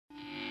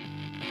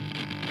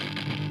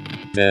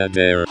Dead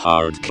Air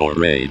Hardcore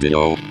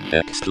Radio,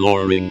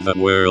 exploring the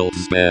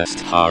world's best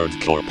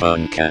hardcore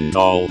punk and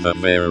all the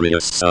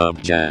various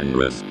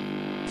subgenres.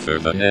 For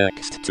the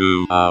next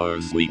 2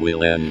 hours we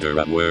will enter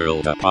a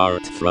world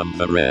apart from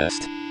the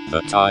rest.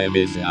 The time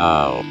is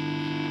now.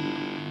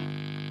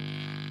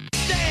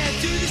 Stand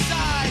to the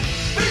side,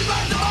 be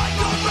right the mic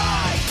on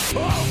right.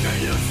 How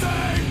can you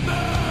save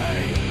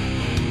me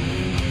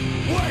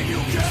when you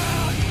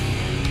can't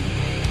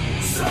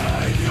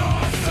save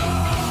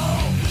yourself?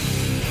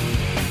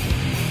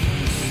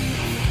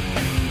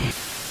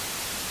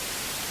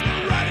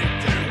 Ready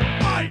to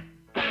fight.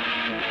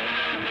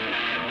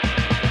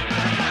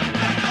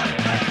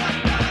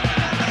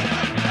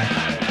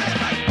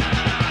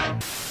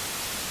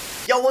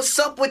 Yo, what's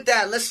up with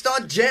that? Let's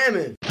start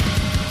jamming.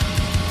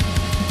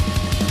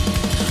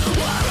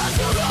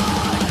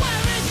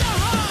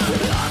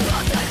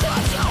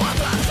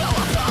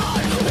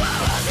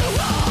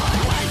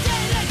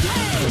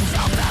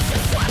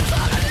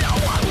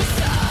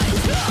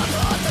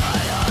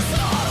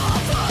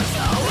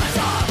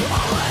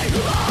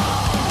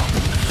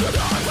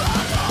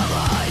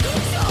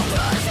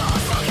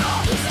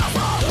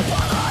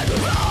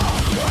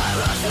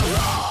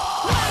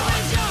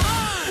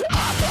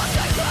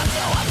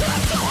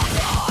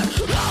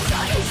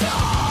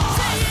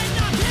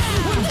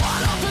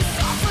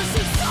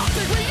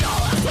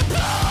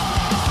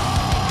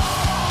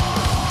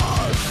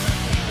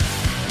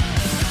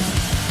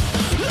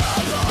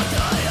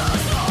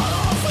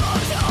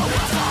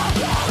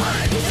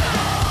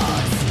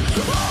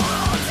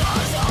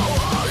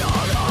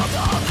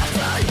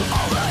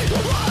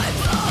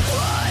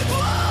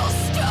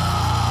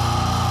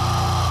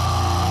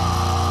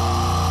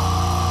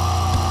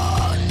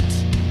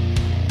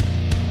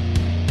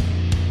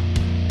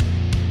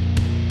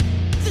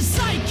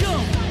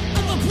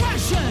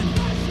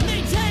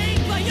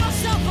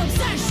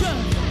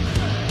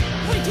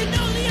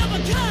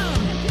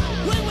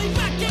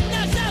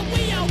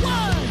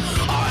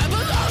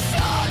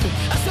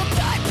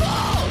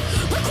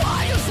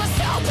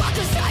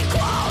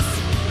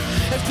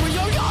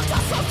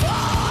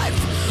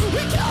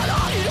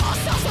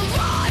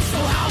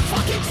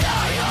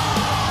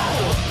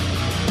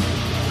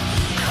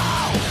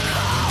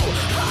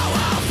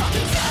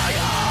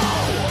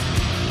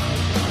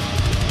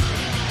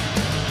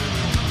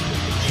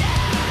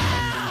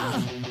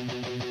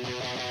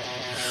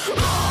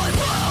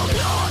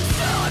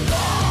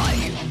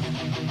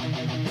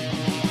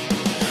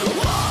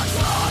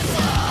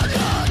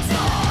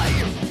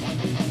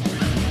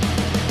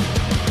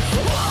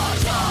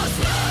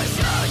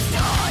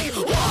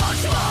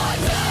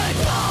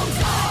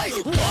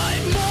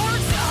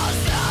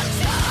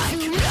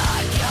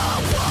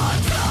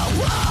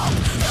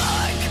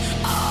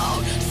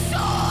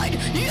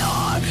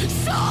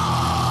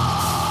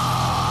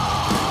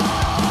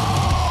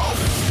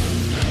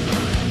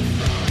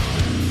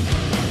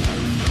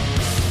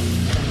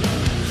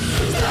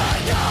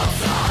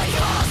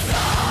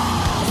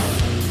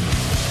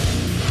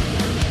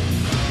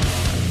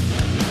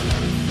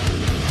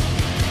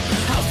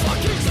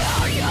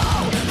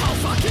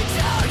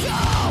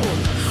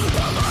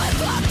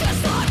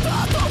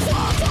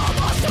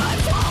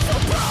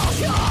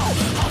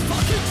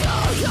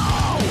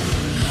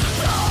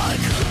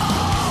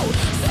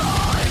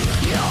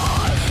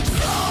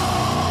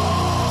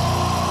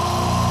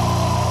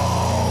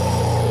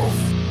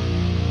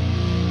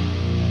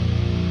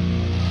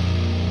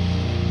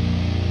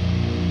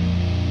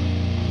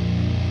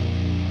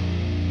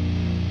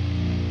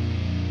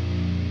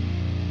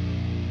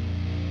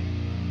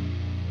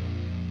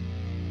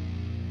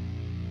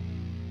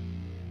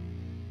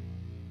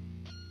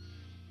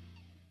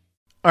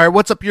 All right,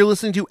 what's up? You're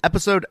listening to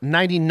episode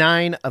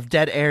 99 of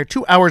Dead Air,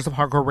 2 hours of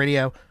hardcore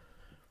radio.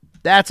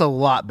 That's a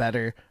lot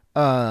better.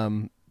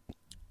 I've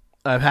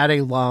had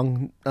a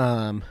long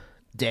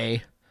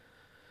day.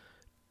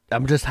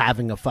 I'm just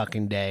having a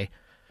fucking day,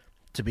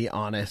 to be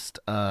honest.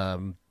 I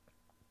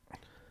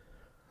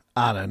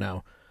don't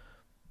know.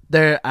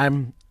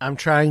 I'm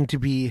trying to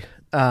be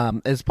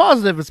as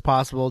positive as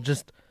possible.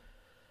 Just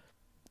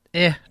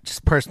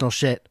personal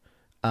shit.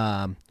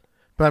 But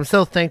I'm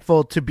still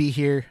thankful to be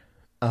here.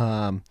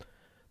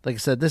 Like I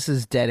said, this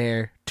is Dead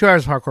Air, 2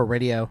 hours of hardcore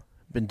radio.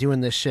 Been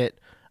doing this shit.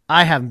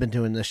 I haven't been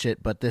doing this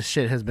shit, but this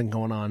shit has been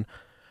going on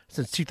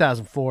since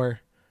 2004.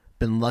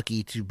 Been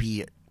lucky to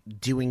be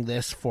doing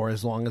this for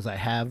as long as I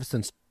have,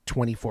 since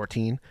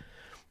 2014.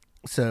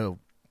 So,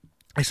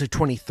 actually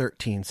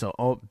 2013. So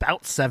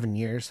about 7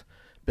 years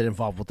been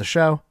involved with the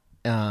show.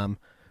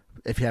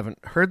 If you haven't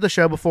heard the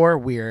show before,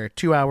 we're a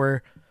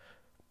 2-hour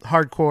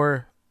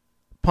hardcore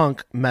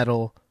punk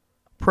metal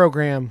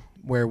program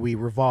where we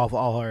revolve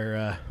all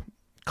our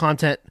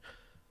content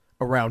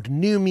around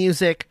new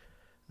music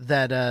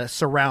that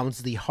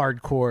surrounds the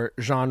hardcore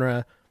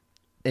genre,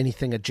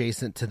 anything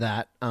adjacent to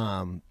that.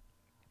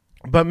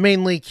 But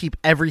mainly keep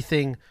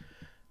everything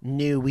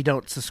new. We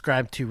don't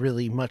subscribe to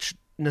really much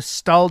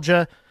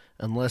nostalgia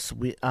unless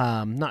we,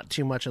 not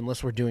too much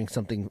unless we're doing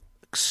something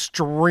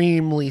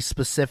extremely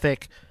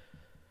specific.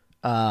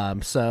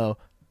 So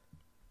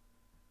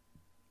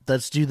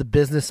let's do the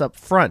business up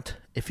front.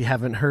 If you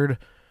haven't heard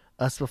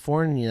us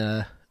before,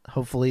 and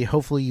hopefully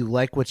you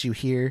like what you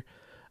hear,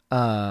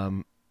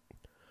 follow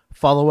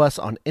us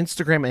on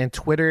Instagram and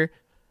Twitter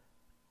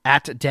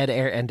at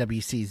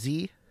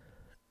DeadAirNWCZ.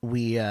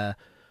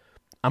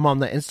 I'm on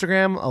the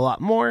Instagram a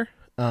lot more.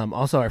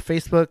 Also our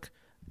Facebook,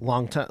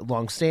 long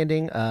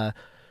standing,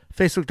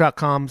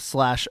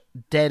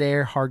 facebook.com/Dead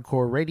Air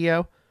Hardcore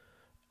Radio.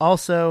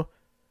 Also,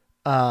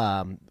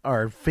 our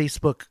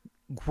Facebook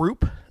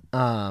group,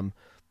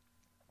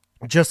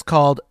 just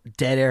called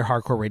Dead Air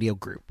Hardcore Radio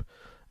Group.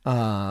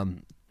 I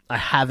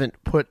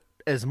haven't put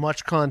as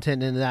much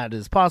content in that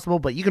as possible,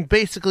 but you can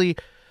basically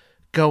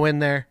go in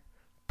there,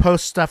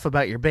 post stuff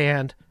about your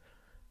band.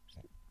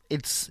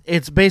 It's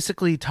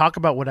basically talk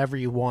about whatever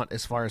you want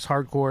as far as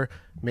hardcore.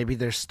 Maybe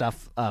there's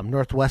stuff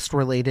Northwest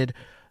related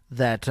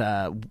that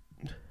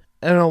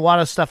and a lot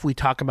of stuff we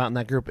talk about in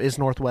that group is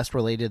Northwest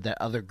related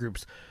that other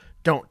groups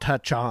don't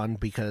touch on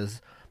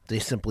because they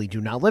simply do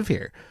not live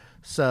here.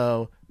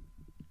 So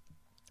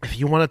if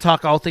you want to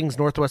talk all things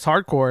Northwest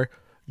hardcore,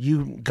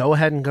 you go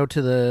ahead and go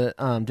to the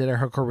Dead Air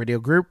Hardcore Radio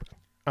group.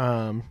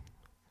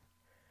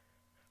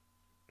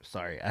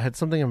 Sorry, I had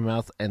something in my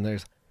mouth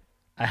and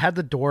I had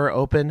the door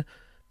open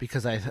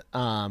because at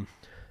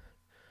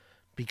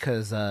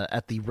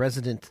the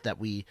residence that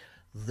we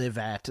live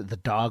at, the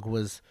dog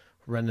was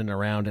running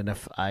around, and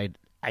if the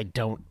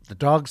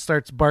dog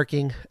starts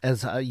barking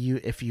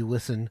if you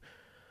listen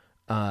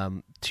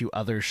to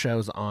other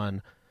shows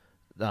on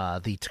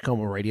the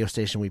Tacoma radio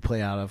station we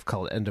play out of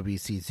called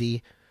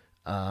NWCZ.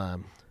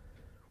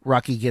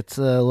 Rocky gets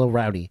a little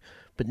rowdy,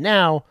 but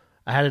now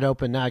I had it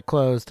open. Now I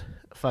closed.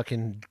 A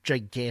fucking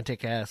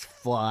gigantic ass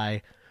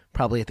fly,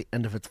 probably at the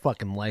end of its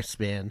fucking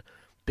lifespan.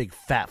 Big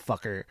fat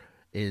fucker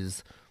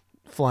is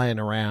flying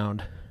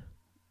around,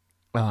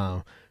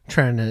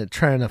 trying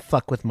to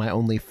fuck with my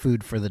only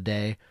food for the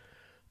day,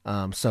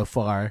 so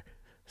far.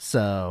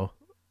 So,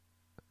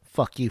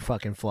 fuck you,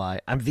 fucking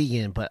fly. I'm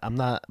vegan, but I'm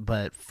not.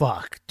 But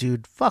fuck,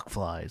 dude, fuck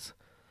flies.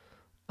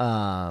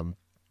 So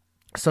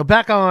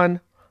back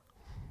on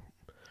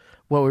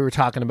what we were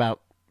talking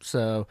about.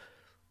 So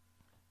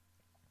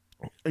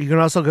you can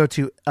also go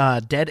to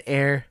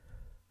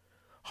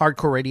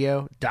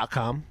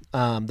deadairhardcoreradio.com.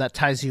 That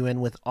ties you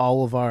in with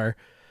all of our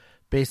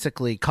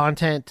basically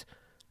content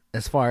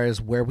as far as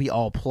where we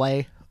all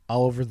play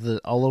all over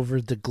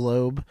the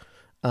globe.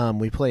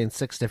 We play in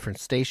 6 different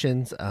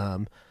stations.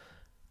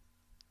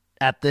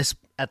 At this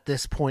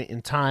point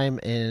in time,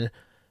 and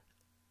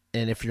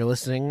if you're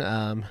listening,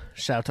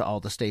 shout to all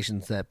the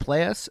stations that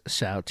play us.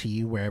 Shout to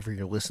you wherever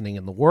you're listening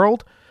in the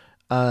world.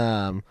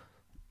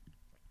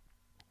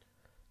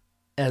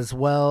 As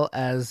well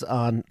as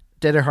on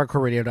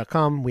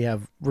deadairhardcoreradio.com, we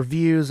have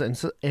reviews,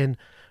 and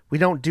we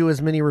don't do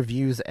as many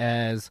reviews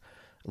as,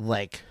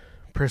 like,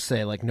 per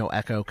se, like No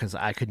Echo, because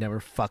I could never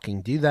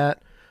fucking do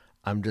that.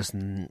 I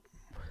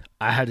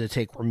had to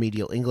take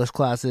remedial English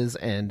classes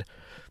and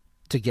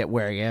to get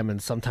where I am, and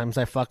sometimes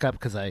I fuck up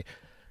because I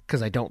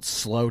don't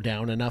slow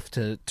down enough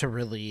to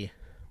really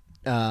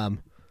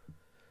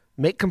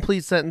make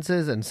complete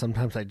sentences, and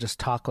sometimes I just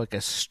talk like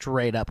a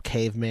straight up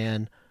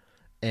caveman,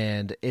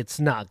 and it's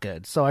not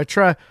good. So I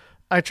try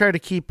to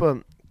keep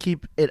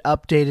it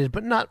updated,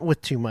 but not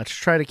with too much.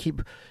 Try to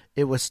keep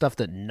it with stuff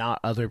that not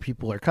other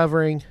people are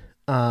covering.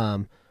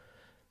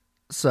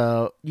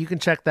 So you can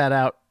check that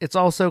out. It's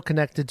also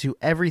connected to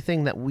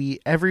everything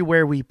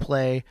everywhere we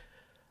play,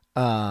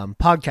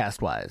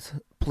 podcast wise.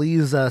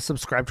 Please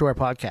subscribe to our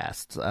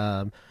podcasts.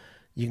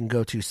 You can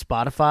go to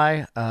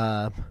Spotify,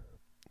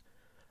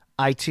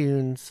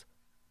 iTunes.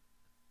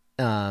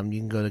 You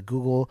can go to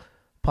Google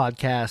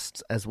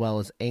Podcasts, as well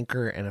as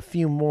Anchor, and a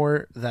few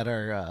more that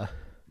are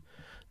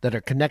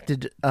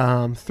connected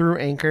through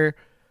Anchor.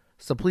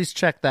 So please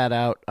check that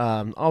out.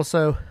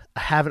 Also, I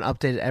haven't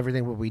updated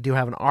everything, but we do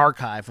have an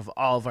archive of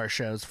all of our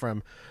shows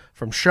from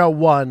show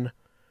 1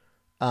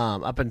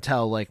 up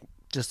until like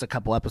just a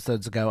couple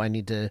episodes ago. I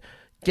need to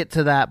get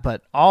to that,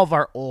 but all of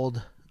our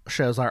old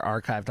shows are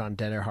archived on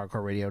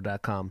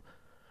deadairhardcoreradio.com.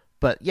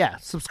 But yeah,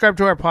 subscribe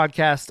to our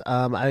podcast.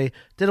 I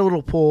did a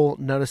little poll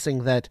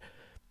noticing that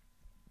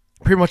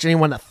pretty much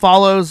anyone that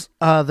follows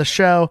the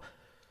show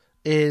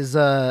is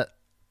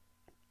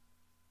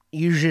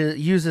usually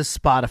uses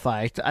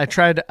Spotify. I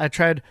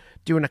tried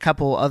doing a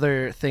couple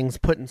other things,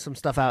 putting some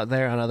stuff out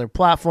there on other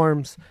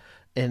platforms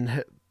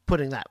and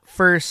putting that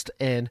first,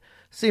 and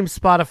seems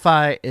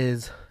Spotify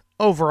is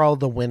overall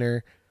the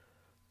winner.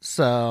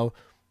 So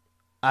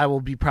I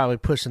will be probably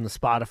pushing the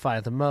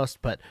Spotify the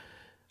most, but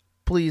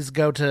please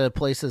go to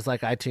places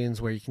like iTunes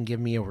where you can give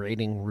me a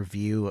rating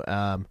review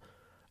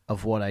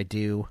of what I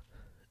do.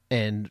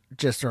 And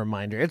just a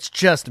reminder, it's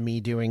just me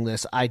doing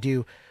this. I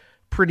do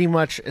pretty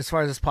much, as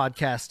far as this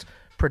podcast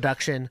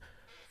production,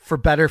 for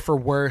better, for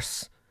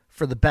worse,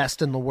 for the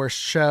best and the worst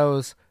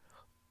shows.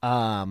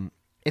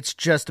 It's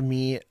just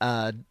me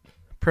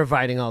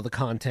providing all the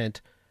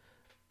content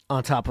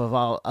on top of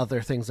all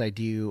other things I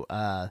do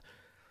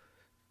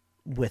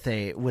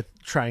with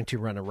trying to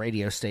run a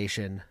radio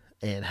station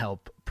and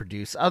help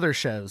produce other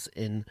shows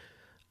in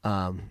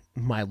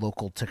my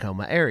local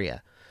Tacoma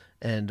area.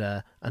 And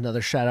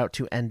another shout out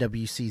to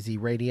NWCZ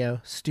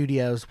Radio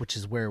Studios, which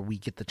is where we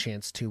get the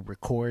chance to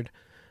record.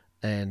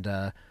 And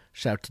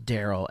shout out to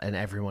Daryl and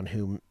everyone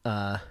who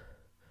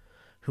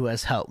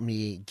has helped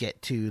me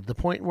get to the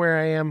point where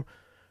I am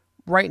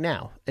right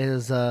now.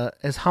 As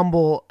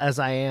humble as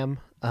I am,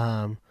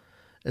 I'm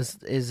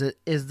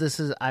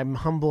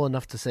humble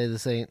enough to say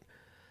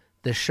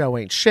this show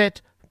ain't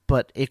shit,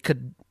 but it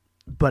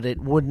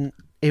wouldn't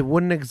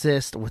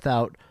exist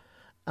without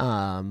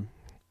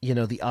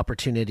the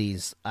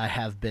opportunities I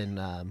have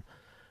been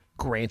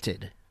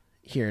granted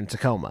here in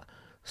Tacoma.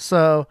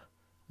 So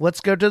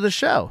let's go to the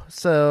show.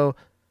 So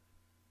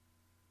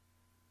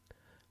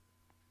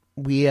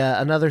we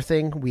another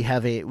thing, we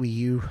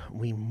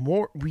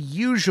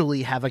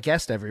usually have a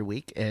guest every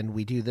week, and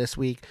we do this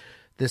week.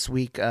 This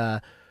week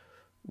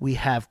we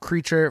have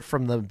Creature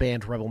from the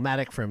band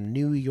Rebelmatic from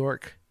New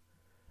York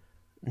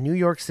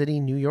City,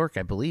 New York,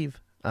 I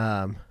believe.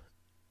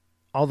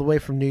 All the way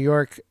from New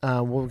York.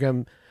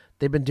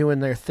 They've been doing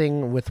their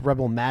thing with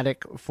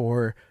Rebelmatic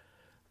for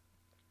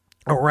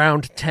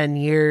around 10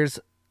 years,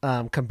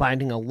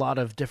 combining a lot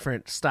of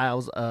different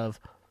styles of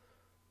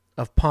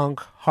punk,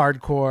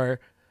 hardcore,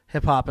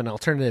 hip-hop, and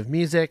alternative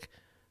music.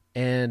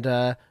 And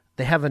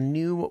they have a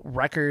new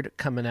record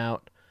coming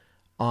out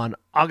on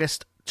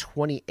August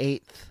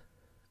 28th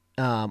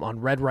on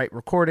Red Right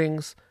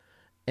Recordings.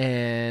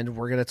 And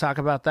we're going to talk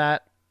about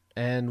that.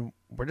 And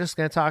we're just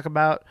going to talk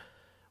about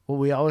what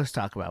we always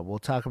talk about.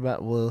 We'll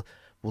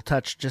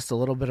touch just a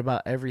little bit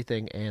about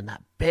everything, and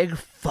that big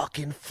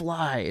fucking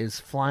fly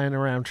is flying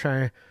around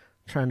trying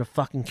to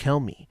fucking kill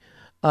me.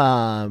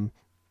 So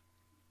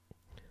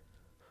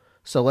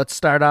let's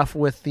start off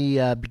with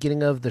the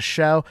beginning of the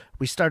show.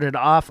 We started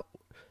off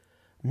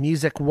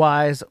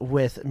music-wise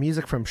with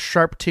music from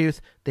Sharptooth.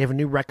 They have a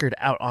new record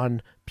out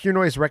on Pure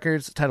Noise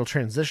Records titled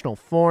Transitional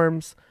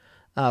Forms.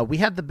 We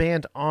had the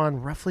band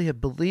on roughly, I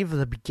believe,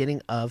 the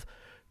beginning of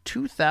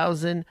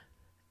 2018.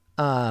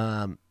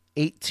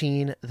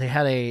 They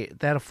had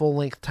a full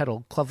length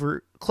titled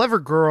Clever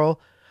Girl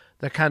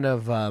that kind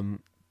of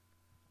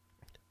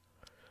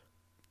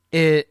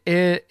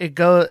it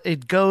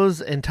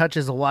goes and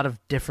touches a lot of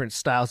different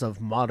styles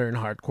of modern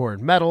hardcore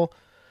and metal.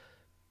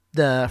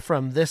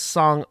 From this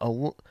song,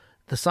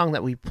 the song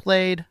that we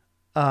played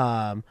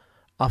off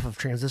of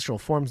Transitional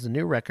Forms, the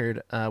new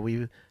record,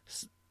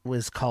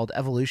 was called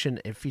Evolution.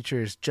 It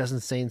features Just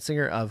Insane,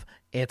 singer of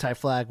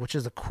Anti-Flag, which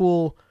is a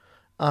cool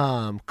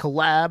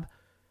collab.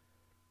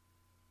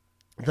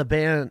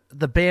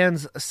 The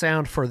band's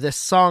sound for this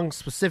song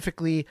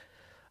specifically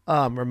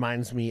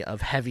reminds me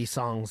of heavy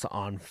songs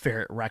on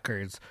Ferret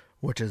Records,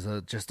 which is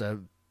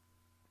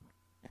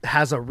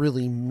has a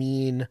really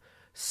mean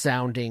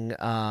sounding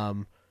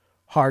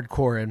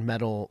hardcore and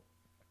metal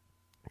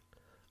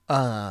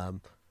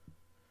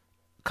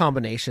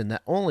combination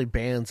that only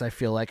bands, I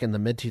feel like, in the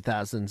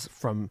mid-2000s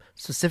from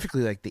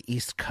specifically like the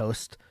East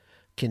Coast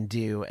can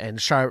do. And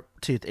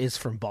Sharptooth is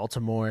from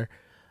Baltimore.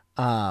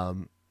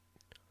 There's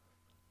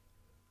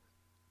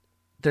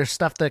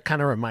stuff that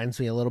kind of reminds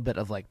me a little bit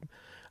of like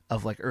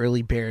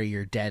early Bury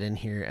Your Dead in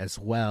here as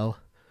well.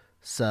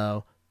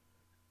 So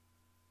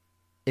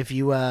if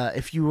you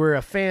were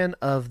a fan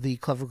of the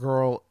Clever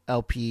Girl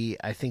LP,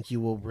 I think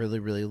you will really,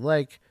 really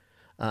like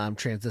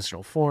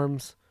Transitional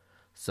Forms.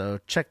 So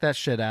check that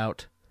shit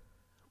out.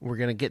 We're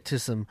going to get to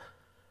some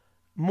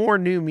more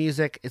new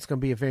music. It's going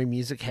to be a very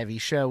music heavy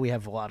show. We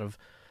have a lot of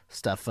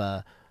stuff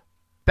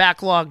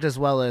backlogged as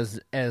well as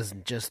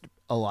just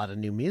a lot of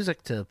new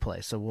music to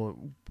play. So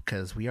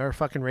because we are a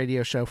fucking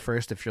radio show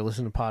first. If you're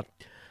listening to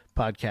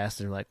podcasts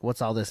and you're like,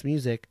 what's all this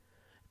music?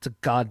 It's a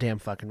goddamn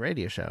fucking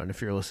radio show. And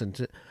if you're listening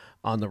to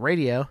on the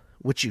radio,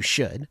 which you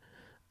should,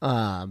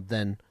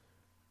 then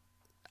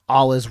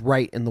all is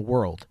right in the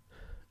world.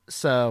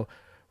 So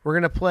we're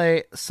going to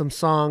play some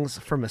songs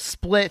from a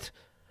split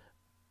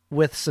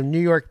with some New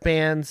York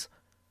bands,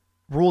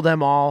 Rule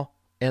Them All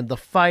and The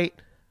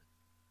Fight.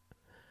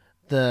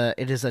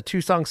 It is a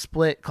 2-song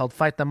split called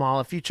Fight Them All.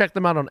 If you check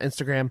them out on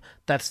Instagram,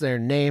 that's their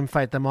name,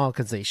 Fight Them All,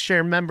 because they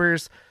share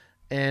members.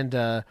 And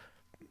the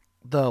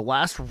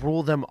last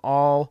Rule Them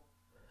All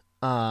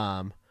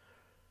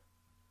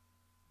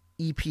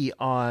EP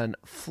on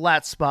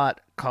Flat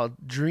Spot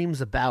called Dreams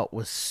About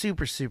was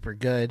super, super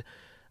good.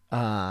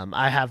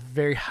 I have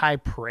very high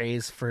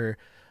praise for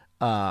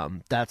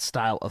that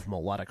style of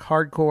melodic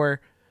hardcore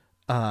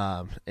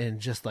and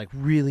just like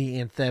really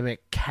anthemic,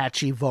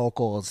 catchy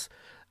vocals.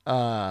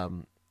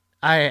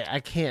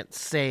 I can't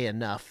say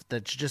enough.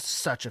 That's just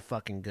such a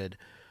fucking good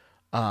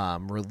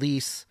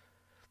release.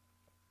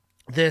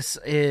 This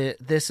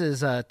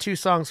is 2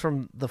 songs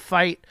from The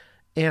Fight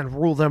and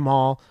Rule Them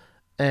All,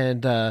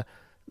 and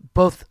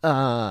both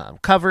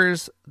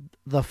covers.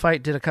 The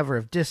Fight did a cover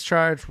of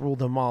Discharge. Rule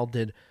Them All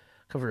did a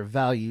cover of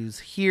Values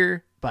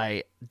Here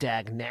by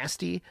Dag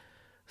Nasty.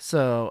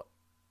 So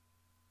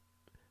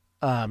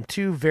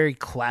 2 very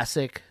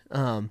classic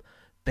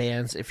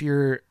bands. If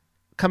you're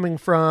coming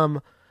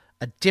from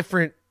a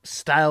different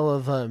style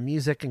of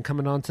music and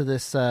coming onto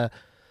this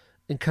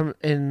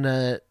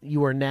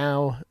you are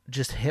now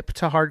just hip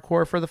to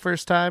hardcore for the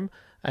first time.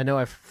 I know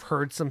I've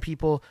heard some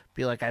people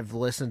be like, I've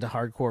listened to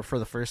hardcore for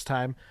the first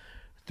time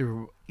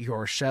through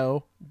your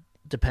show,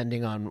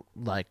 depending on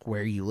like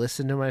where you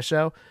listen to my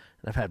show.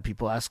 And I've had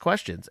people ask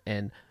questions,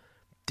 and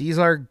these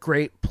are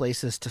great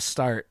places to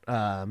start.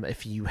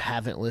 If you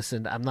haven't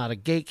listened, I'm not a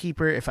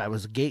gatekeeper. If I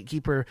was a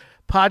gatekeeper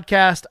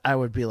podcast, I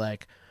would be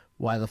like,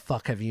 why the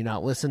fuck have you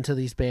not listened to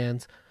these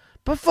bands?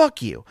 But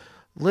fuck you.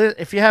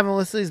 If you haven't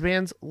listened to these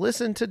bands,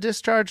 listen to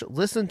Discharge,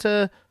 listen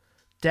to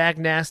Dag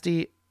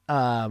Nasty.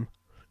 To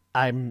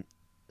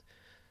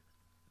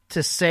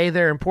say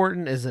they're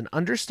important is an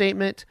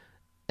understatement,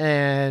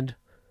 and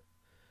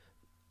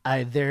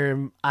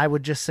I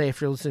would just say, if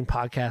you're listening to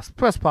podcasts,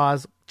 press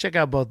pause, check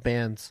out both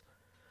bands,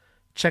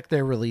 check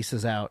their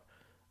releases out.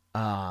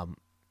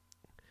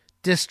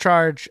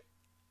 Discharge,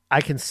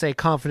 I can say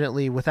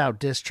confidently, without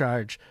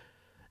Discharge,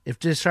 if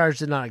Discharge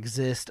did not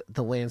exist,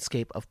 the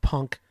landscape of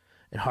punk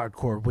and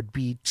hardcore would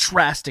be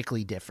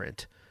drastically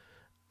different.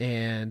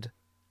 And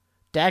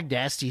Dag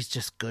Nasty's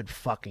just good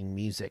fucking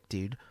music,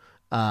 dude.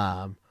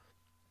 What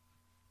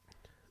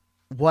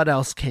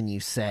else can you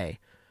say?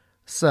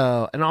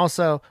 So, and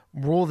also,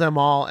 Rule Them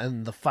All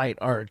and The Fight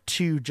are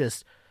two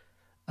just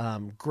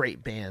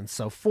great bands.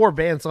 So 4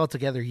 bands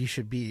altogether you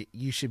should be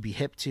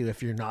hip to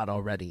if you're not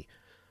already.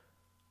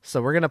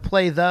 So we're going to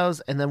play those,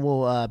 and then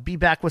we'll be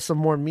back with some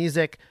more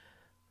music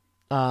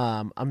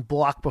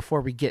unblocked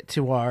before we get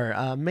to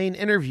our main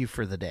interview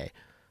for the day.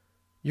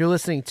 You're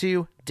listening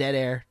to Dead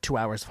Air, 2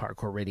 hours of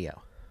hardcore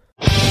radio.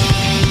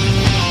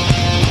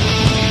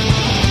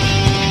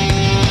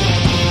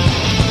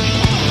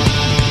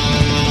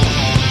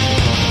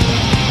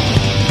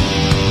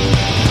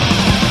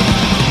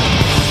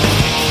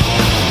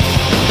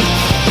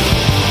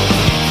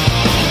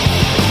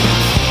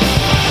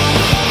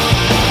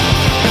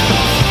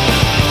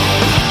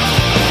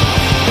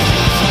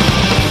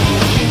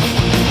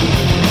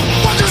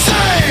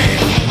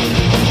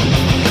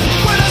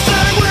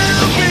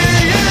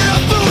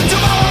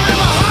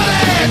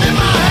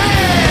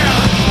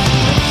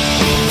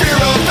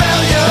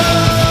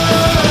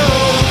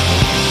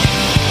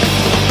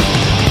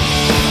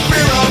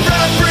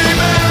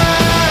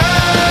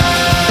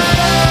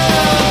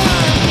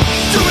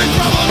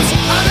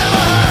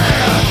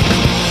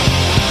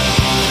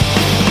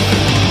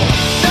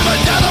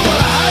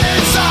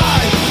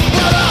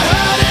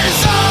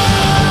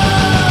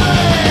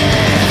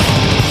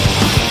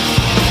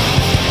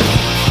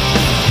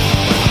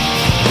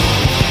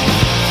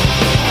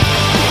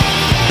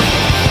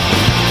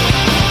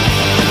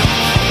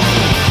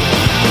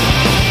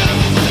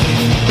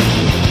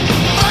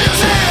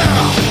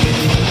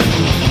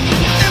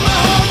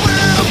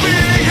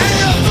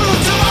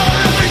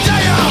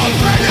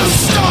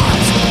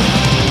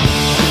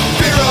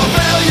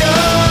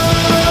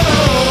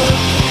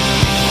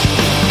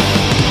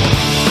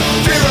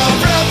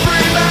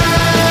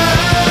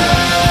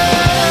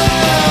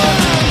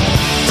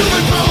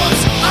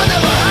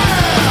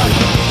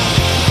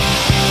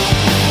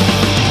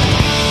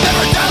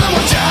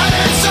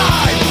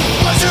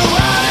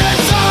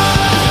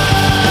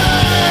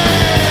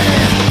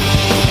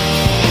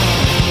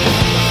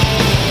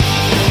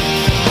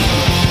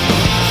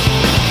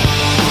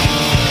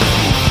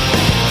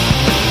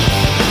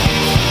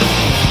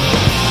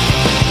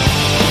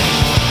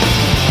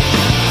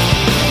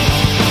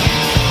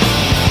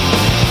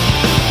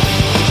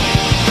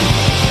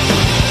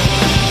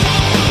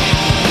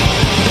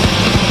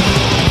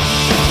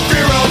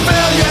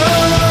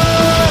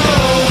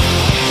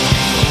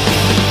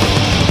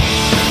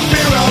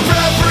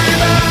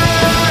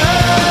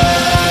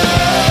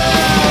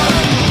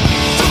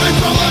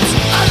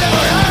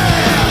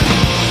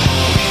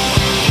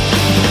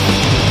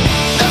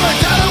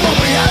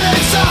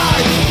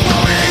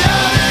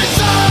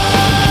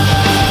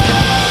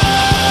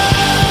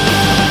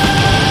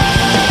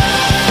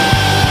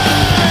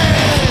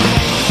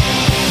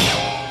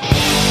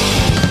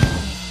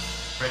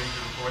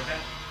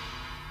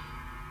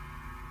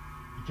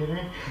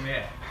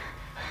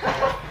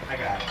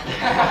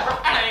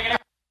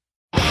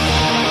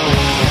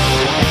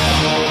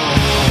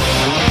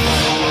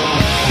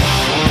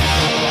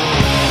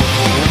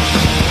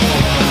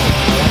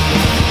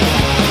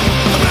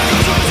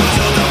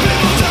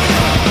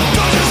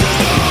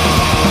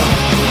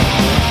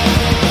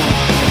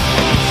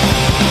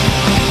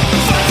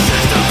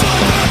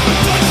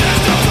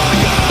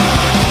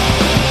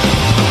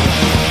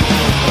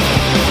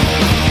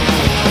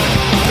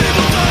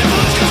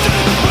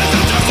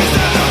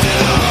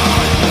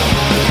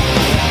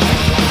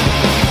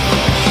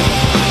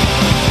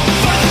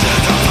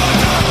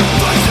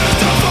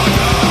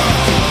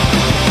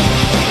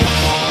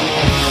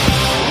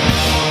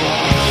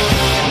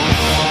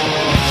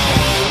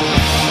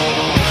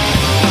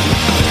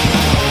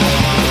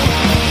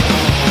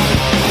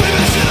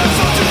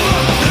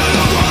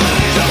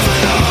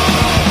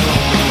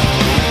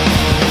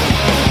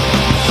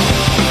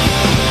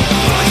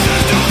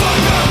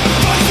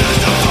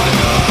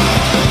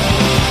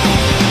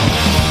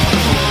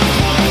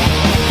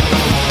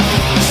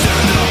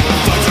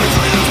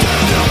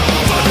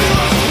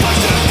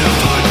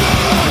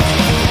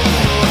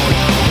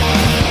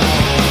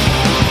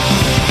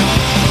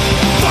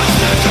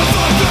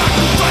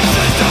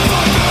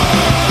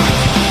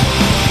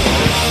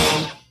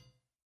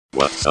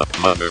 What's up,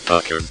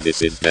 motherfuckers?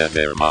 This is Dead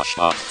Air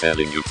Moshpot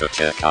telling you to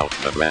check out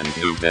the brand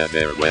new Dead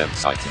Air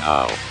website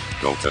now.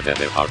 Go to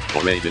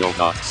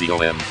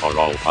deadairhardcoreradio.com for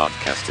all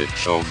podcasted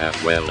shows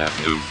as well as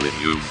news,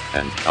 reviews,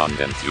 and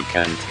content you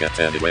can't get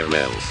anywhere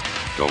else.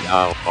 Go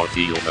now or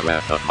feel the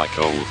wrath of my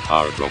cold,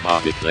 hard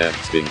robotic legs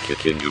spin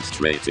kicking you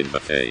straight in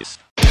the face.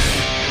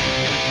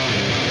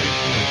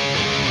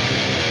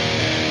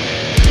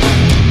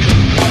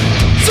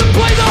 To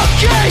play the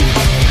game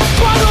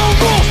by the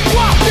rules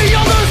while the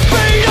others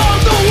beat on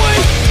the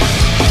weak.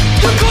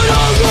 You're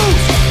gonna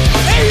lose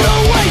either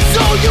way,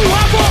 so you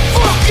have a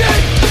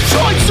fucking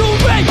choice to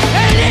make,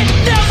 and it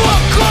never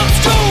comes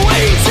too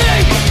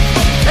easy.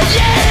 And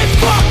yeah, it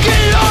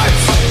fucking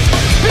hurts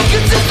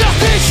because there's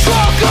nothing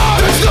stronger.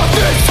 There's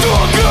nothing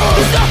stronger.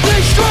 There's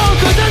nothing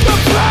stronger than the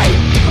pain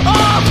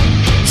of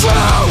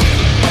truth.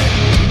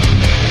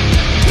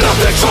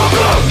 Nothing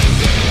stronger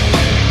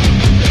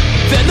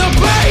than the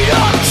pain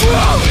of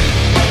truth.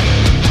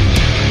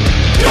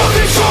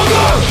 Nothing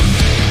stronger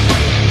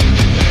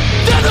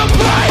than the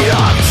pain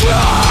of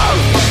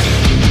truth.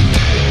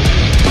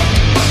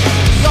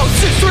 No,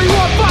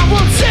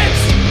 631-516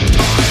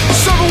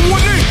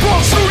 718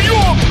 Bronx, New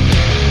York.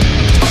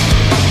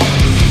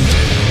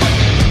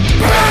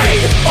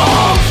 Pain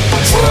of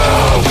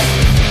truth.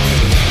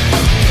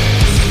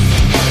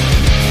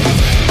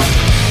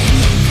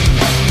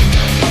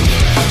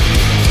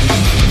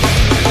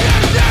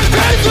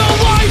 And the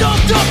line of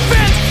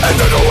defense, and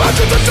then the edge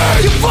of the day.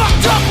 You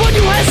fucked up when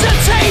you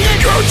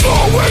hesitated. You're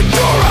throwing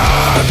your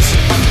hands.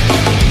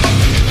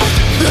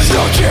 There's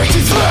no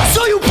guarantees left.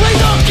 So you play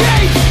the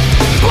game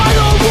by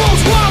the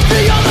rules while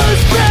the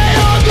others bet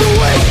on the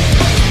weak.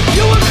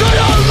 You were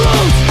gonna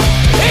lose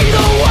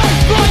either way,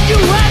 but you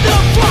had the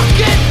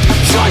fucking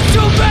choice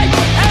to make,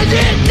 and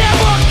it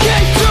never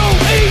came too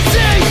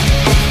easy.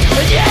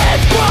 And yeah,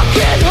 it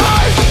fucking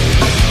hurts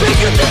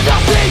because there's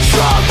nothing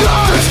stronger.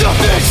 There's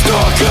nothing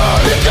stronger.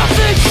 There's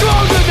nothing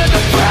stronger than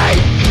the pain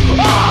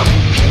of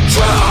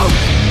truth.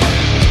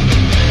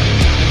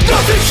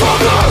 Nothing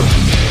stronger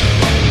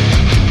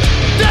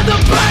than the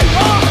pain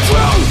of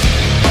truth.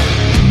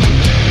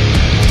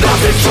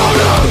 Nothing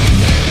stronger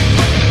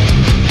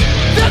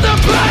than the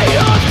pain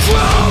of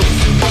truth.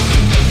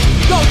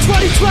 Yo,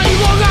 2020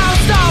 Long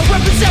Island style,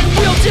 represent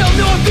real deal,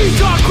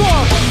 Northeast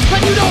hardcore.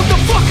 And you know what the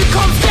fuck it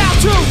comes down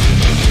to.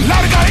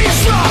 Larga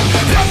Isla,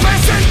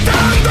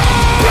 representando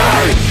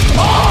pain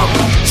of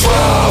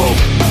truth.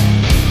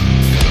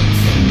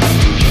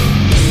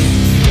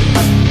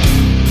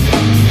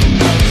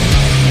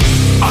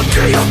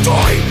 Aquí yo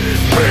estoy,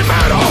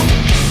 primero,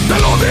 te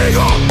lo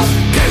digo,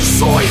 que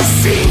soy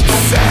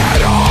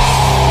sincero.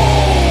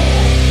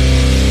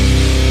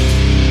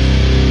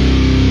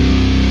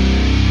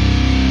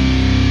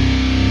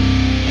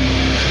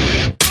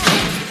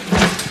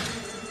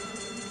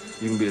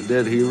 You can be a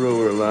dead hero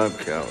or a live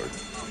coward.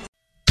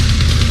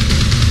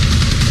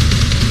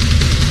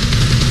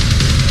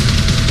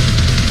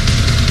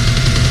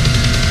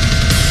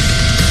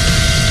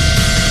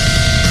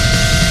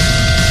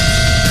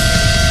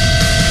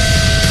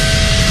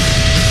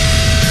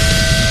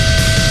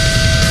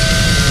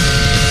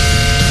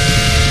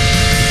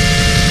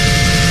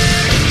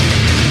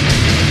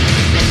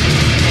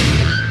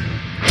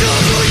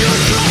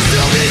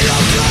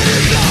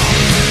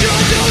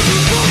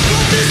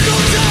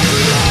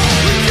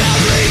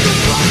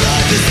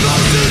 This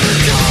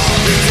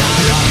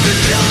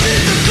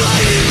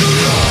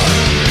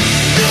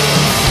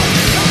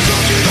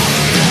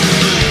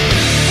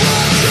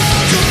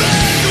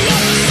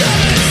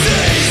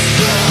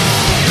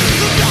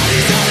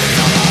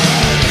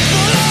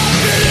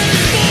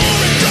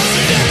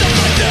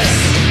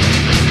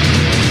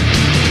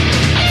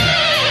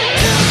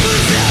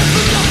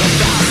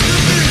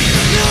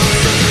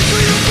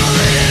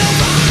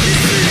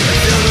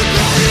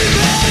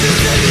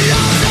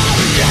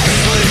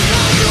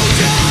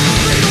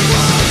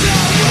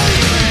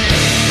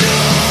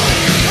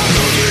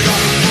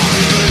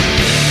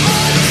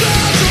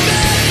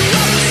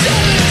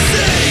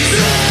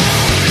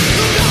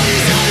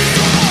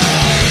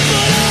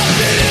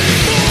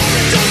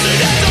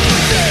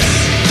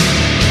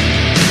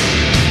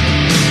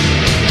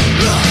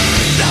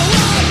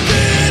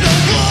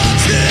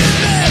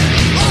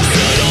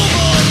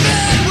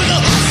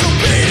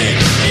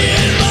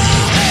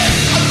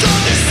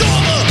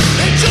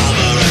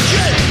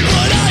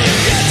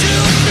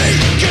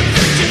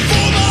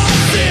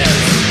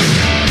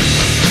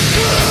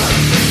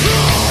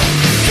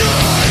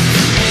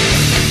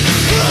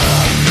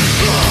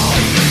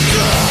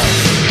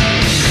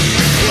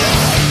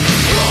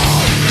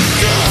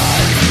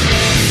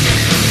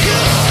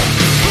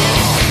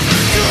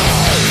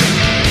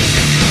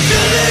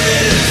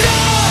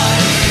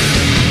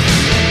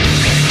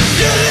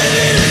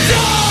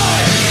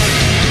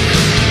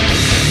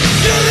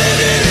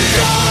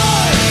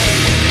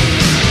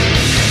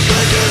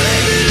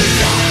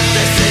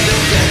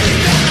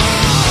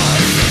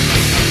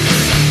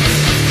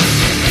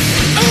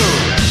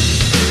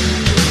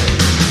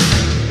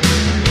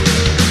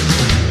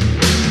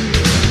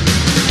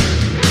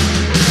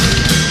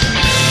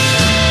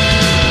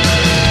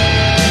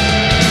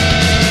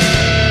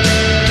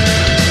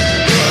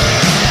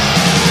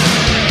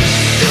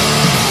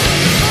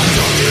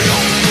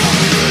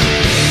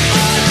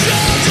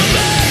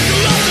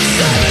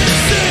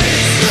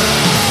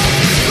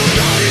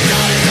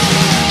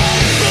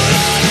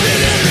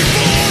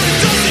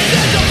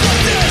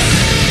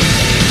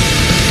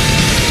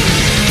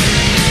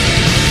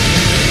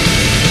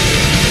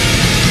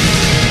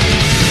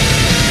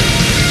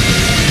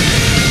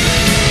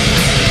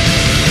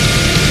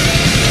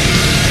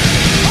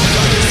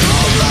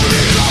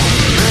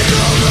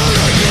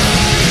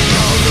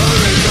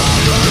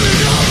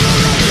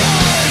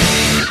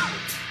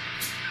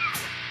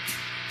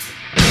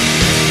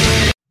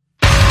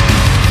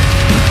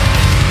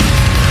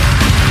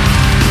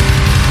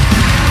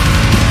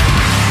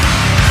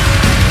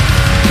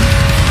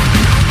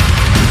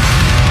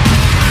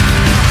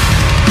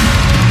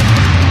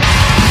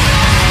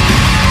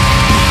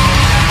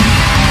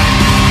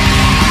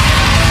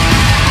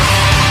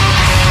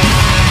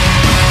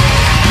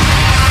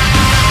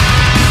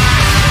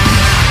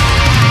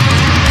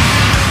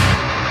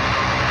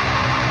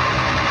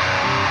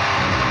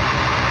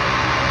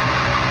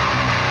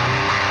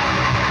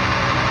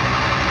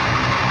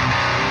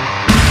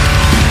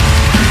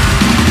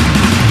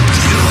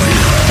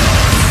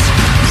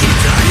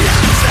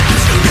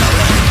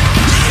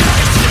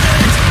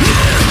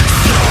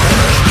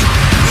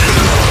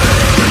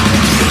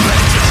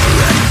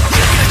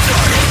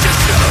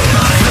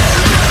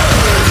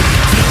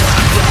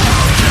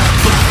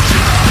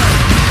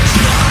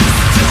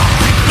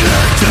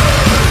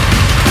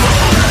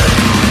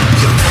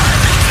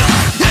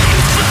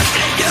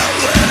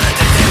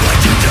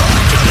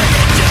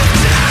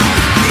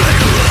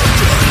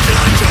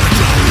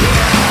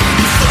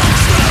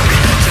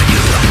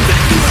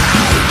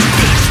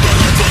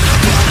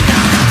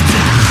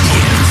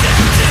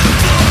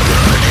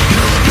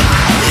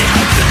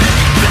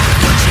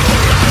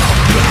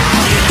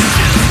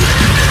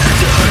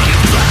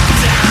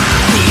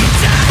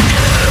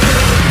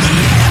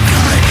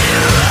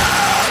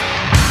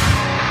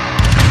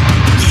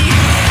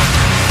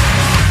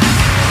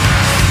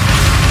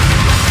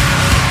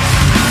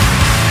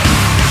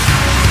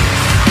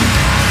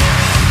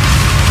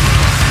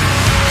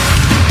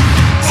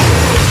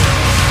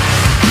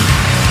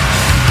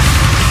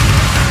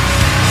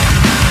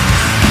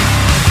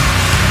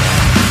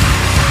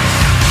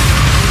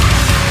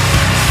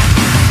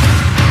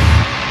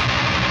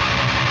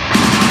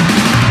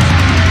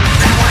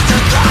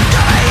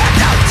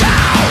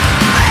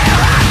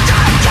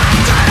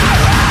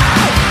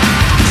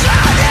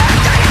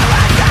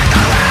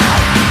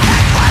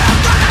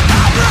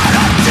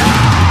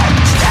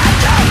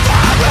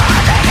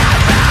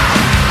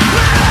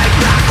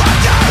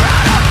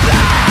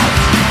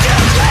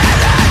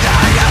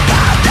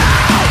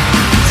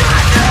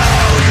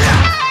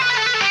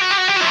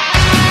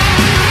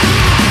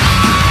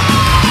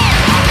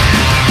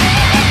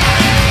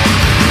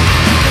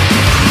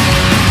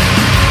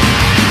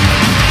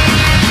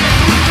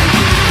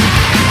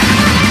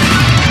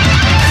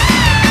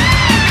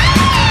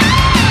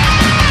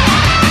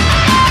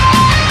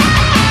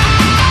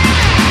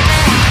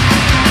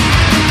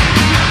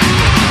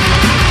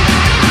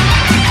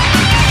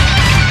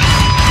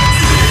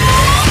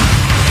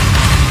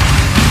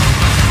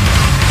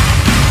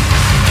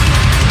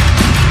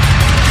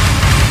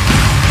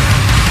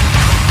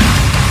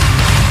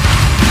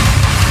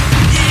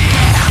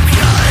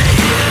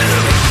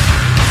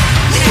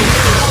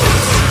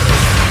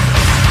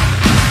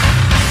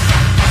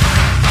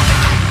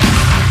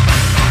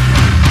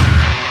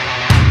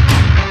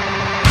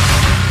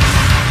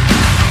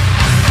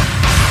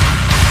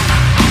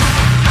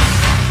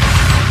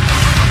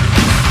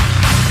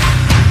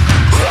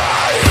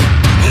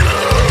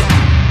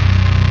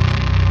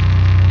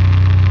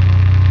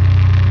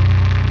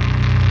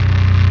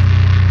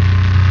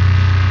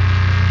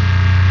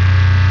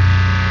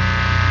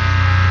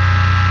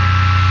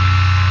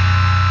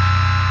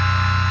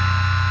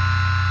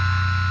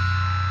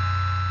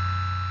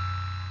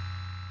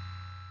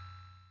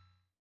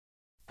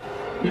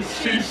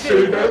she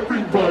said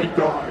everybody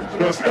dies.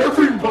 Yes,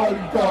 everybody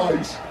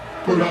dies.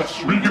 But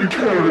us, we can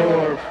carry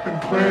on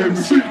and plan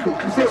the sequel.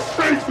 Cause let's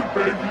face it,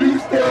 baby,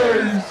 these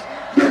days,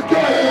 you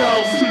gotta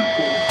have a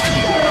sequel.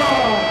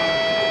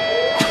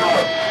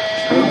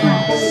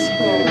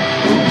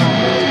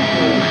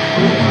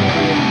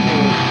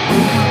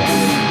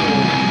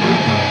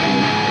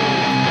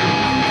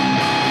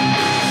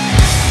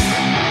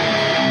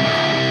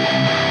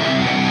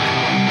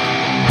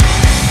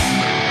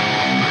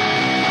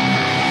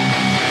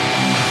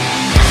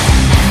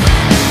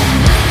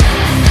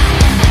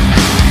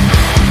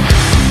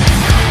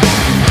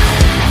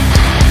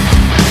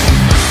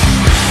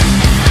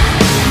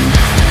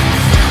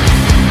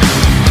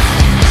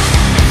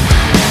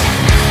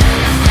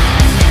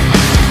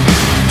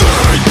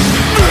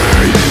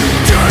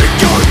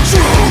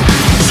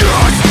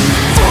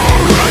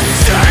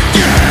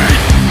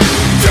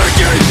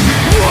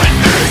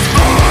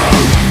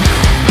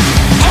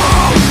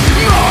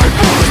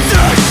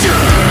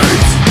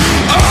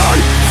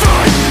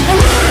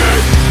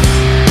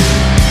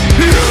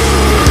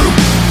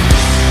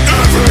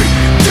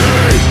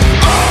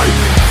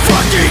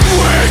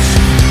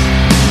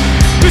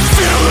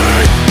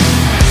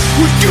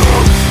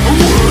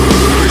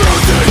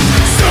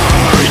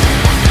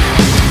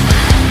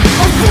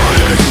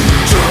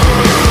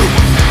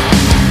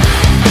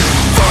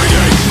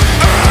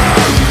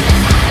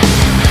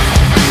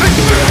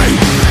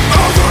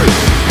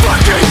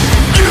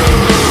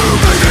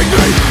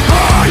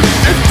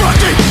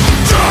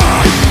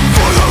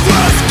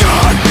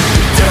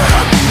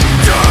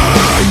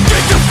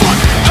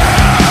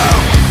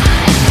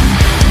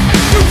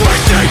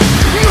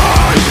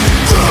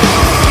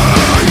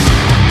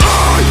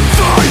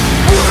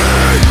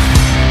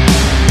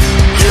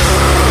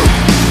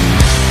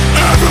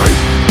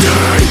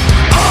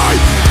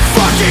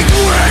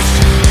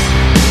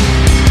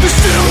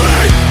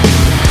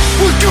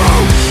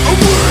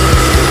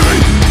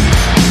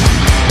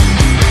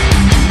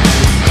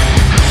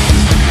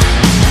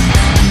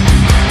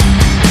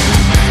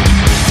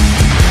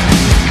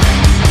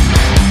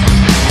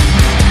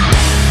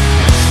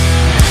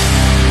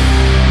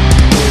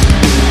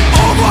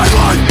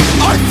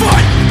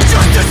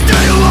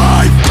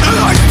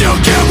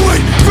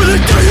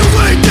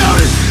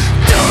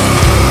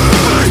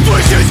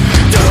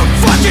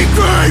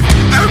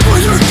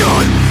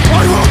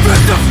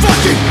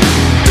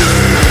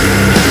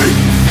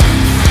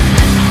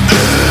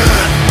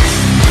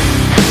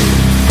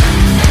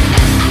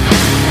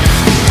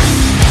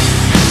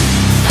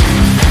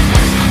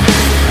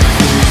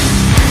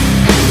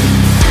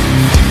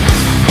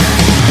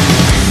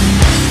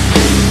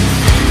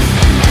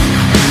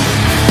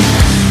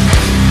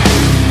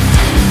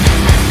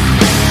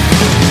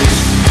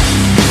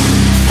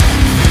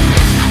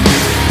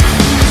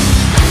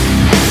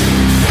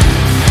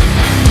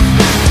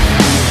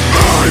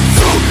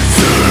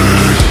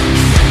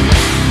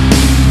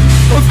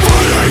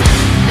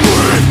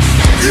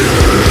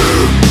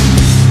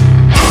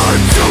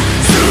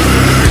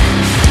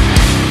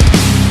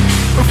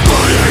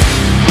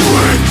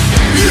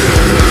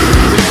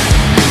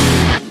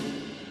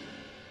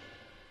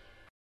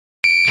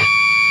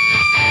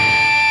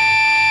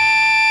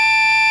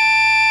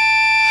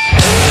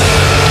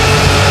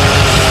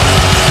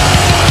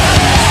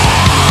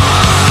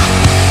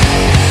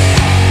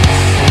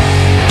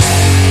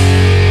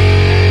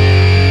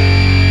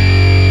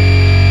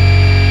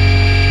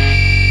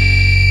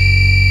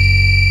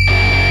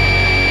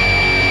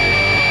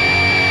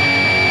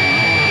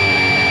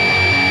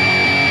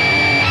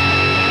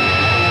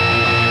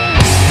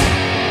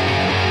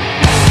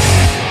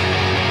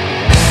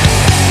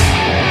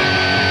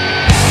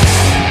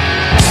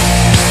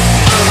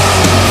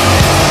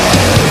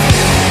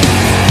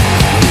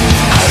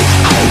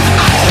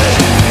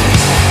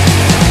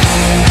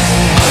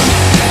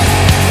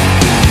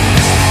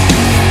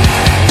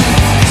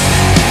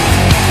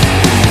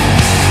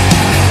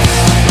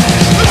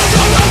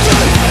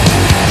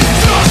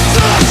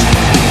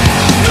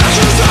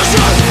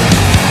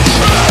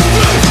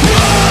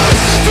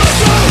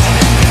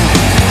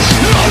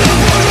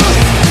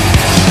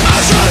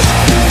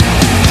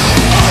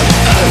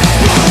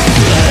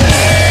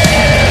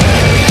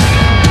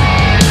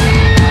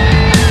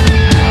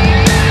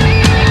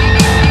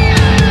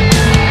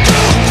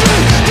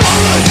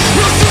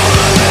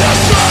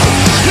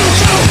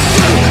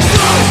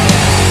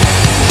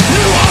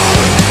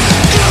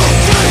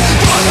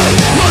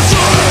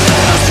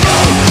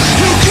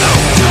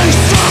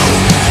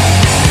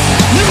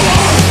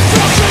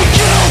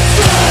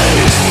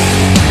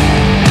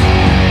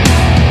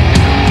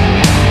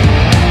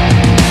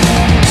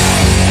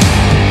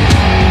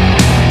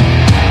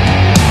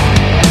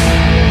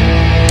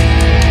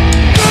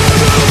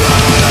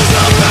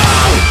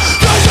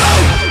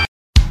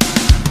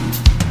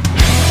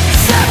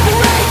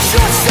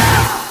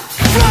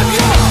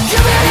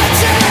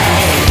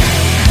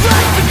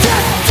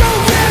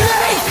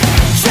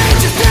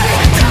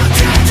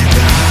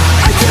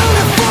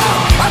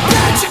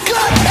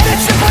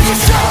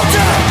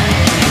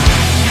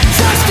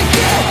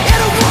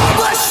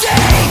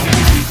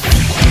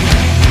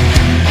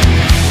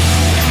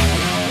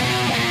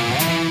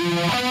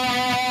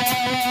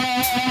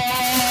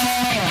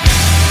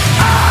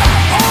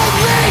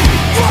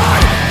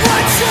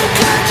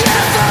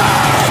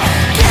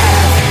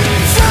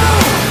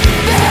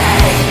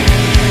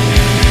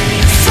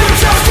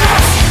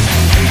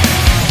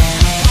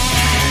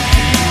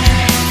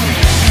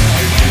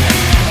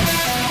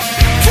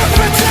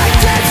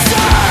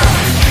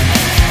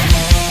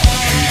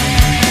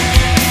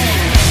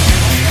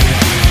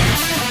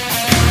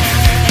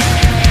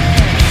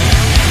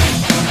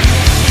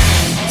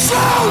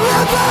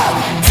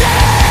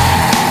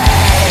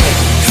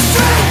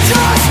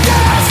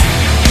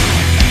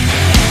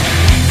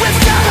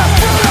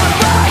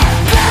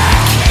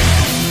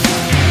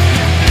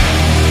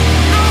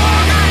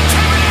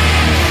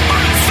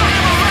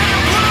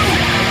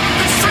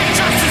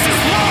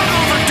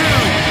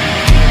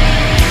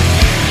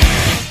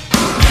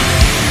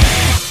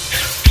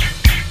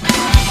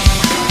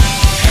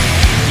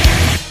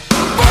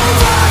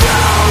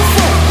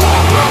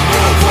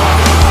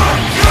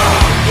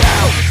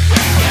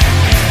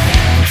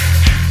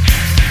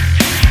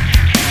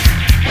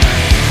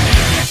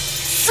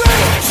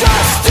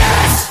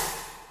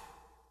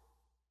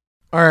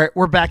 All right,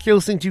 we're back. You're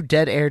listening to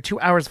Dead Air,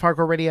 2 hours of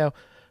hardcore radio.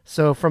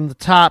 So from the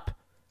top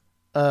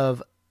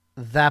of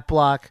that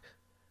block,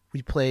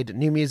 we played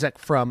new music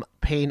from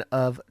Pain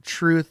of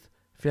Truth.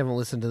 If you haven't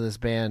listened to this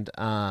band,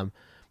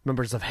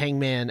 members of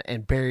Hangman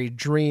and Buried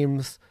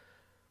Dreams.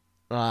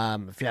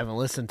 If you haven't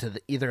listened to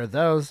either of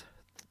those,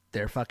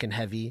 they're fucking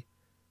heavy.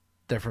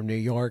 They're from New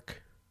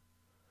York.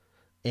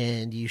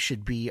 And you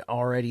should be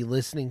already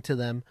listening to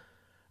them.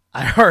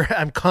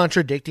 I'm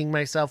contradicting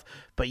myself,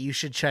 but you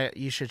should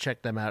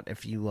check them out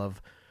if you love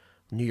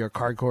New York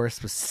hardcore,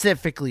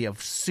 specifically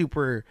of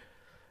super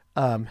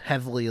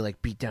heavily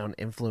like beatdown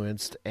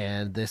influenced,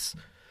 and this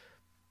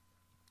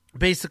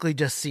basically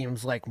just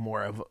seems like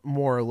more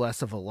or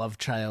less of a love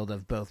child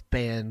of both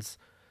bands.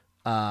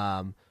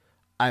 I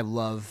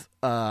love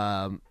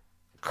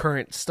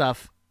current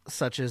stuff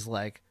such as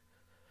like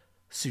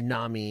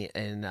Tsunami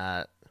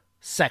and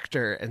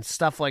Sector and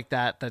stuff like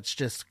that. That's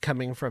just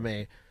coming from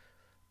a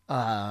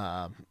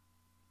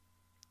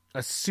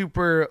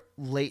super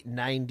late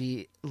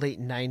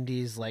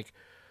 90s like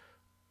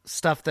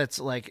stuff that's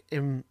like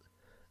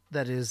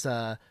that is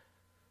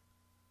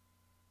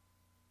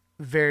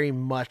very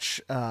much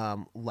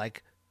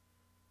like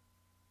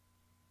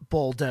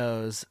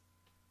Bulldoze,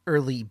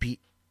 early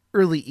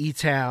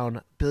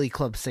E-Town, Billy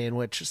Club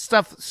Sandwich,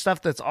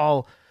 stuff that's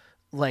all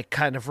like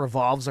kind of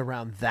revolves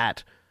around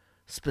that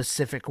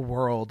specific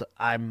world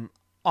I'm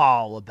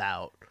all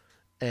about.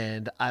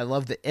 And I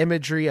love the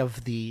imagery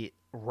of the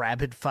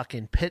rabid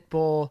fucking pit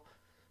bull.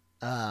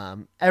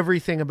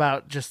 Everything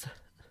about just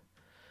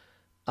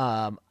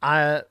I'm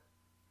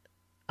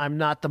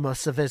not the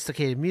most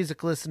sophisticated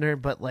music listener,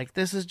 but like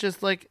this is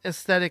just like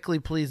aesthetically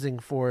pleasing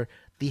for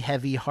the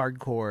heavy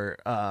hardcore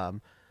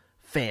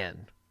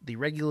fan. The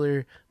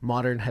regular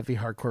modern heavy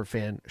hardcore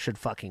fan should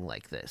fucking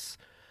like this.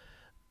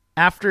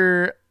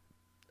 After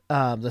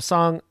the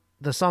song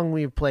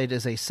we played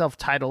is a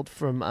self-titled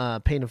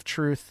from Pain of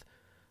Truth.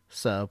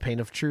 So Pain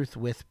of Truth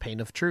with Pain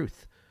of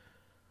Truth.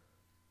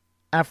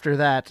 After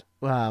that,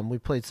 we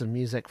played some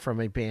music from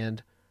a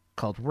band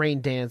called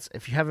Rain Dance.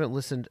 If you haven't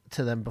listened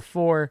to them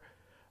before,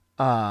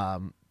 they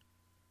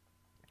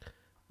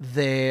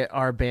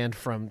are a band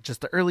from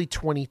just the early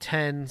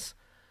 2010s.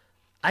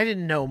 I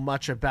didn't know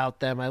much about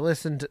them. I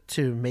listened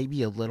to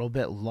maybe a little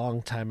bit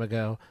long time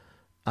ago.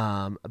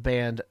 A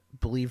band, I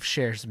believe,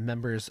 shares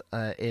members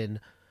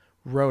in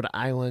Rhode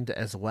Island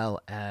as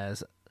well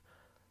as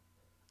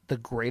the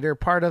greater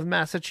part of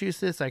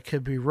Massachusetts. I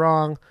could be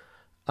wrong.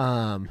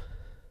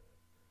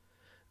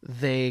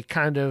 They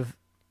kind of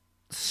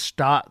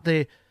stopped.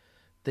 They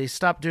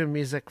stopped doing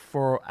music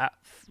for a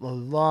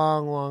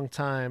long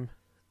time,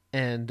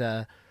 and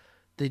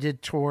they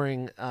did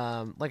touring.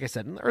 Like I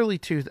said, in the early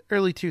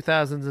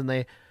 2000s, and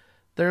the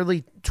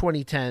early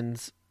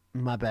 2010s.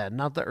 My bad,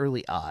 not the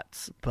early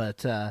aughts,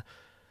 but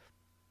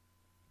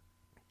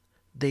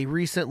they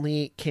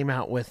recently came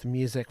out with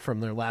music from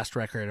their last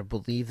record. I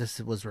believe this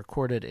was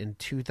recorded in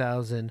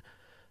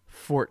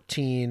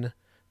 2014.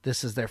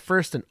 This is their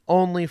first and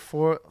only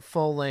full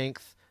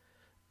length,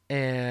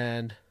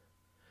 and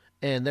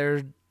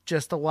they're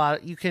just a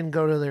lot. You can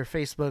go to their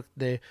Facebook.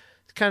 They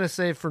kind of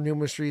say for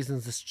numerous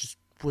reasons this just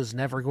was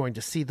never going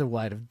to see the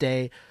light of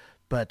day,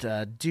 but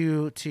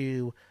due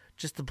to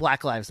just the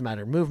Black Lives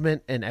Matter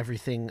movement and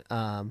everything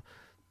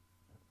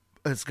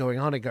that's going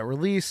on, it got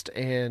released,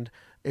 and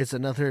it's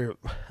another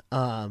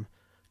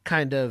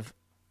kind of,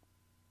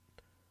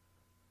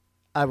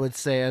 I would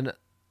say,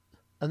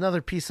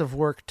 another piece of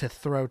work to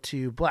throw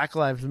to Black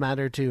Lives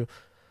Matter, to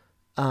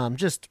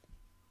just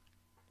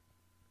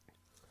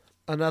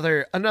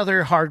another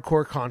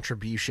hardcore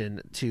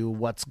contribution to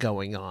what's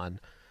going on.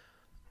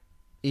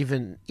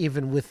 Even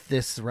with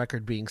this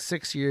record being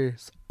 6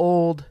 years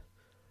old,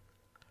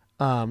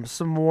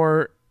 some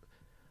more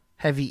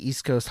heavy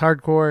East Coast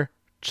hardcore.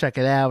 Check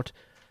it out.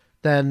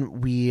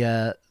 Then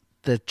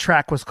the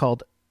track was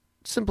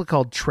simply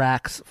called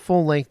Tracks.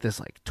 Full length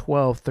is like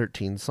 12,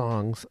 13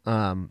 songs.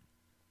 Then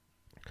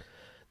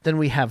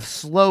we have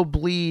Slow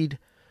Bleed.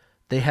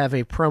 They have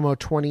a promo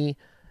 20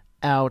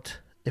 out.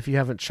 If you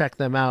haven't checked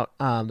them out,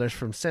 there's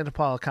from Santa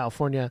Paula,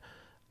 California.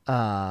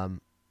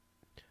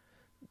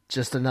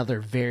 Just another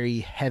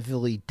very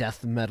heavily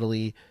death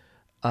metal-y,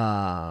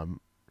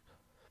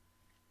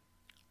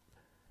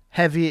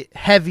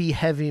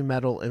 heavy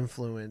metal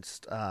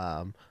influenced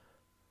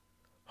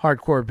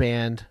hardcore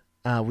band.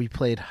 We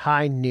played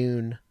High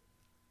Noon,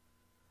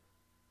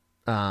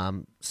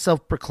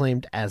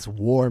 self-proclaimed as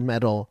war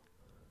metal.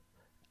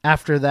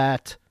 After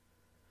that,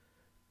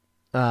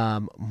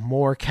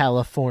 more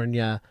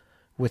California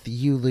with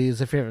You Lose.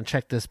 If you haven't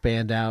checked this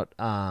band out,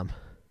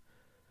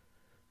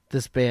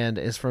 this band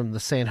is from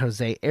the San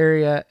Jose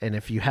area, and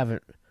if you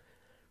haven't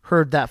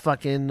heard that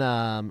fucking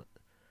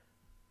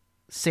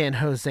San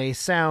Jose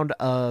sound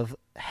of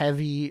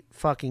heavy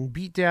fucking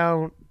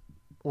beatdown,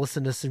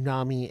 listen to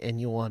Tsunami and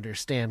you'll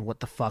understand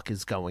what the fuck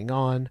is going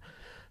on.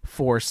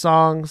 4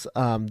 songs.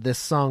 This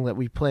song that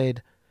we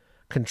played,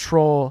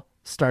 Control,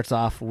 starts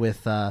off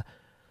with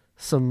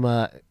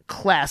some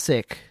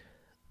classic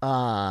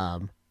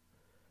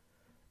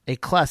a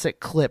classic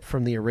clip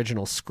from the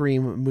original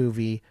Scream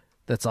movie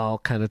that's all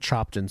kind of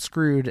chopped and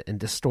screwed and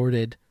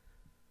distorted.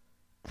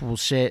 Cool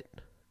shit.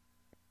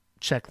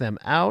 Check them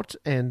out.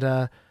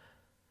 And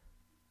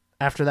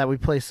after that, we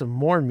play some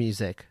more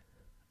music.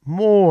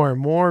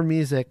 More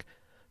music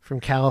from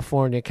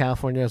California.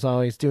 California is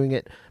always doing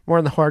it. More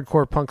on the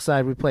hardcore punk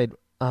side. We played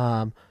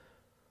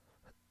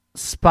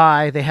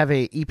Spy. They have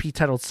a EP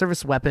titled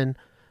Service Weapon.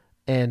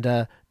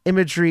 And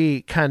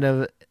imagery kind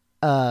of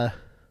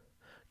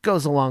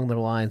goes along the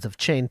lines of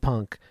chain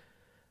punk.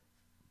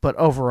 But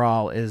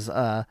overall is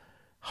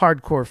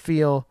hardcore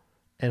feel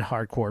and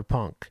hardcore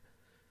punk.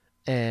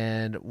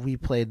 And we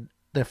played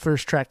the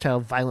first track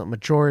titled Violent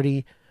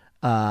Majority.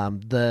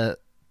 The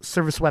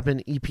Service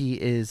Weapon EP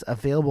is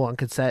available on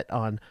cassette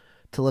on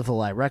To Live a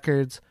Lie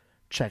Records.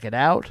 Check it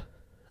out.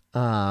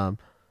 And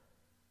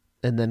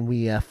then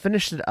we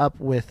finished it up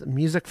with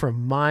music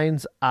from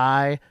Mind's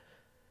Eye.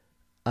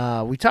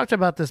 We talked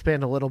about this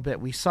band a little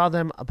bit. We saw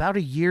them about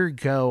a year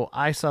ago.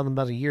 I saw them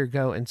about a year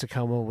ago in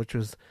Tacoma, which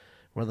was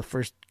one of the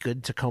first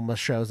good Tacoma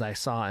shows I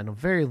saw in a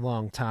very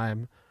long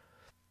time.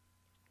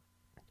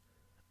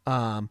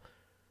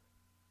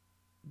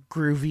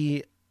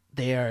 Groovy.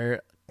 They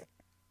are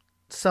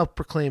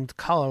self-proclaimed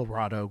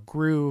Colorado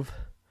groove.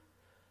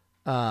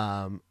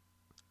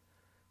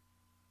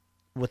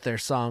 With their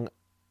song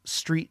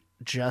Street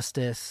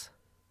Justice.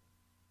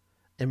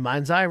 And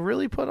Mind's Eye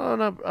really put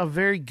on a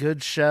very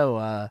good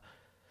show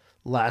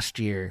last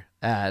year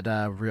at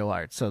Real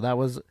Art.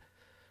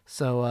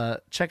 So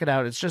check it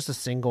out. It's just a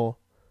single.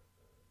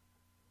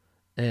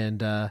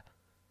 And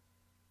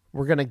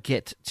we're going to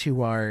get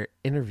to our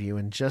interview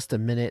in just a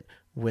minute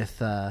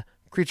with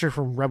Creature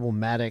from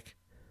Rebelmatic.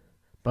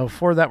 But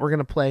before that, we're going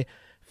to play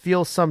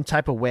Feel Some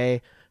Type of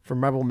Way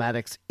from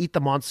Rebelmatic's Eat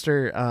the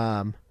Monster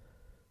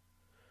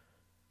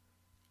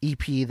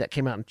EP that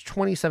came out in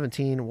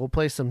 2017. We'll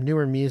play some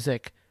newer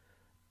music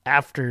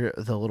after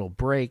the little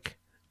break.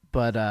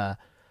 But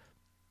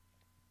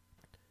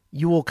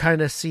you will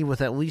kind of see with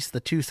at least the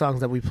two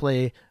songs that we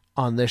play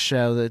on this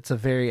show that it's a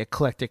very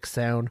eclectic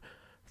sound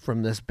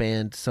from this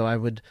band. So I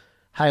would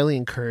highly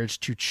encourage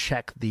to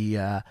check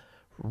the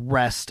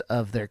rest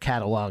of their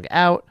catalog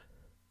out.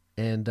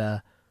 And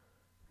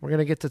we're going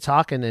to get to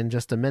talking in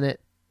just a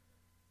minute.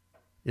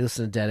 You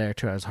listen to Dead Air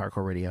 2 Hours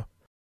Hardcore Radio.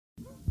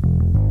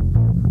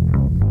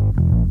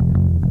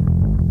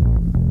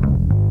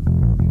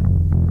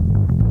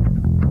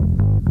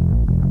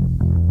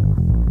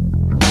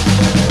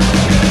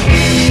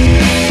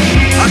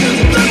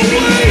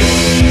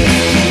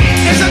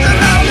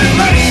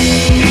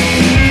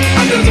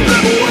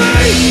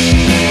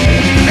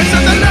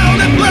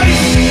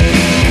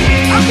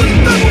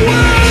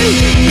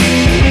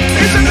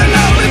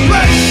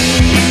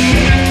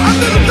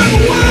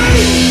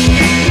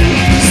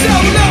 So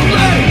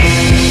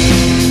lonely.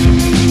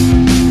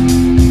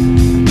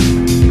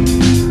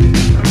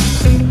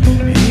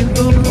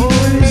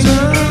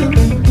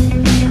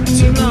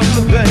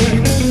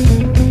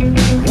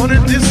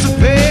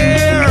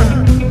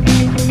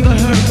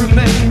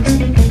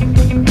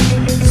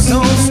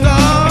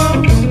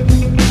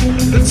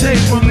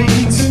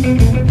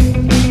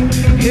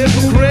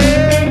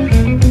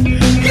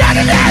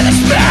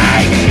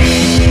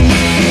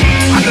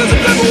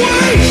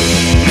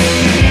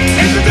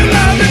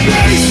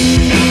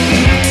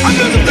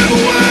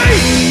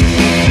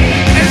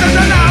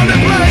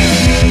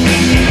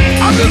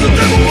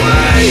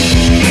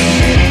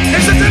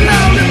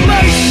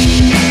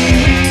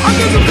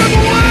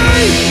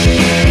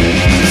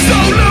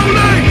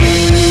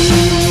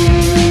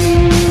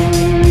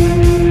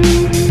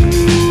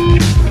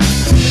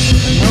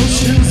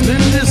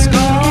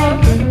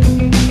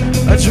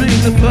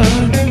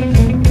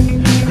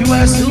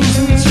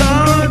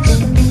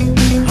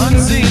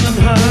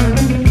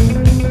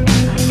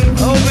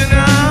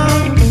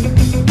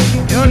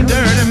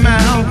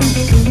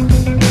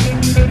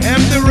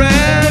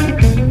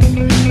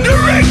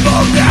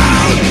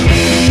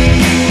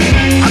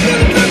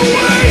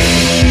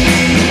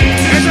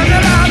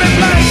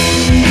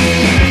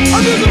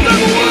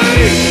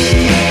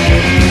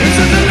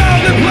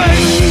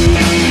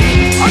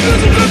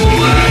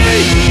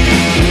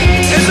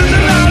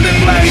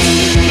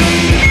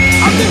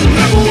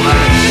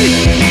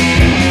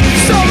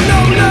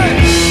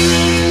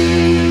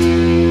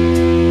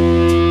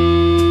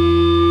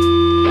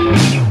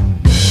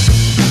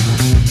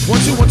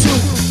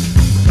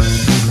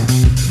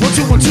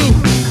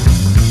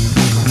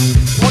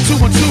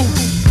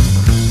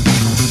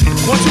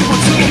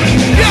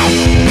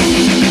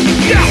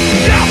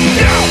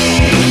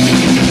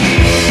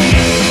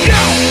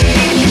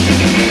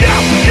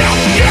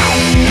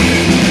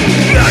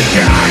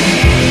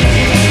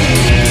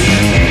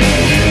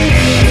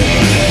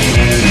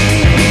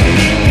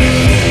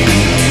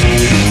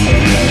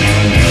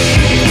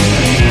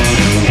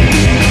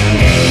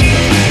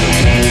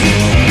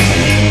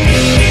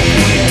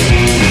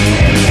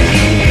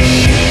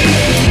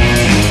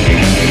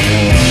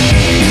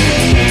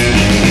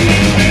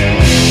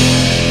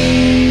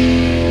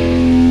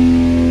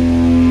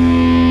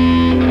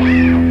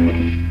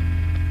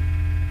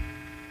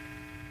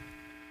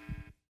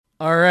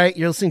 right,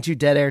 you're listening to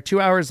Dead Air,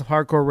 2 hours of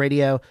hardcore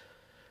radio.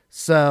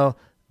 So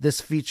this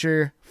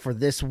feature for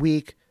this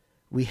week,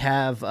 we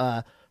have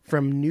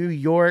from New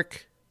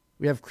York,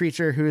 we have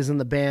Creature, who is in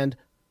the band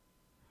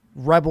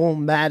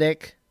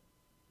Rebelmatic.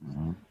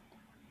 Mm-hmm.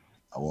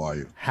 How are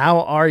you? How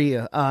are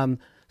you?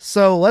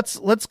 So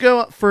let's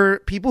go for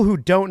people who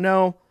don't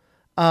know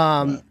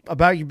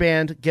about your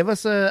band. Give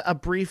us a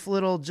brief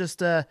little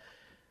just a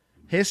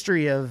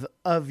history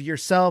of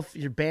yourself,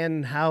 your band,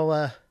 and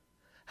how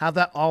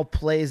that all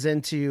plays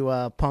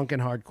into punk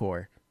and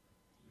hardcore.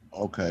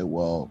 Okay,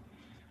 well,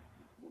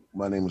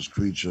 my name is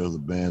Creature. The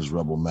band's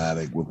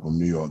Rebelmatic. We're from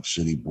New York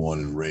City, born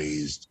and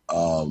raised.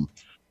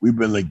 We've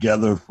been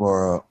together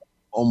for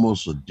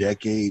almost a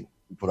decade.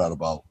 We put out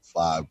about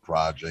 5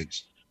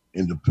 projects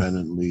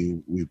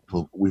independently. We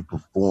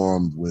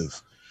performed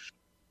with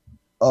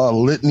a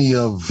litany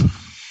of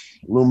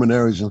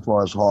luminaries as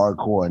far as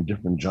hardcore and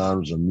different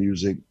genres of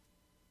music.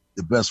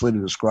 The best way to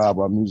describe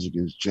our music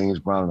is James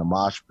Brown in a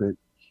Mosh Pit.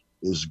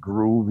 It's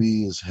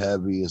groovy, it's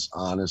heavy, it's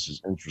honest,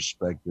 it's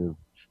introspective.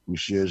 We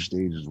share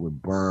stages with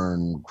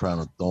Burn, Crown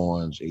of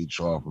Thorns,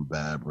 HR from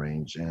Bad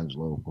Brains,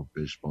 Angelo from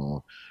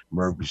Fishbone,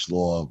 Murphy's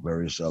Law,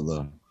 various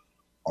other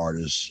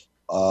artists.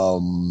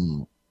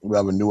 We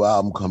have a new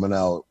album coming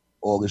out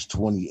August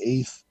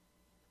 28th,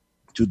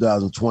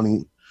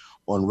 2020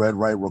 on Red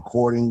Right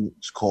Recording.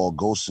 It's called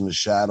Ghosts in the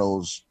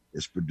Shadows.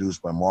 It's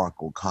produced by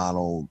Mark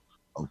O'Connell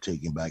of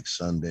Taking Back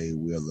Sunday.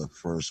 We are the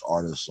first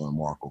artists on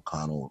Mark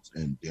O'Connell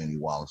and Danny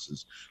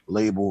Wallace's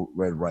label,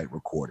 Red Right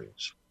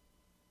Recordings.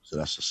 So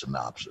that's the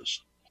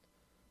synopsis.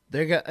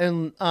 There you go.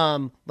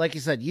 And like you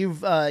said, you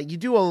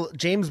do a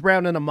James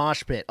Brown in a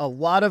Mosh Pit. A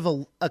lot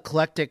of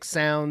eclectic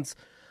sounds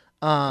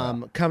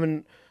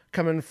coming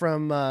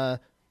from the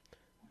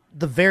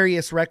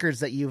various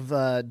records that you've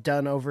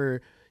done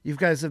over. You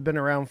guys have been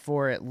around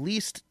for at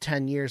least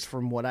 10 years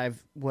from what I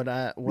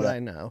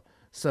know.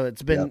 So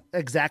it's been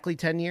exactly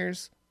 10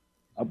 years?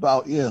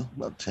 About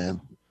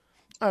 10.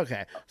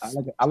 Okay.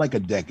 I like a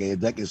decade. A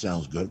decade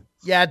sounds good.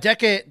 Yeah,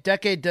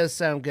 decade does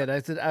sound good.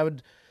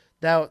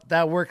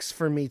 That works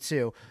for me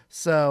too.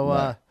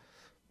 So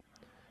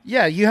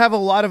yeah, you have a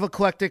lot of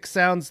eclectic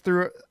sounds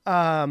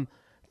throughout.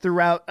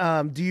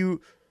 Do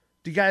you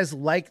guys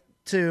like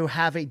to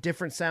have a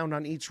different sound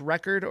on each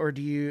record, or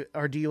do you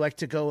like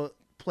to go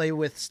play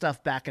with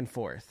stuff back and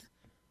forth?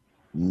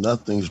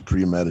 Nothing's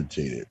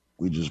premeditated.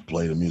 We just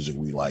play the music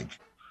we like.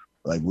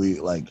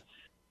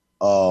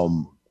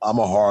 I'm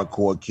a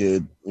hardcore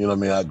kid. You know what I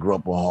mean? I grew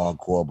up on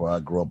hardcore, but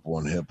I grew up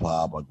on hip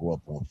hop. I grew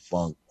up on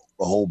funk.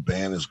 The whole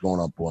band is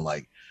growing up on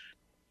like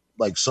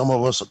some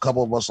of us, a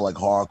couple of us are like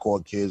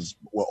hardcore kids.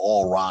 We're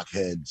all rock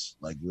heads.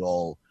 Like we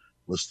all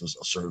listen to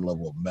a certain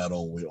level of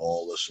metal. We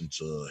all listen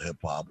to hip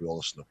hop. We all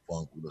listen to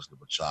funk. We listen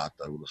to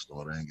bachata. We listen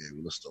to merengue.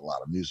 We listen to a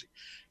lot of music.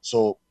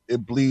 So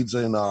it bleeds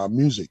in our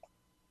music.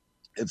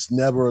 It's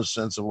never a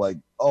sense of like,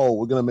 oh,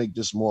 we're going to make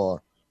this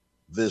more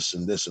this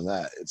and this and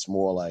that. It's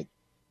more like,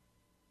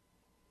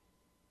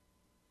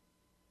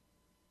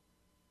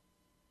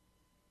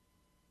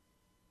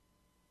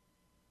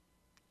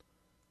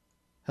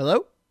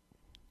 hello?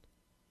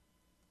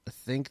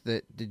 Sorry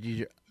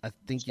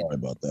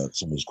about that.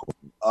 Somebody's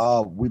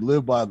calling. We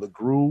live by the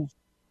groove,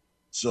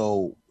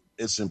 so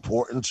it's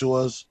important to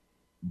us,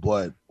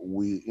 but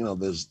we,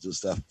 there's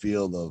just that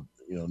feel of,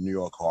 New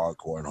York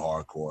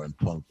hardcore and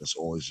punk that's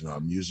always in our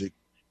music,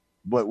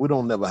 but we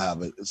don't never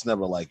have it. It's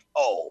never like,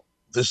 oh,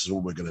 this is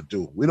what we're going to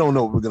do. We don't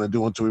know what we're going to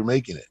do until we're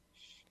making it.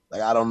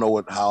 Like, I don't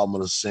know how I'm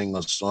going to sing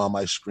a song. I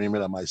might scream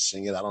it. I might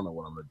sing it. I don't know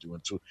what I'm going to do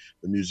until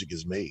the music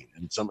is made.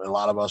 And a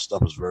lot of our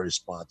stuff is very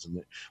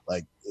spontaneous,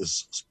 like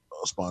it's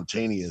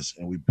spontaneous,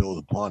 and we build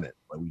upon it.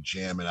 Like we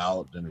jam it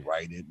out, then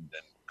write it, and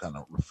then kind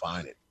of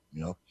refine it,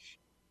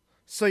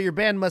 So your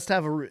band must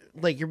have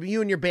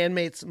you and your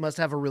bandmates must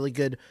have a really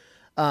good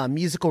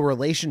musical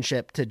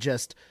relationship to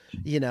just,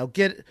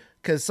 get,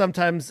 because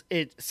sometimes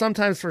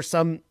for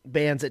some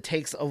bands it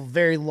takes a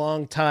very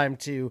long time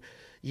to,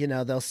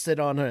 they'll sit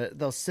on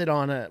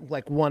a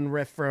like one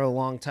riff for a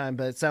long time,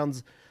 but it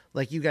sounds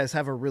like you guys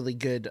have a really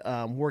good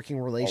working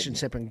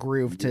relationship and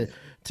groove to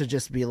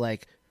just be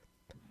like,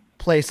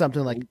 play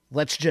something like,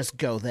 let's just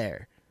go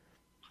there.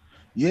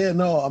 Yeah,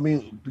 no, I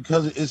mean,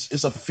 because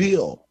it's a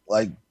feel.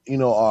 Like,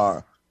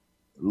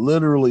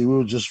 literally we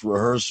were just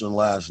rehearsing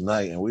last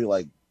night, and we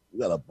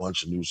got a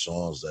bunch of new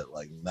songs that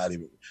like not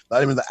even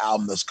the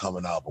album that's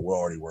coming out, but we're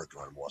already working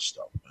on more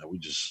stuff. And we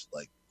just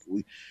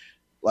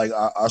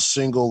our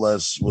single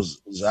that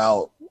was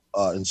out,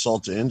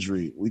 Insult to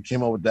Injury, we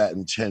came up with that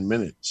in 10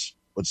 minutes.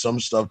 But some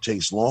stuff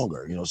takes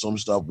longer. Some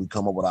stuff we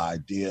come up with an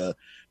idea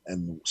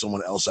and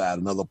someone else add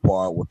another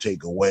part, we'll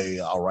take away,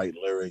 I'll write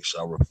lyrics,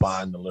 I'll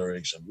refine the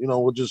lyrics, and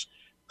we'll just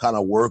kind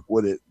of work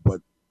with it.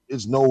 But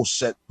it's no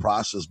set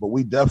process, but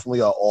we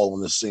definitely are all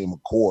on the same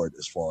accord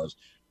as far as,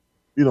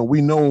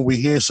 we know when we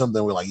hear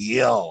something, we're like,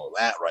 yo,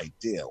 that right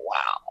there,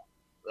 wow.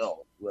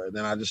 Oh, and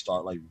then I just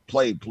start like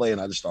play,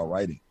 and I just start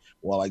writing.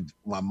 Well, like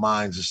my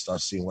mind just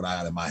starts seeing what I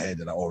had in my head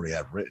that I already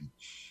have written,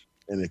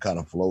 and it kind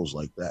of flows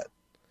like that.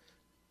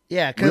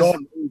 Yeah, we all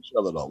each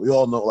other though. We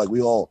all know, like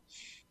we all,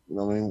 you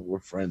know what I mean? We're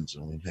friends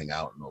and we hang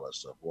out and all that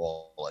stuff. We're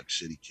all like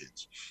city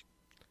kids.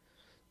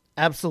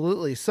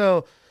 Absolutely.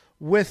 So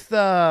with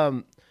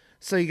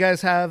so you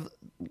guys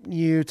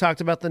you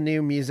talked about the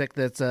new music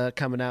that's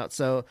coming out.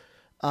 So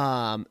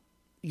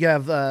you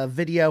have a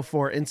video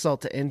for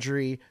Insult to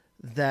Injury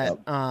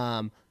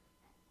that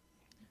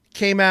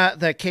came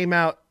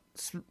out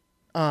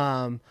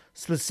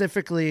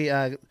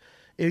specifically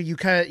you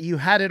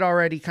had it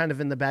already kind of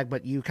in the bag,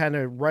 but you kind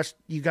of rushed,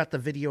 you got the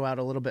video out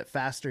a little bit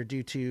faster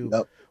due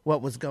to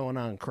what was going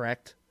on,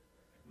 correct?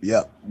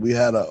 Yeah, we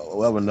have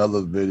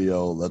another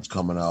video that's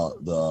coming out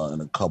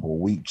in a couple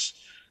of weeks.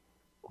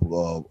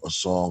 A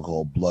song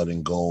called Blood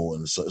and Gold,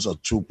 and it's a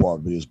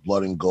 2-part video. It's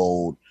Blood and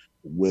Gold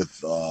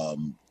with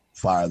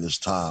Fire This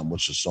Time,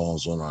 which is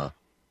songs on our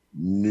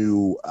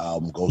new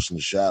album Ghost in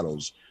the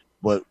Shadows.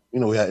 But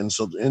we had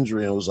Insult to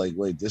Injury, and it was like,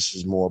 wait, this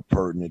is more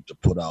pertinent to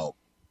put out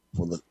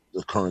for the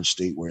current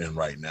state we're in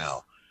right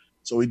now.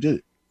 So we did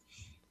it.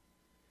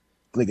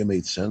 I think it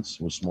made sense.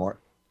 It was smart.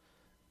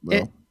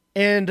 And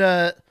and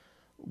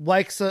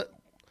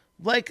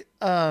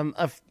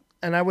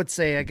I would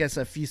say, I guess,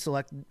 a few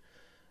select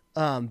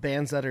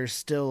bands that are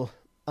still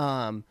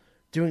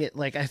doing it.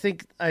 Like I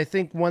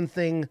think one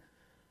thing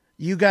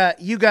you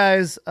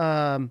guys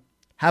have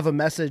a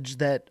message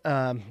that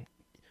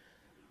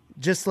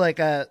just like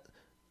I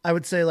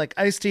would say, like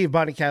Ice-T,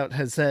 Body Count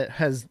has said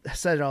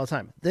it all the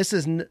time. This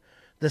is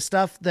the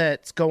stuff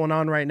that's going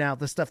on right now.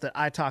 The stuff that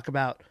I talk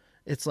about.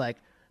 It's like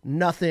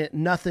nothing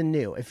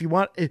new. If you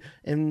want,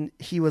 and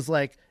he was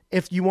like,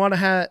 if you want to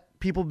have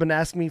people been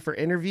asking me for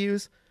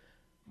interviews,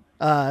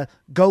 go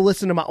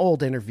listen to my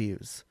old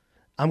interviews.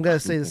 I'm going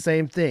to say the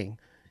same thing.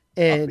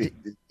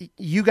 And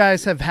you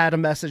guys have had a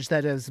message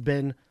that has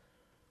been,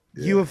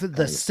 you have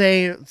the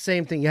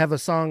same thing. You have a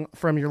song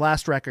from your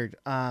last record,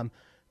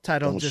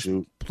 titled "Just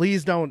Shoot.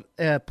 Please Don't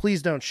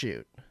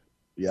Shoot."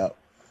 Yeah.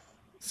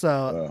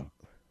 So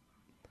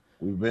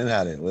we've been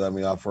at it. I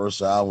mean, our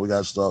first album, we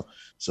got stuff: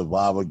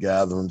 Survivor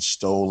Gathering,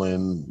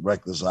 Stolen,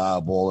 Reckless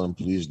Eyeball, and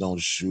Please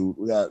Don't Shoot.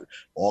 We got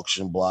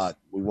Auction Block.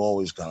 We've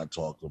always kind of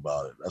talked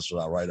about it. That's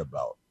what I write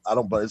about.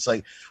 But it's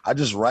like I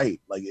just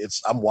write. Like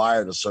I'm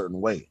wired a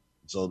certain way.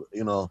 So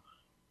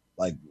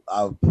like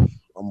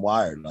I'm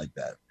wired like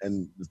that.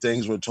 And the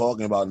things we're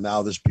talking about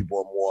now, there's people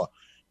are more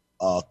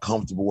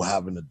comfortable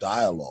having a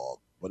dialogue.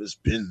 But it's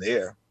been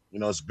there.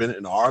 It's been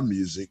in our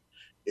music.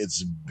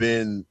 It's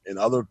been in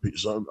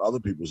some other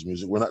people's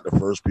music. We're not the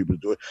first people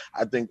to do it.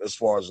 I think as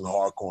far as in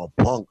hardcore and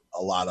punk,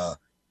 a lot of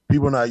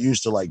people are not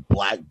used to like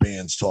black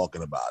bands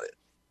talking about it.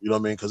 You know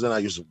what I mean? Because they're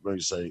not used to really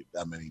say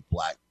that many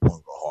black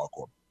punk or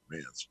hardcore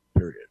bands.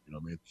 Period. You know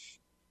what I mean?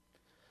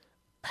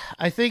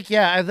 I think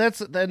that's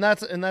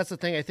the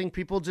thing. I think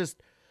people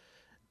just,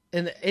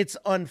 and it's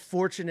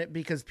unfortunate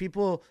because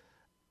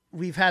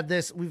we've had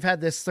this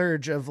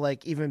surge of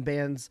like even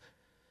bands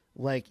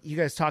like you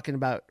guys talking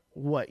about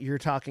what you're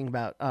talking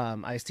about.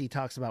 Ice-T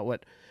talks about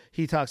what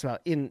he talks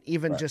about in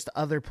even just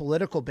other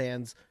political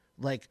bands.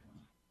 Like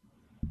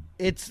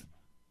it's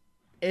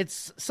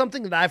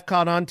something that I've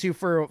caught on to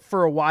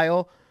for a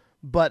while,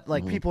 but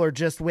like people are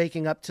just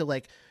waking up to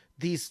like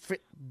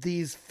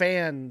these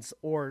fans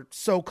or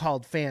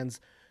so-called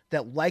fans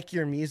that like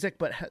your music,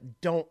 but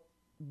don't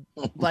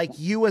like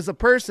you as a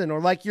person, or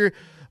like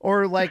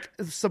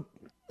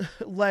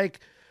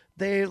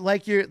they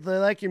like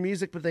your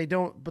music, but they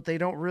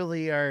don't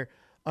really are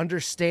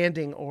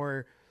understanding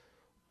or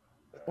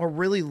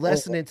really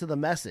listening to the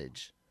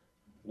message.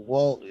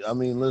 Well, I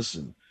mean,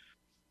 listen,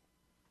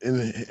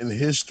 in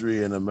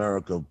history in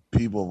America,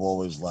 people have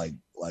always liked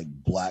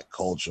black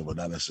culture, but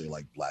not necessarily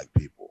like black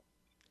people,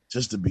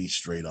 just to be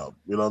straight up.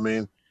 You know what I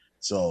mean?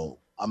 So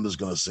I'm just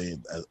going to say it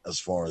as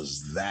far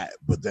as that.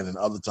 But then in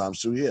other times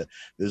too,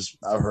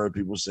 I've heard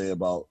people say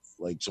about,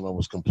 like, someone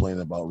was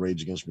complaining about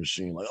Rage Against the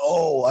Machine. Like,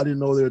 oh, I didn't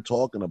know they were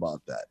talking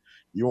about that.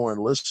 You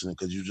weren't listening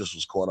because you just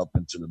was caught up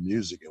into the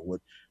music. And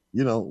what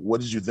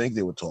did you think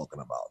they were talking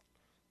about?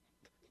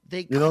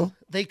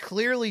 They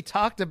clearly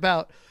talked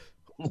about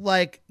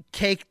like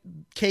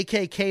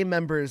KKK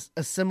members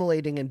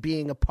assimilating and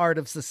being a part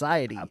of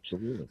society.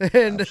 Absolutely.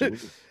 And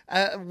Absolutely.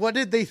 What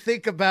did they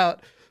think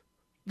about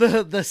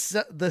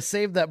the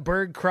same that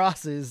burn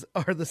crosses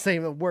are the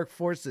same that work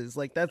forces?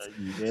 Like that's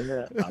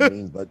I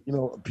mean, but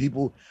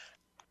people,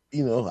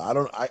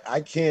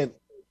 I can't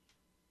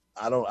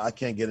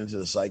get into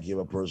the psyche of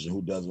a person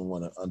who doesn't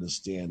want to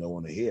understand or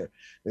want to hear.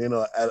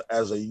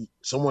 As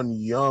someone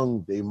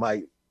young, they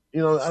might,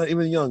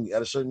 even young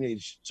at a certain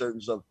age,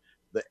 certain stuff,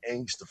 the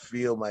angst, the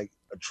feel might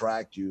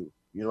attract you.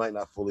 You might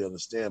not fully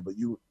understand, but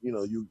you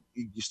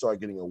start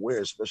getting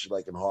aware, especially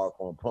like in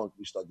hardcore and punk,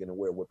 you start getting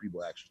aware of what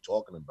people are actually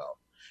talking about.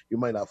 You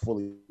might not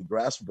fully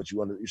grasp it, but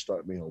you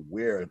start being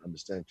aware and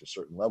understanding to a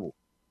certain level.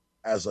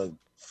 As a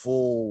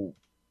full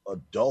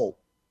adult,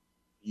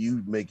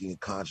 you making a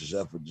conscious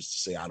effort just to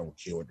say, I don't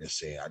care what they're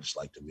saying, I just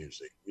like the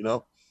music,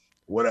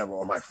 whatever,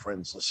 or my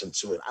friends listen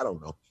to it. I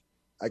don't know.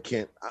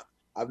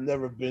 I've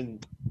never been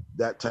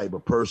that type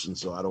of person,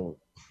 so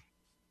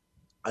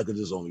I could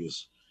just only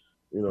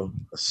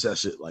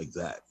assess it like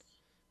that.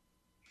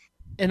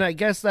 And I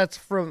guess that's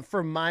from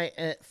my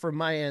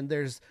end.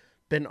 There's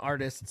been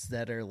artists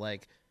that are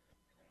like,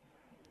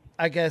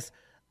 I guess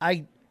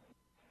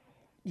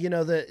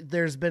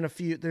there's been a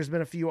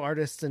few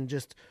artists and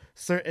just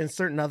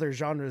certain other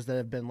genres that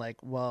have been like,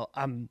 well,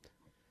 I'm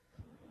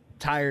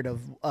tired of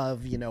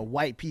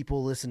white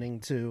people listening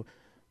to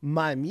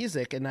my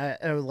music, and I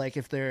like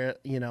if they're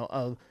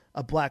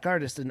a black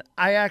artist, and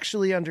I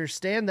actually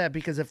understand that,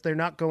 because if they're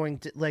not going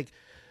to like,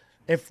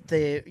 if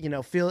they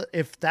feel,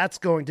 if that's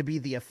going to be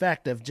the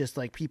effect of just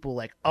like people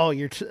like, oh,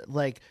 you're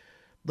like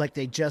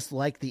they just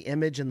like the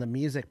image and the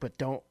music but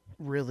don't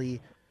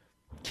really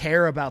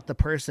care about the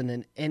person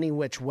in any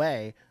which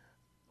way,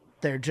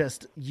 they're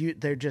just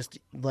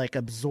like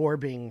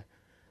absorbing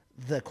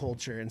the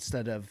culture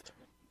instead of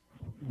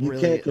you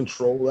can't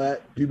control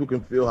that. People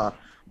can feel how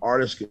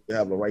artists can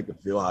have the right to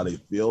feel how they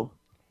feel,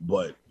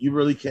 but you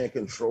really can't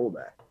control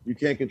that. You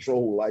can't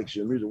control who likes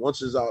your music.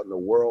 Once it's out in the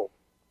world,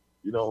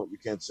 you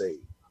can't say,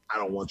 I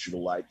don't want you to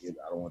like it.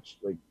 I don't want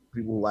you, like,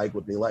 people like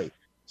what they like.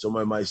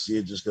 Somebody might see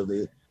it just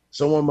because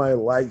someone might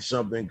like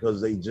something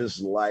because they just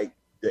like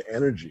the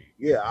energy.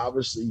 Yeah,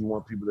 obviously you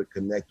want people to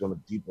connect on a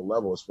deeper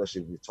level,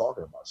 especially if you're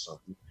talking about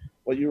something,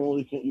 but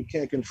you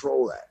can't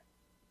control that.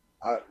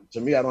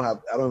 To me, I don't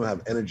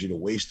have energy to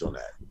waste on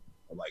that.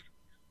 I'm like,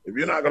 if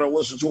you're not gonna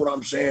listen to what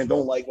I'm saying,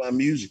 don't like my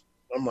music.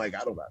 I'm like, I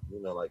don't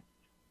know, like,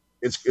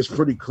 it's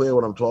pretty clear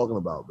what I'm talking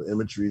about. The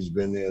imagery's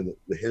been there,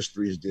 the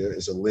history's there.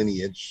 It's a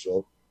lineage.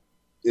 So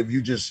if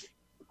you just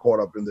caught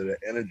up into the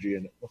energy,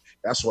 and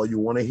that's all you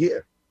want to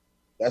hear,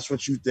 that's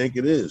what you think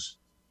it is.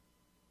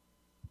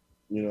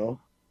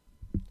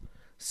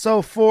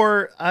 So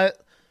for as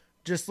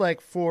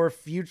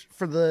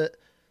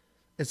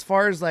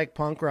far as like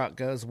punk rock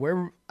goes,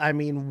 where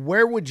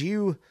would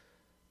you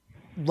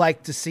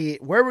like to see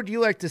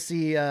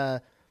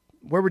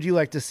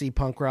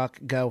punk rock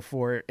go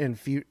for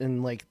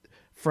in like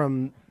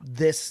from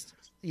this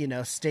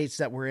states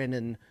that we're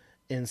in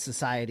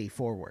society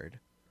forward?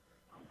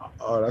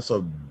 Oh, that's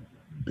a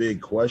big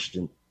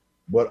question,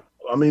 but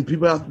I mean,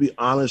 people have to be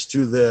honest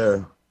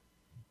to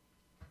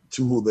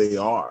who they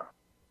are.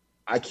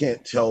 I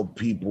can't tell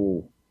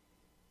people,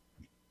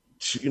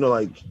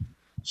 like,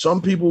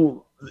 some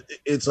people,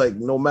 it's like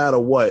no matter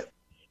what,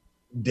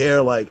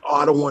 they're like, oh,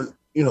 I don't want,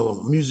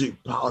 music,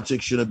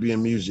 politics shouldn't be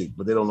in music,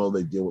 but they don't know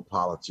they deal with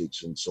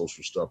politics and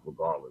social stuff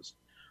regardless.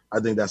 I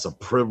think that's a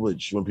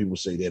privilege when people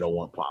say they don't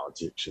want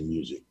politics in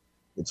music.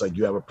 It's like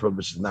you have a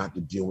privilege not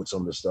to deal with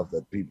some of the stuff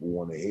that people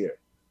want to hear.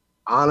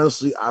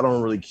 Honestly, I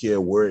don't really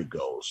care where it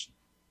goes.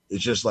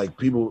 It's just like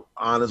people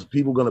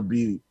gonna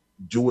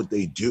do what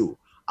they do.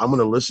 I'm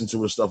gonna listen to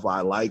the stuff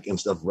I like and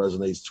stuff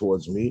resonates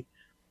towards me.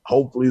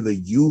 Hopefully the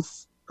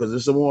youth, because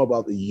it's more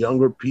about the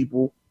younger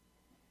people,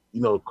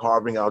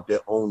 carving out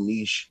their own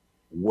niche,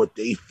 what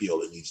they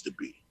feel it needs to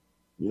be.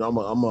 I'm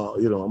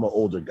an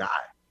older guy.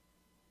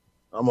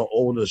 I'm an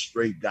older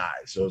straight guy.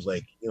 So it's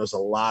like, it's a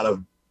lot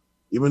of,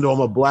 even though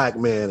I'm a black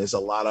man, it's a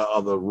lot of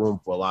other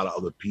room for a lot of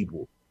other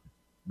people.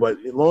 But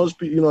as long as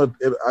people,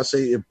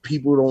 if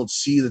people don't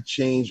see the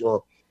change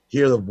or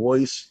hear the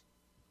voice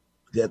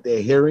that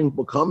they're hearing,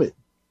 become it.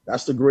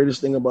 That's the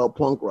greatest thing about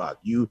punk rock.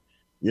 You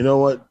know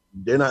what?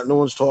 No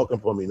one's talking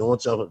for me. No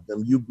one's telling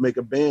them. You make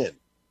a band,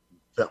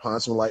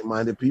 find some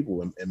like-minded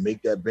people and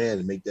make that band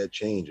and make that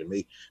change and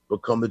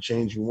become the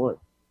change you want.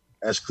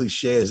 As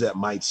cliche as that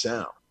might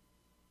sound,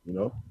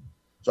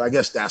 So I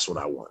guess that's what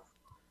I want.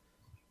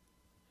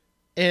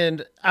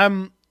 And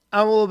I'm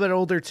a little bit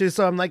older too,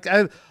 so I'm like,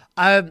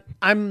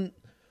 I'm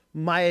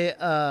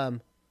my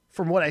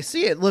from what I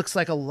see, it looks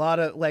like a lot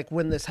of, like,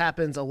 when this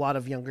happens, a lot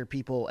of younger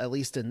people, at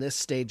least in this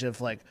stage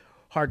of like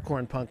hardcore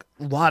and punk,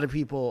 a lot of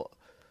people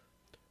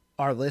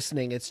are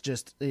listening. It's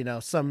just,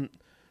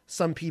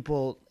 some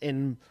people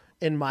in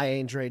my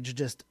age range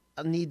just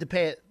need to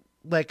pay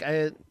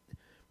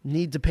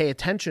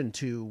attention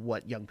to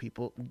what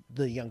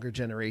the younger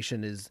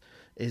generation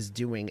is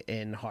doing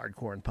in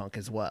hardcore and punk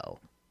as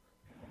well.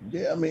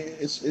 Yeah, I mean,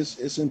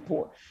 it's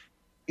important.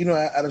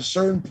 At a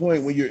certain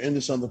point when you're into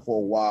something for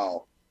a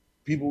while,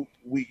 you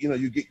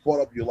get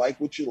caught up, you like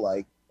what you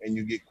like, and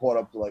you get caught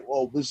up to like,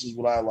 well, this is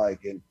what I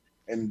like,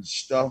 and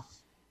stuff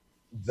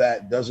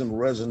that doesn't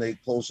resonate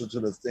closer to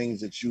the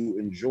things that you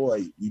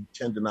enjoy, you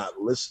tend to not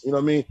listen. You know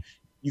what I mean?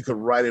 You could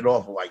write it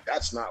off like,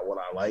 that's not what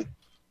I like.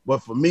 But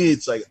for me,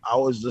 it's like, I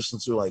always listen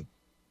to, like,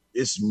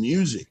 it's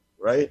music,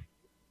 right?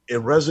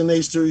 It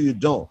resonates to you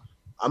don't.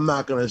 I'm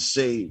not going to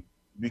say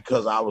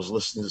because I was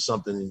listening to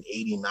something in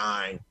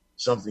 89,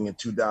 something in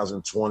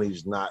 2020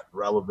 is not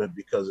relevant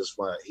because it's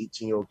for an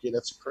 18-year-old kid.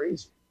 That's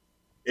crazy.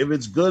 If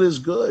it's good, it's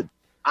good.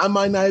 I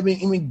might not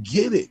even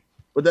get it,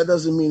 but that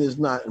doesn't mean it's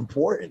not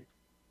important.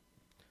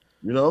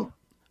 Well,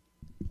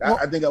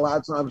 I think a lot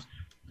of times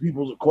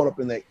people are caught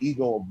up in that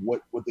ego of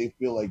what they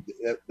feel like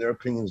their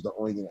opinion is the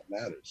only thing that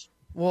matters.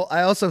 Well,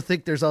 I also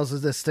think there's also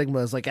this stigma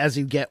is like, as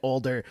you get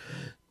older,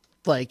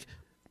 like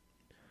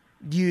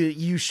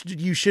you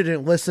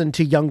shouldn't listen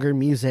to younger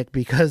music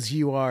because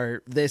you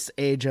are this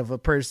age of a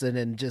person,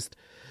 and just,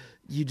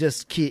 you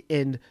just keep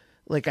in,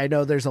 like, I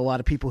know there's a lot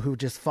of people who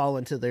just fall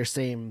into their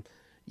same,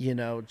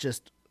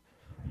 just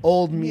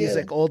old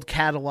music, old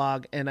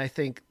catalog. And I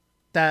think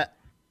that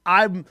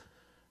I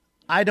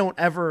don't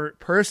ever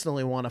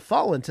personally want to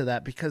fall into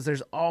that, because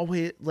there's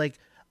always, like,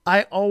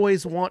 I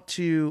always want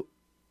to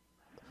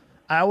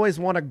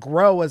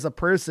grow as a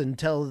person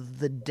till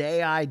the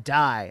day I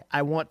die.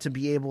 I want to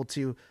be able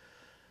to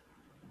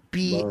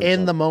be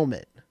in the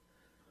moment.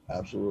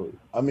 Absolutely.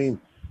 I mean,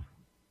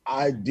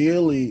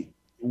 ideally,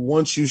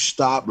 once you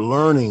stop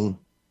learning,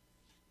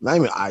 not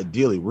even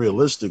ideally,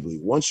 realistically,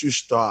 once you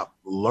stop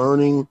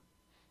learning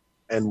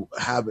and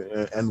having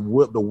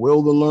the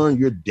will to learn,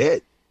 you're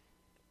dead.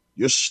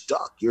 You're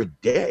stuck. You're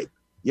dead.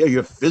 Yeah,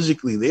 you're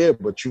physically there,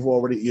 but you've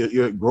already,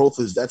 your growth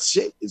is, that's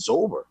it. It's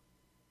over.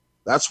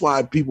 That's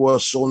why people are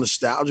so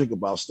nostalgic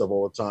about stuff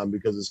all the time,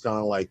 because it's kind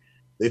of like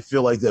they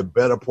feel like the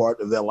better part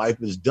of their life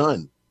is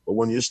done. But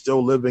when you're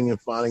still living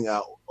and finding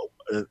out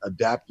and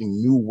adapting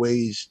new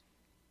ways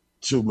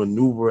to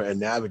maneuver and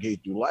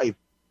navigate through life,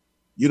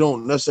 you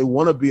don't necessarily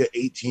want to be an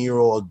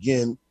 18-year-old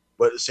again,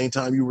 but at the same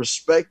time, you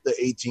respect the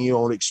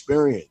 18-year-old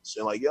experience.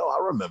 And like, yo, I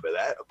remember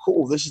that.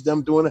 Cool, this is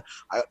them doing it.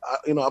 I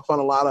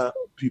find a lot of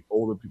people,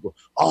 older people,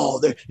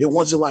 it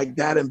wasn't like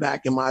that and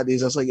back in my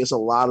days. That's like, it's a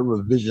lot of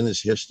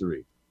revisionist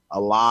history. A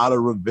lot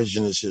of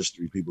revisionist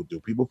history people do.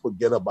 People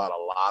forget about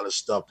a lot of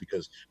stuff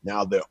because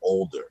now they're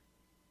older.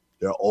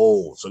 They're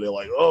old. So they're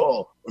like,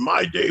 oh, in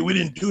my day, we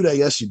didn't do that.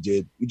 Yes, you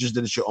did. You just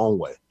did it your own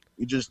way.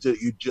 You just did.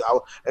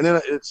 And then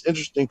it's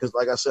interesting because,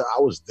 like I said, I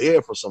was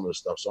there for some of the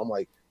stuff. So I'm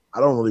like, I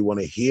don't really want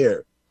to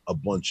hear a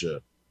bunch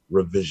of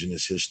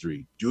revisionist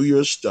history. Do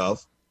your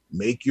stuff.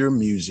 Make your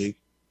music.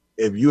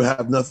 If you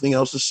have nothing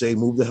else to say,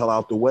 move the hell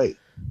out the way.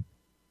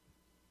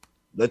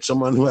 Let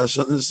someone who has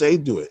something to say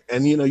do it.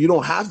 And, you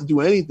don't have to do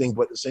anything,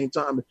 but at the same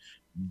time,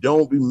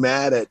 don't be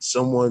mad at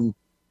someone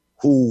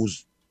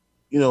who's,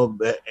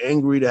 they're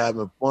angry, they're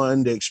having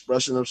fun, they're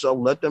expressing themselves.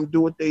 Let them do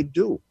what they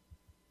do.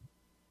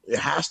 It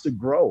has to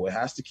grow. It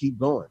has to keep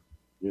going,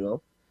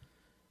 You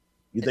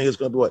think it's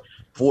going to be what?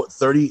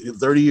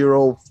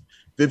 30-year-old,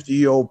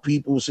 50-year-old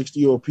people,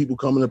 60-year-old people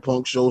coming to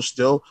punk shows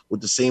still with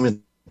the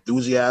same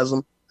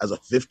enthusiasm as a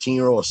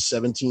 15-year-old, a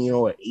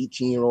 17-year-old, an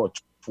 18-year-old,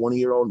 a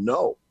 20-year-old?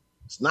 No.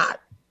 It's not.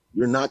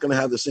 You're not going to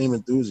have the same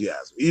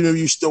enthusiasm. Even if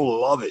you still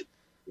love it,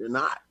 you're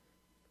not.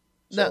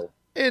 No,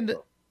 and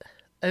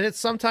it's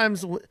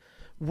sometimes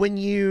when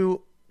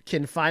you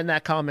can find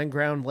that common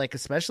ground, like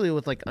especially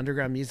with like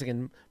underground music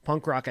and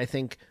punk rock, I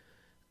think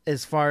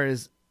as far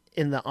as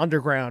in the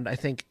underground, I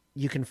think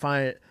you can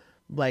find,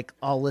 like,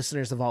 all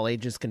listeners of all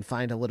ages can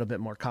find a little bit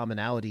more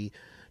commonality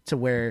to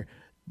where,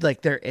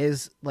 like, there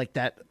is like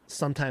that,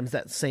 sometimes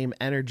that same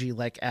energy,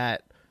 like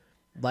at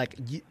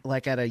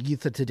a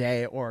Youth of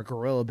Today or a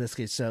Gorilla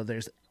Biscuit show.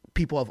 There's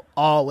people of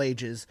all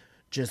ages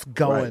just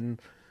going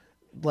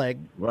right.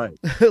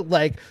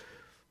 like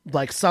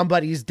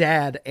somebody's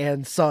dad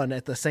and son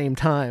at the same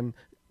time,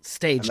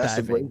 stage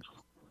diving.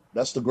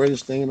 That's the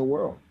greatest thing in the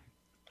world.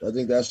 I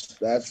think that's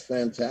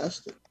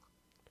fantastic.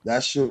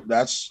 That's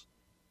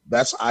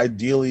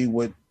ideally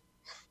what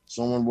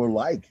someone would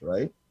like,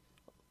 right?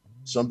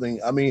 Something.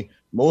 I mean,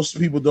 most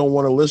people don't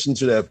want to listen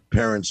to their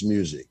parents'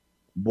 music,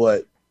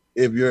 but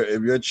if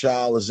your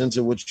child is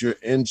into what you're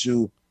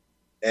into,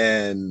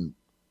 and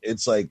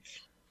it's like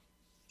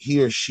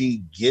he or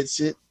she gets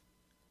it,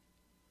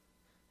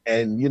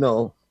 and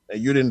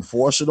and you didn't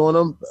force it on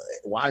them,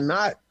 why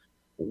not?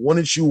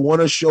 Wouldn't you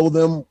want to show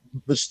them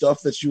the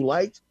stuff that you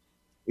liked?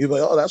 You're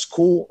like, oh, that's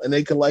cool, and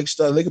they can like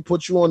stuff. They can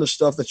put you on the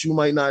stuff that you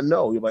might not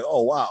know. You're like,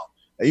 oh wow,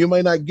 and you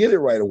might not get it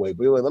right away,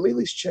 but you're like, let me at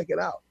least check it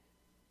out.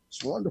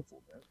 It's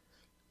wonderful, man.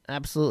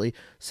 Absolutely.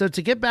 So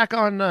to get back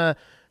on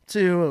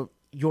to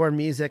your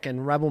music and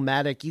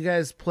Rebelmatic, you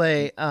guys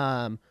play,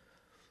 from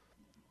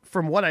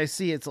what I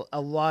see, it's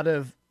a lot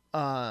of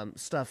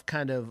stuff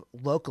kind of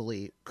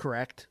locally,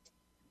 correct?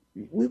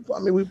 We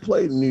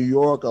played New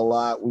York a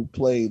lot. We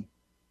played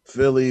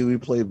Philly. We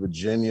played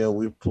Virginia.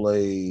 We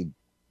played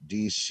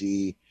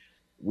DC.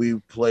 We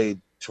played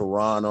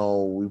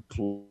Toronto. We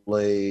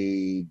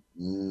played.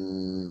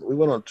 We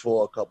went on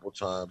tour a couple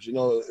times. It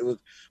was,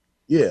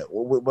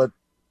 but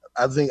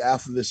I think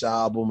after this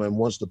album and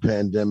once the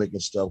pandemic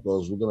and stuff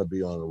goes, we're going to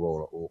be on the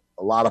road.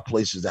 A lot of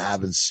places that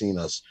haven't seen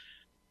us,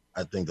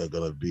 I think they're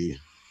going to be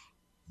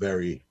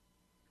very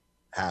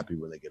happy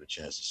when they get a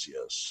chance to see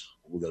us.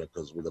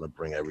 Because we're going to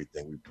bring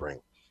everything we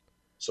bring.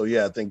 So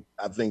yeah, I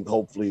think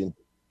hopefully in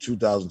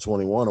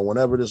 2021 or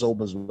whenever this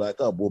opens back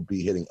up, we'll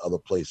be hitting other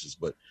places.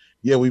 But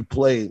yeah, we've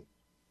toured.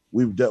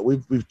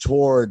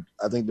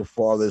 I think the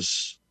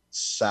farthest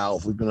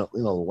south we've been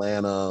in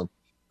Atlanta,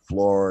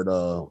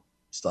 Florida,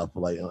 stuff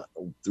like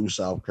through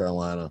South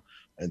Carolina,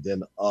 and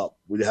then up.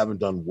 We haven't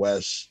done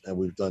West, and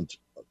we've done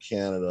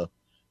Canada,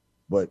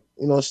 but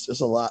it's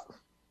a lot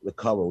to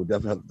cover. We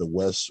definitely have the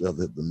West. We have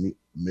to hit the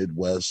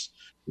Midwest.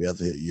 We have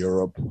to hit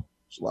Europe.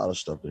 There's a lot of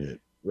stuff to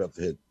hit. We have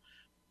to hit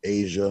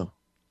Asia.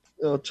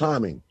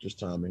 Timing, just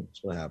timing.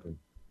 It's gonna happen.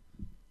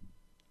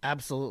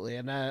 Absolutely,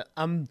 and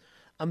I'm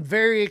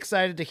very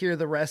excited to hear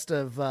the rest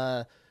of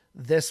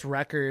this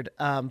record.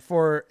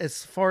 For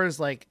as far as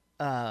like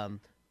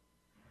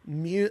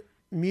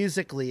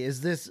musically,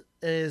 is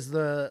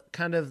the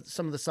kind of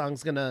some of the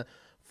songs gonna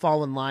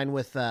fall in line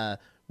with the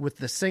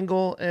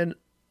single and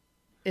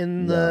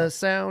in the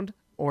sound,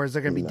 or is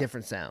there gonna be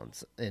different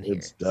sounds in here?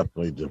 It's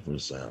definitely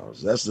different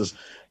sounds. That's just,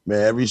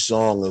 man, every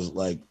song is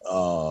like,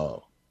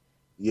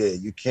 yeah,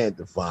 you can't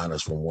define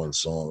us from one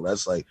song.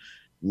 That's like,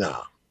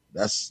 nah,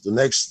 that's the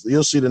next,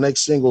 you'll see the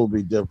next single will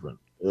be different.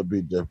 It'll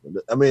be different.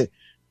 I mean,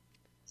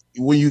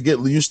 when you get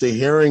used to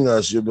hearing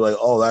us, you'll be like,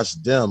 oh, that's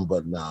them.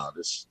 But nah,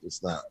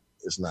 it's not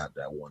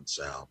that one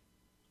sound.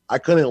 I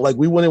couldn't, like,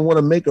 we wouldn't want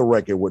to make a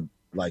record with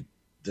like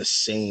the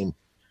same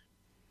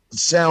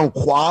sound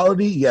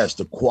quality. Yes,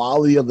 the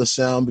quality of the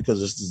sound, because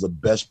this is the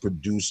best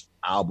produced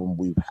album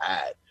we've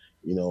had.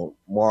 You know,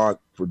 Mark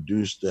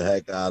produced the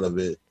heck out of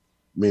it,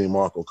 meaning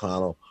Mark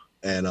O'Connell,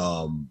 and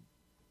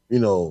you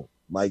know,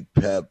 Mike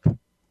Pep,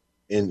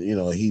 and you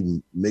know,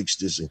 he mixed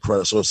this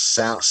incredible. So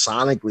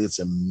sonically, it's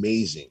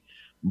amazing.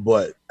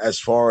 But as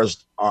far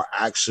as our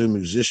actual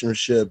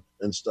musicianship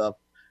and stuff,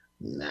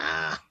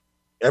 nah.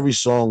 Every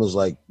song is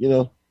like, you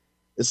know,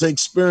 it's an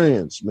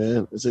experience,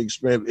 man. It's an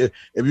experience.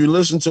 If you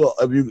listen to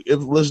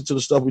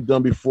the stuff we've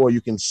done before, you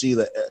can see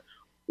that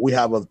we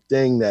have a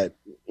thing that,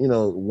 you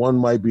know, one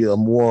might be a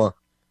more,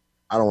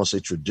 I don't want to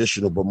say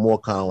traditional, but more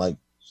kind of like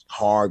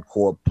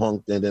hardcore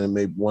punk, and then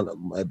one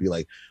might be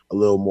like a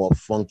little more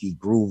funky,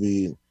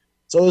 groovy.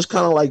 So it's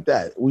kind of like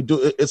that.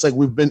 It's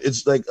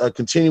like a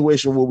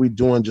continuation of what we're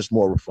doing, just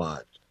more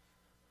refined.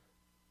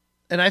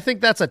 And I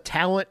think that's a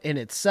talent in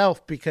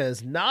itself,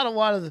 because not a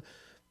lot of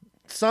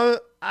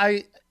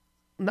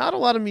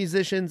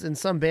musicians and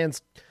some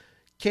bands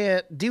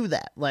can't do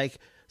that. Like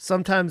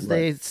sometimes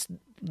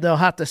they'll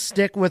have to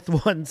stick with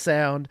one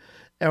sound,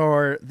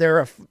 or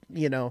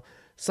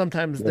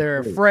sometimes they're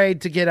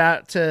afraid to get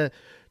out to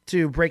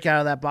break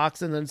out of that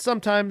box. And then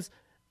sometimes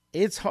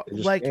it's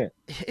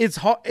it's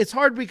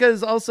hard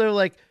because also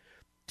like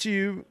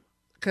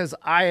because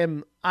I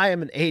am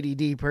an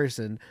ADD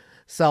person.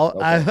 So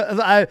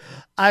okay.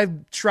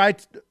 I've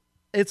tried.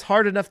 It's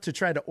hard enough to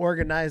try to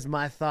organize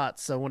my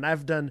thoughts. So when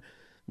I've done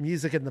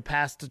music in the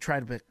past to try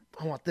to be,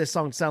 I want this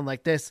song to sound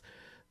like this,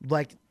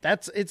 like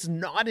it's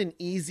not an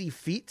easy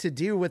feat to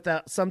do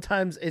without.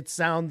 Sometimes it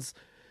sounds,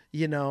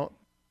 you know,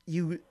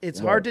 it's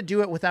hard to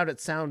do it without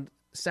it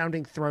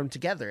sounding thrown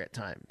together at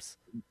times.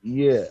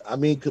 Yeah, I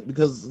mean,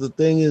 because the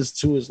thing is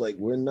too is like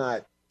we're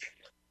not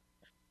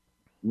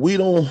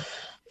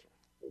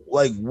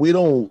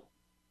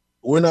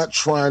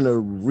trying to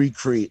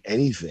recreate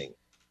anything.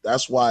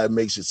 That's why it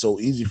makes it so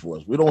easy for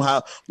us.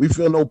 We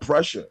feel no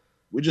pressure.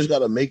 We just got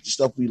to make the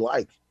stuff we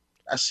like.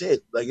 That's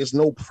it. Like, it's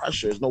no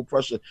pressure. It's no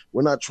pressure.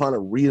 We're not trying to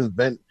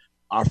reinvent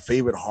our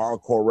favorite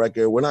hardcore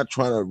record. We're not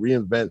trying to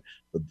reinvent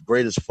the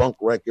greatest funk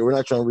record. We're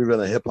not trying to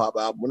reinvent a hip hop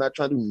album. We're not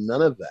trying to do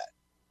none of that.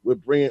 We're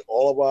bringing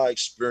all of our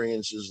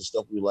experiences and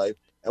stuff we like,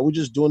 and we're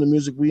just doing the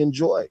music we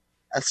enjoy.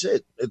 That's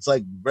it. It's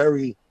like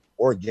very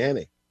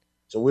organic.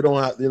 So we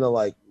don't have,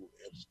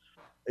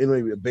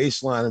 maybe a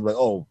bass line and like,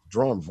 oh,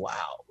 drums,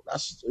 wow.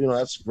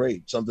 That's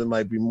great. Something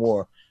might be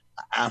more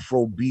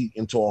Afro beat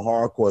into a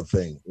hardcore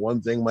thing.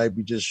 One thing might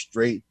be just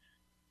straight,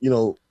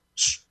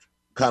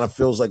 kind of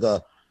feels like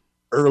a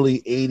early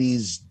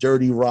 80s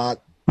dirty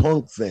rock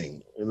punk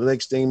thing. And the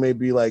next thing may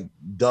be like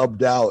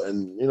dubbed out,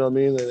 and you know what I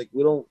mean? Like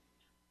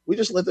we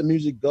just let the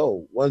music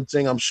go. One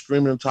thing I'm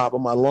screaming on top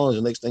of my lungs,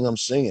 the next thing I'm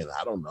singing.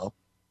 I don't know.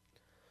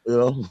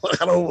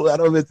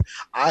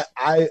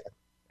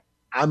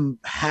 I'm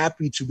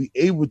happy to be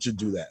able to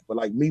do that. But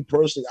like me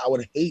personally, I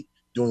would hate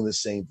doing the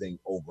same thing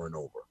over and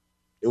over.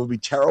 It would be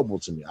terrible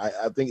to me.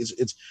 I think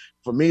it's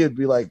for me, it'd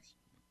be a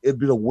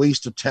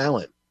waste of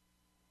talent.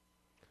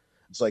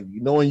 It's like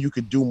knowing you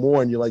could do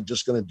more and you're like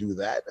just gonna do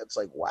that. That's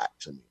like whack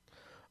to me.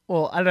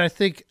 Well, and I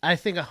think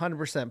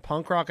 100%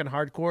 punk rock and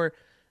hardcore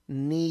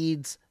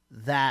needs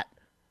that.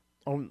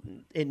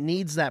 It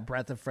needs that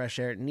breath of fresh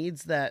air. It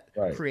needs that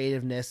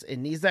creativeness. It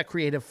needs that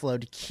creative flow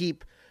to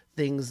keep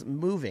things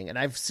moving. And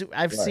I've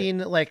seen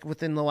like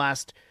within the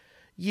last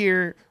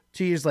year,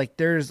 2 years, like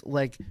there's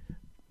like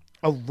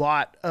a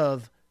lot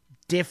of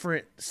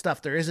different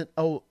stuff. There isn't.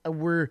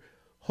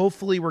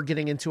 Hopefully we're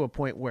getting into a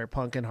point where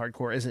punk and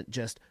hardcore isn't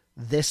just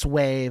this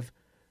wave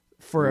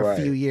for a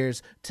few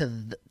years to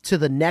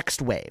the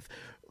next wave,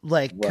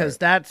 like because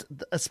that's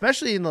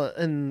especially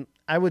in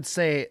I would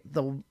say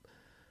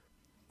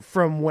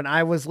from when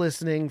I was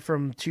listening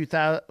from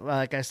 2000,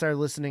 like I started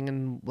listening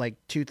in like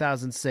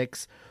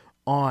 2006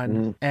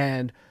 on,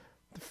 and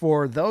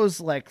for those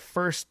like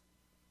first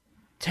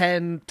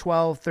 10,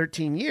 12,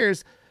 13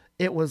 years,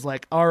 it was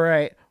like, all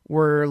right,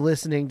 we're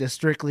listening to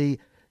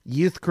strictly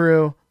Youth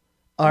Crew.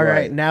 All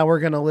right, now we're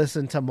going to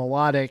listen to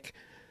melodic.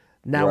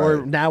 Now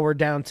we're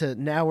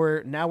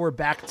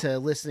back to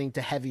listening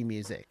to heavy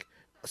music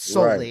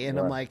solely. And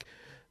I'm like,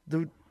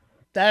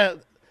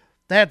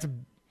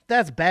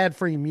 that's bad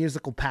for your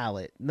musical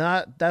palette.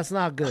 That's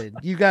not good.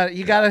 You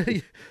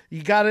gotta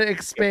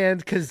expand,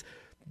 because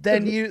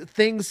then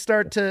things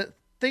start to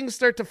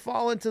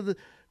fall into the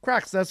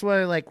cracks. That's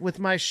why, like with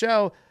my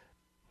show,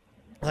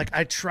 like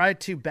I try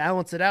to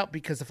balance it out,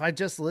 because if I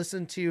just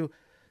listen to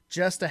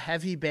just a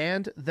heavy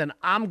band, then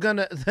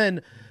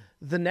then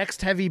the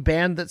next heavy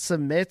band that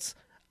submits,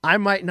 I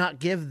might not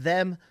give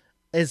them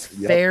as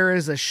fair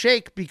as a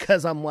shake,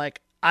 because I'm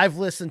like, I've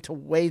listened to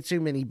way too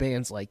many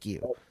bands like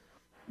you.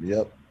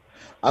 Yep.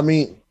 I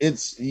mean,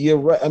 you're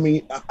right. I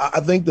mean, I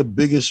think the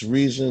biggest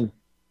reason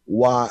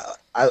why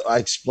I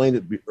explained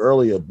it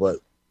earlier, but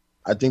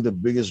I think the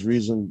biggest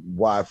reason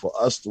why for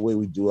us, the way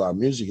we do our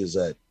music is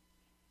that,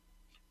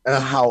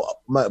 and how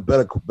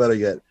better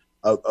yet,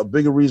 a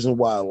bigger reason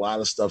why a lot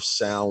of stuff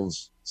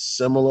sounds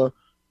similar,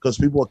 because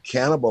people are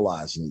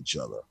cannibalizing each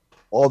other.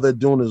 All they're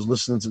doing is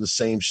listening to the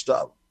same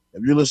stuff.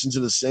 If you listen to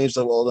the same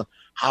stuff all the,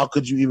 how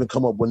could you even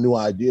come up with new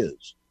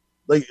ideas?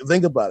 Like,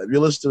 think about it. If you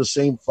listen to the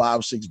same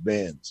 5-6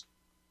 bands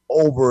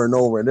over and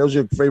over, and those are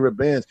your favorite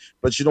bands,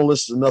 but you don't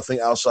listen to nothing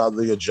outside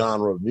of your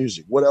genre of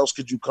music, what else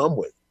could you come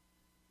with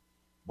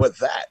but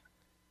that?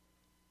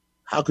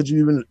 How could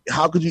you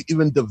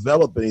even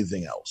develop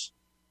anything else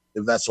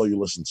if that's all you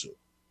listen to?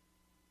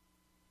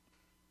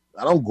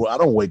 I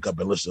don't wake up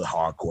and listen to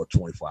hardcore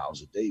 24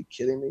 hours a day. You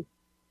kidding me?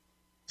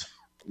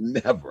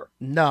 Never.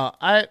 No,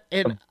 I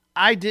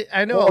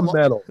know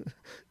metal.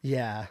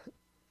 Yeah.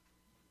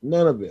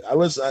 None of it.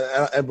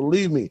 And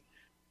believe me,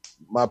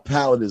 my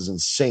palate is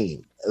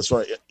insane. That's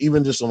right.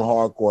 Even just on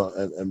hardcore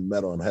and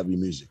metal and heavy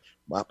music,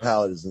 my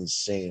palate is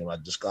insane. I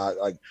just got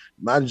like,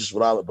 not just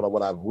what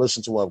I've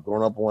listened to, what I've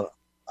grown up on.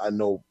 I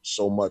know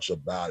so much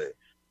about it,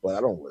 but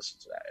I don't listen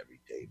to that every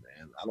day,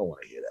 man. I don't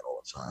want to hear that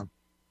all the time.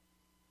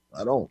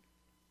 I don't.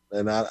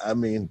 And I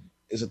mean,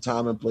 it's a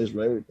time and place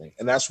for everything.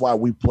 And that's why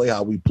we play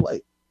how we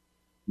play.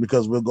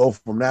 Because we'll go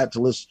from that to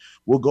listen.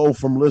 We'll go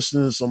from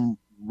listening to some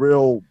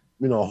real,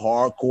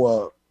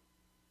 hardcore,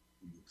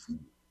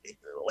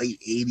 late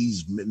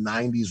 80s, mid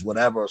 90s,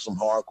 whatever, some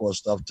hardcore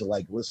stuff, to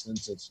like listening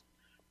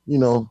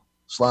to,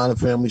 Sly and the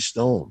Family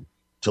Stone,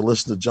 to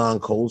listen to John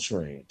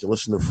Coltrane, to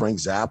listen to Frank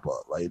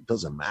Zappa. Like, it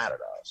doesn't matter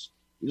to us.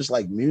 We just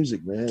like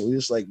music, man. We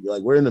just like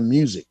we're into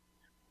music,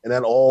 and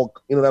that all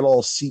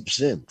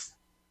seeps in.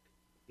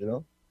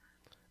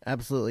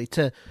 Absolutely.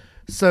 To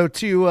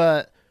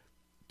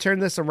turn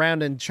this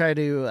around and try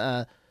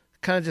to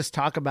kind of just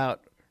talk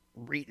about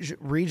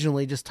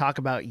regionally, just talk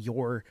about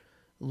your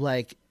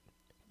like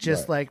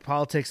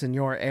politics in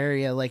your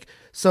area. Like,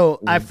 so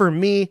I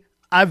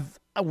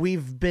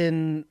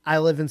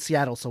live in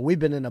Seattle, so we've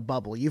been in a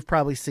bubble. You've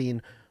probably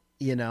seen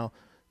the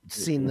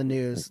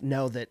news,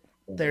 know that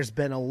there's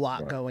been a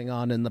lot going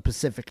on in the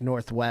Pacific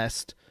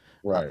Northwest,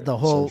 right? The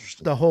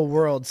whole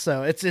world.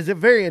 So it's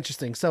very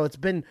interesting. So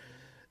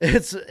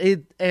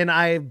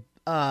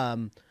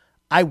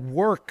I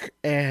work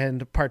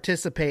and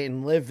participate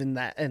and live in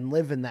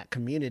that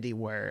community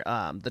where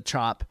the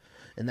CHOP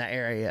in that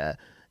area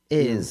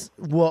is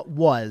what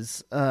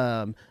was.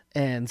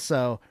 And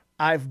so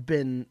I've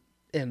been,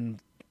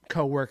 and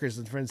coworkers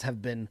and friends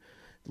have been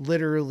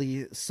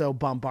literally so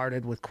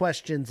bombarded with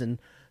questions and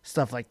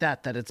stuff like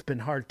that it's been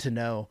hard to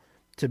know,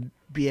 to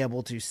be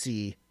able to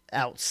see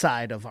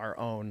outside of our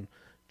own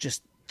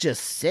just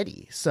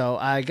city. So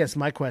I guess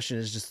my question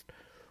is just,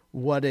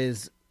 what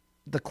is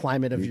the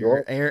climate of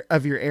your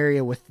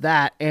area with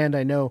that? And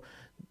I know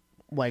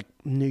like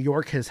New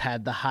York has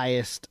had the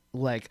highest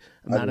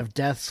amount of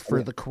deaths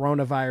for the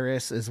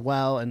coronavirus as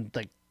well, and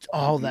like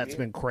all that's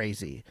been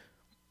crazy.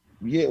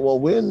 Yeah, well,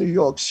 we're in New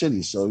York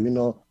City, so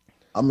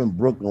I'm in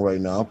Brooklyn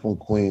right now. I'm from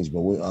Queens, but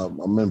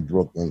I'm in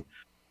Brooklyn.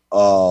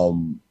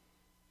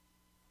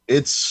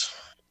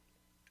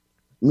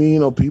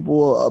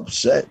 People are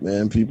upset,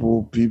 man.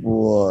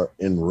 People are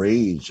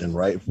enraged, and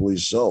rightfully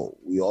so.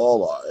 We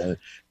all are,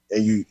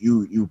 and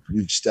you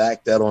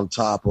stack that on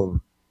top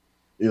of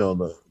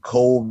the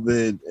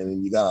COVID,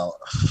 and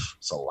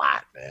it's a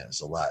lot, man.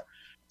 It's a lot.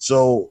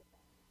 So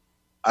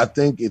I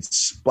think it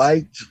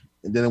spiked,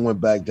 and then it went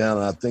back down.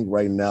 And I think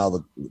right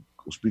now,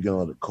 speaking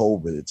of the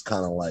COVID, it's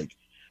kind of like,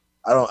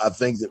 I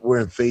think that we're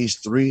in phase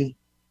 3,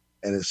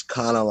 and it's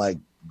kind of like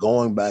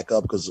going back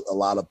up, because a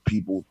lot of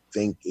people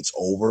think it's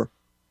over.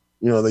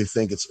 They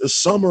think it's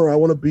summer. I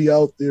want to be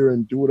out there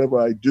and do whatever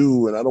I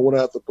do, and I don't want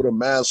to have to put a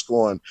mask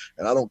on,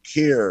 and I don't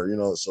care.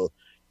 So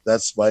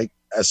that's like,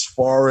 as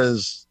far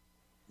as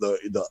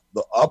the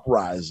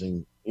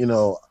uprising,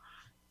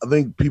 I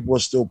think people are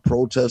still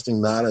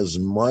protesting, not as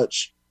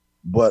much,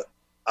 but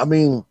I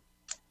mean,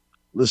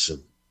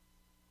 listen,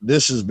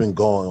 this has been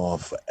going on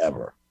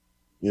forever.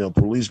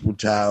 Police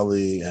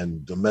brutality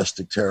and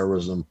domestic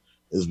terrorism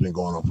has been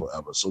going on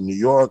forever. So New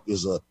York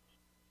is a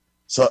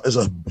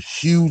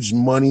huge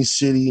money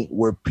city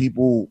where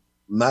people,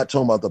 not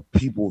talking about the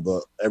people,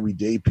 the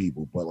everyday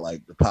people, but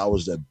like the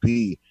powers that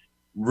be,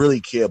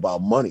 really care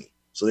about money.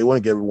 So they want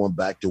to get everyone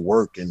back to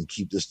work and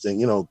keep this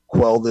thing,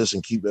 quell this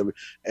and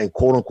and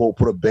quote unquote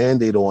put a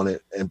Band-Aid on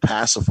it and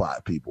pacify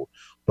people.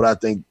 But I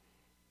think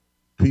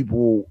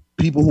people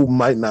who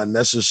might not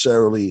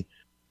necessarily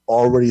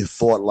already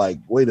thought like,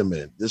 wait a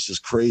minute, this is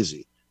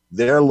crazy.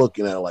 They're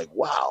looking at it like,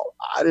 wow,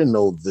 I didn't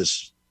know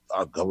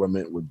our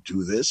government would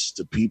do this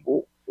to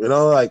people.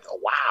 Like,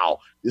 wow,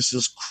 this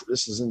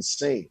is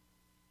insane.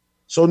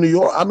 So New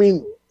York, I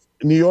mean,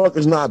 New York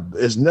is not.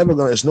 It's never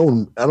gonna. It's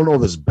no. I don't know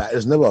if it's back.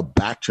 It's never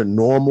back to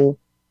normal,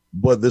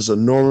 but there's a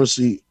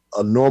normalcy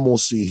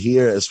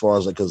here as far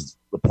as like because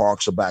the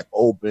parks are back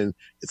open.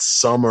 It's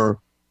summer,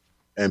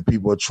 and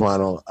people are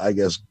trying to, I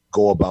guess,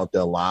 go about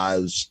their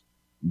lives.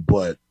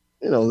 But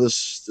you know,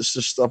 this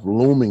is stuff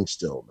looming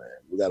still, man.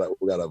 We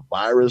got a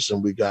virus,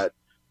 and we got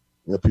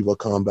people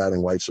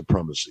combating white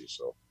supremacy.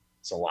 So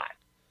it's a lot.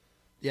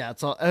 Yeah,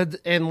 it's all,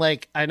 and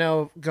like I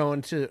know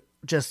going to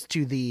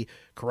the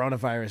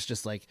coronavirus,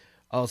 just like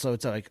also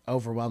it's like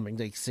overwhelming,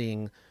 like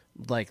seeing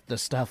like the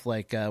stuff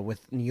like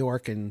with New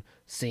York and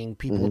seeing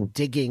people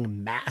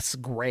digging mass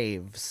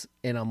graves,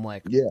 and I'm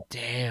like,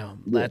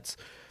 damn,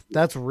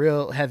 that's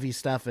real heavy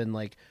stuff. And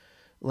like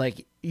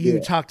you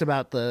talked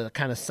about the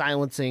kind of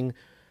silencing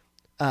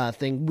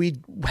thing.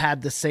 We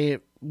had the same.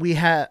 We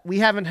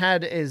haven't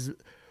had as.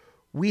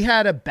 We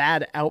had a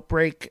bad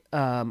outbreak.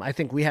 I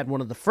think we had one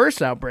of the first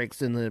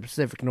outbreaks in the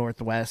Pacific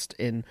Northwest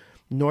in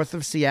north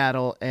of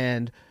Seattle,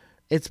 and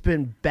it's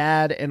been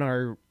bad. And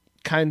our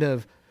kind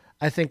of,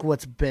 I think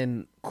what's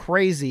been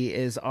crazy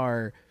is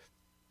our,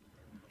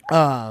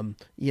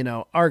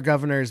 our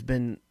governor's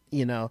been,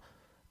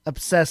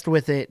 obsessed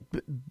with it,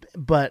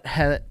 but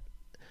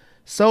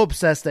so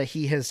obsessed that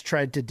he has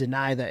tried to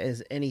deny that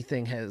as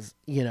anything has,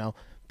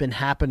 been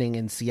happening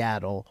in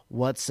Seattle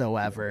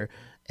whatsoever.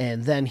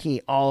 And then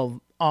he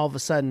all of a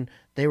sudden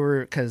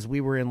because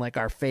we were in like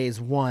our phase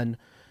 1,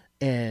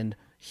 and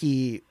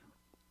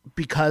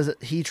because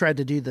he tried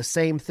to do the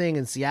same thing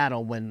in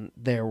Seattle when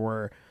there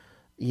were,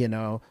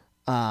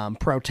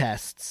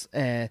 protests,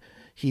 and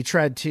he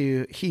tried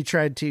to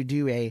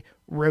do a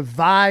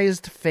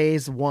revised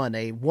phase 1,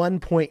 a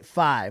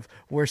 1.5,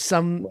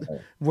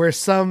 where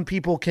some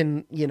people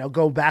can,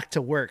 go back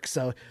to work.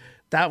 So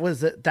that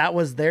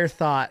was their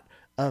thought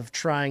of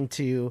trying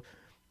to,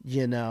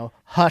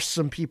 hush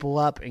some people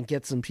up and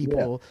get some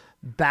people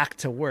back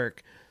to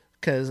work.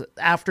 Because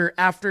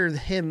after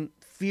him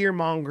fear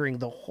mongering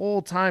the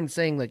whole time,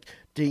 saying like,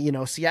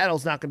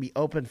 Seattle's not going to be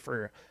open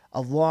for a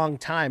long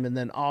time, and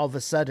then all of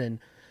a sudden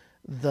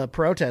the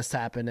protests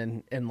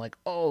happen, and like,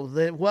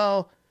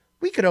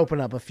 we could open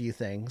up a few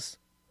things.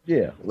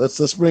 Yeah, let's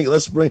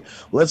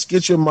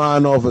get your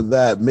mind off of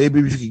that. Maybe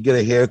if you could get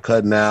a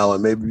haircut now,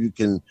 and maybe you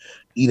can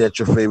eat at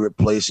your favorite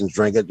place and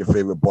drink at your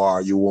favorite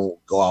bar, you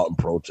won't go out and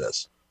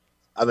protest.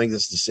 I think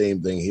it's the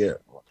same thing here.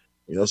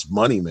 It's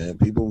money, man.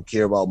 People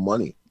care about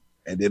money,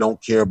 and they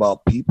don't care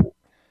about people.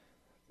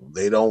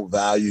 They don't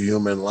value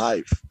human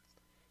life.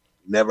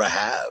 Never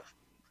have.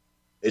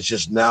 It's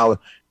just now.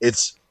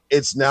 It's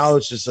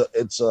just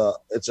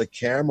a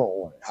camera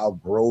on how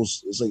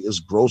gross. It's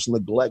gross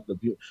neglect of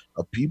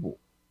people.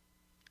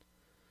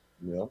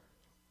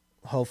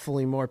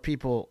 Hopefully, more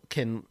people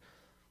can,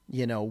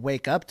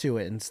 wake up to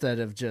it instead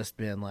of just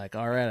being like,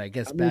 all right, I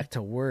guess back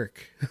to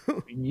work.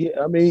 I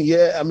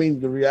mean,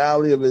 the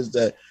reality of it is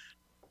that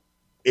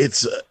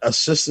it's a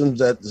system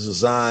that's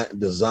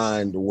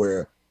designed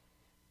where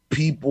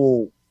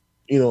people,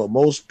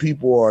 most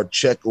people are a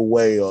check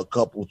away or a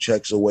couple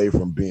checks away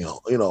from being,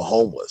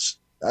 homeless.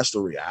 That's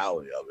the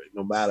reality of it.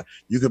 No matter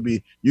you can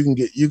be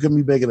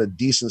making a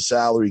decent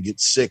salary, get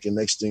sick, and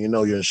next thing you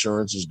know, your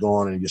insurance is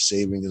gone and your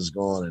saving is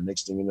gone, and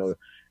next thing you know,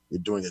 you're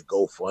doing a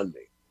GoFundMe.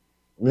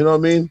 You know what I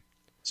mean?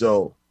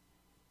 So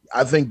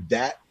I think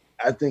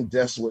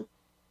that's what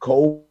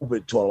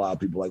COVID taught a lot of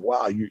people. Like,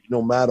 wow,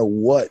 no matter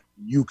what,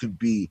 you could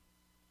be.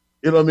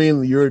 You know what I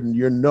mean?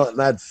 You're not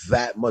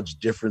that much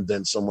different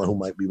than someone who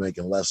might be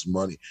making less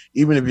money,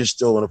 even if you're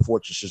still in a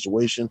fortunate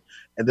situation.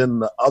 And then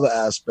the other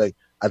aspect,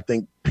 I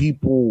think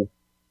people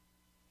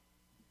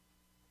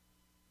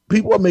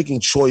are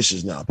making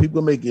choices now. People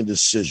are making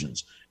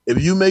decisions.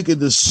 If you make a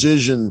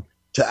decision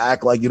to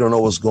act like you don't know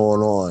what's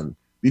going on,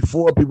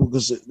 before people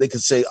could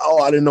say,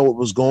 "Oh, I didn't know what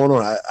was going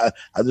on.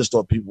 I just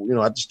thought people,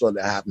 I just thought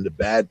that happened to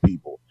bad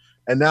people."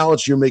 And now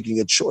you're making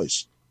a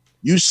choice.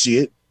 You see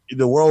it.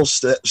 The world,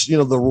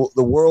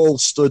 the world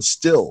stood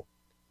still,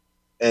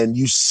 and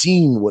you've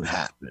seen what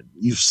happened.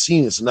 You've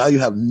seen it. So now you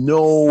have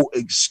no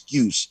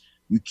excuse.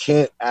 You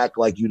can't act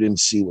like you didn't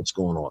see what's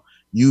going on.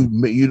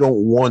 You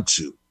don't want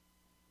to.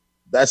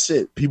 That's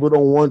it. People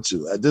don't want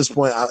to. At this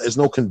point, there's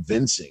no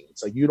convincing.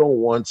 It's like you don't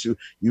want to.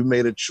 You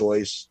made a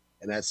choice,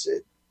 and that's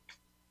it.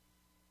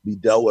 Be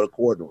dealt with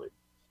accordingly.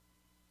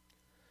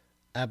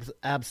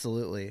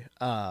 Absolutely.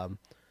 And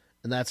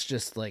that's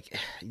just like,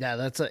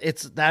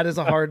 that is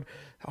a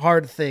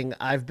hard thing.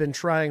 I've been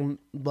trying,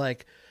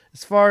 like,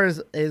 as far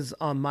as is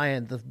on my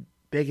end, the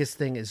biggest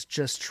thing is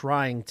just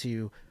trying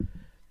to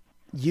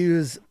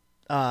use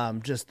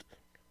just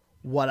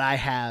what I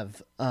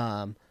have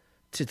to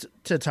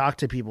talk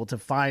to people,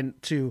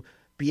 to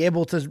be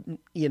able to,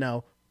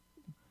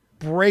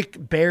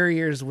 break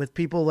barriers with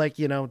people. Like,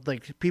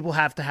 like people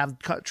have to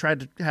try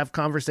to have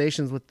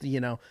conversations with,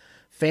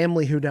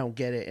 family who don't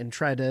get it, and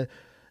try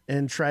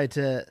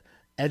to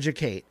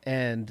educate.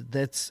 And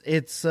it's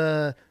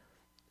a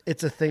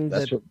thing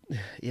that,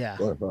 yeah.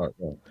 Go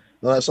ahead.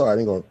 No, that's all right. I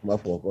didn't go. My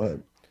fault. Go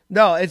ahead.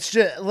 No, it's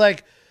just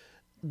like,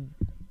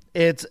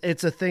 it's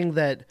a thing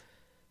that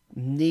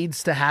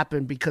needs to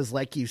happen because,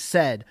 like you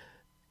said,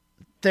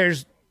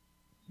 there's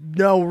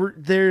no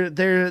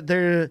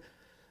there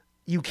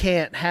you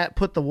can't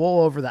put the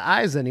wool over the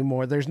eyes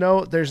anymore. There's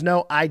no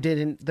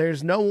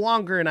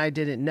longer an I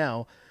didn't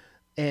know.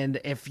 And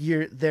if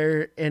you're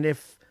there, and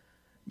if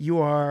you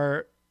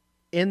are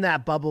in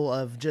that bubble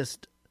of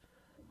just,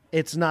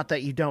 it's not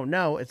that you don't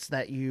know, it's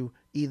that you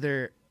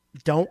either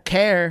don't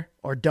care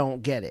or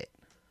don't get it.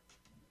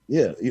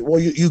 Yeah. Well,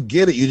 you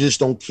get it. You just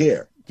don't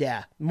care.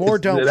 Yeah. More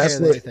don't care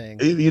than anything.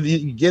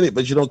 You get it,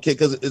 but you don't care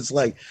because it's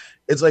like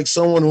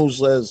someone who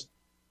says,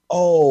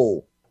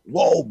 oh,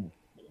 whoa,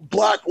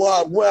 Black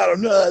Lives Matter.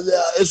 No,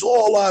 it's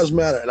all lives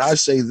matter. And I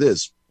say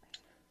this.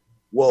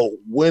 Well,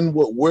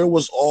 where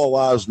was all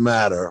lives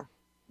matter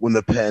when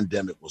the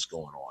pandemic was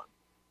going on?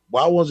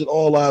 Why was it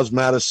all lives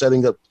matter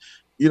setting up,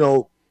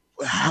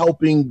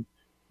 helping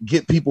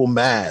get people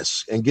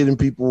masks and getting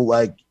people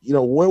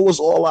where was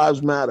all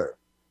lives matter?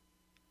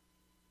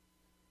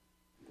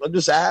 I'm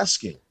just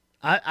asking.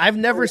 I've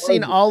never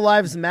seen all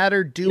lives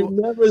matter do. You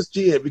never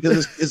see it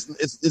because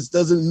it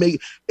doesn't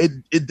make it.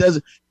 It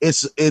doesn't.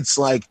 It's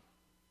like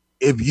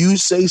if you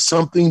say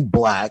something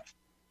black,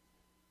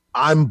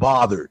 I'm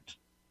bothered.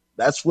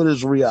 That's what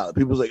is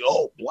reality. People say,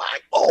 "Oh,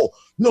 black. Oh,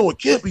 no, it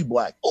can't be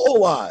black. All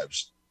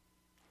lives."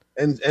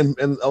 And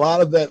a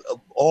lot of that,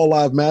 all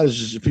lives matters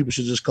is people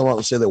should just come out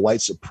and say they're white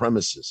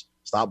supremacists.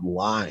 Stop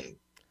lying,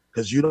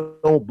 because you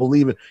don't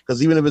believe it.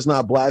 Because even if it's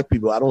not black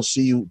people, I don't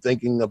see you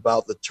thinking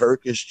about the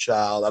Turkish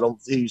child. I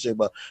don't hear you say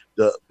about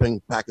the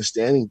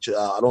Pakistani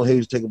child. I don't hear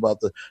you think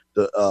about the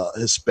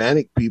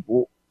Hispanic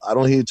people. I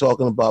don't hear you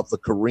talking about the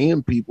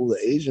Korean people, the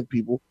Asian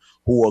people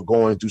who are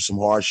going through some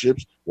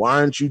hardships. Why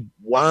aren't you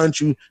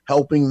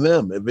helping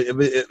them?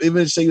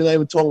 Even say you're not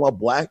even talking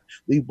about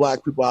leave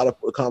black people out of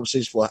the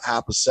conversation for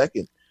half a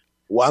second.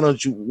 Why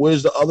don't you?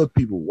 Where's the other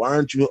people? Why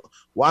aren't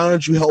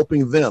you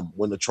helping them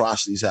when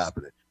atrocities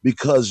happening?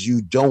 Because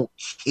you don't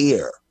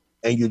care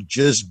and you're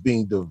just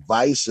being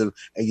divisive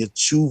and you're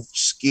too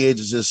scared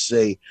to just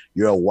say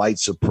you're a white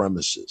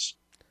supremacist.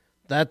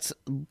 That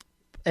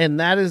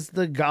is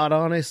the God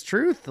honest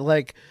truth.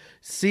 Like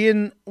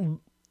seeing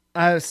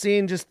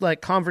just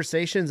like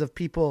conversations of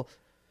people,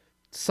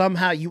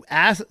 somehow you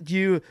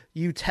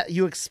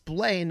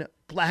explain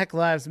Black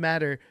Lives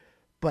Matter,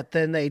 but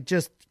then they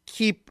just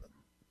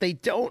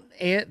don't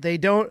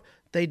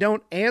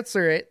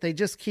answer it. They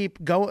just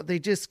keep going. They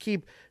just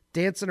keep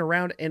dancing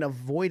around and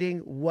avoiding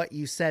what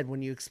you said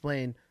when you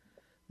explain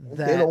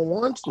that they don't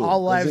want to.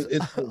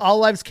 All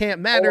lives can't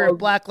matter if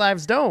Black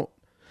lives don't.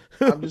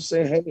 I'm just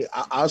saying, hey,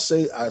 I'll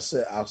say,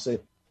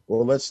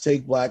 well, let's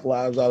take Black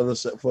lives out of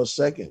this for a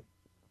second.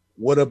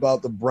 What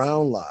about the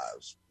brown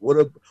lives? What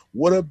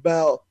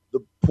about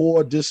the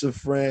poor,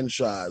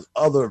 disenfranchised,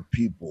 other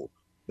people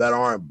that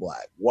aren't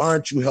black? Why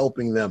aren't you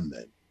helping them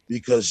then?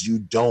 Because you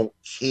don't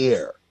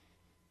care.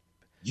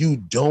 You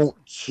don't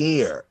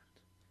care.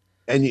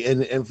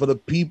 And for the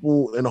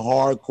people in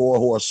hardcore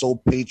who are so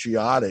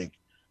patriotic,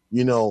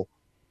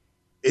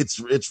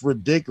 it's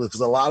ridiculous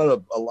because a lot in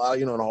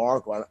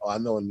hardcore, I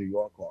know in New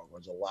York hardcore,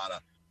 there's a lot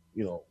of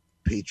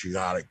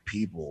patriotic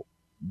people,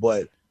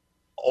 but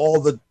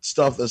all the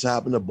stuff that's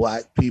happened to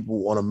black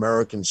people on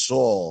American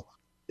soil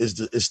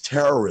is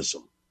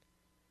terrorism.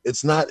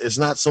 It's not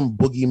some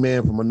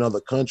boogeyman from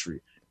another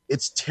country.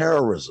 It's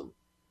terrorism.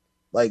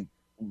 Like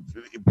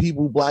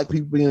black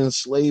people being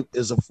enslaved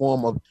is a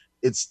form of,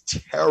 it's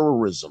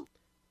terrorism.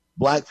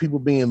 Black people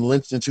being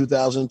lynched in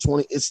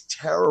 2020, it's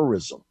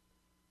terrorism.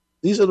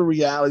 These are the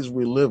realities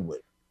we live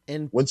with.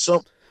 And when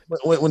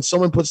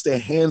someone puts their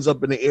hands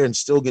up in the air and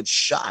still gets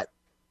shot,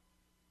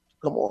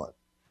 come on.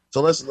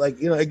 So let's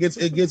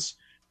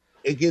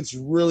it gets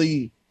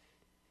really,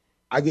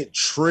 I get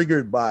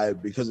triggered by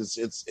it because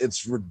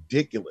it's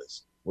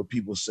ridiculous when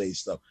people say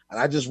stuff. And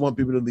I just want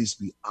people to at least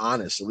be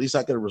honest. At least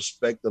I can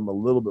respect them a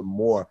little bit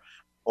more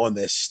on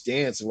their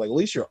stance. And at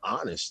least you're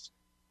honest.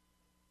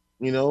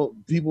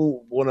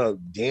 People want to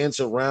dance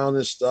around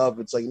this stuff.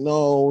 It's like,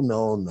 no.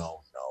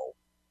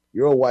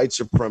 You're a white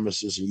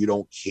supremacist and you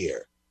don't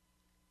care.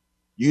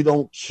 You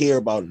don't care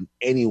about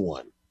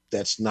anyone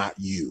that's not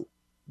you.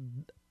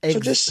 So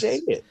just say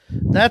it.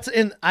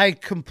 I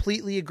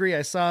completely agree.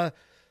 I saw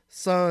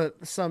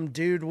some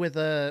dude with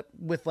there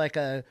was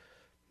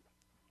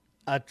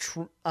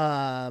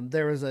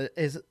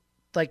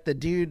the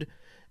dude,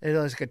 it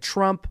was like a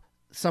Trump.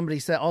 Somebody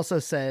said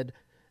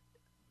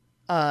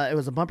it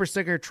was a bumper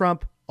sticker,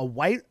 Trump,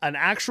 an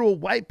actual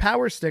white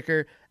power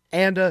sticker,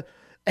 and a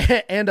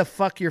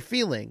fuck your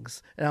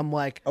feelings. And I'm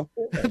like, of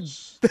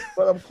course.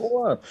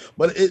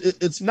 But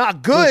it's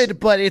not good,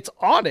 but it's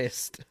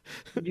honest.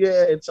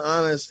 Yeah, it's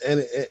honest, and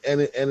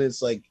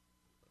it's like,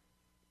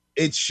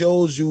 it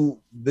shows you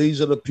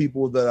these are the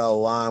people that are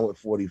aligned with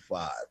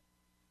 45,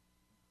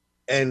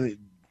 and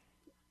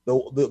the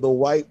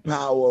white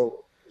power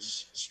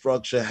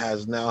structure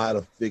has now had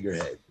a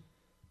figurehead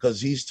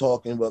because he's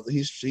talking about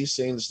he's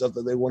saying the stuff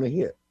that they want to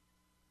hear.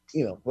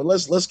 But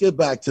let's get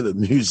back to the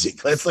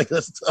music. Let's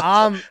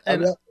talk.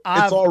 It's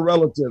all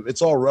relative.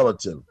 It's all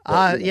relative.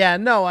 Yeah,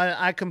 no,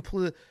 I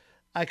completely.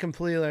 I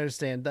completely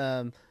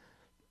understand.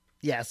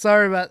 Yeah,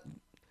 sorry about.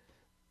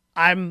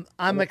 I'm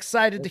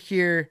excited to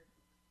hear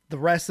the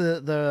rest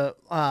of this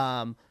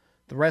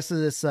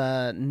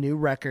new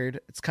record.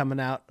 It's coming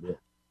out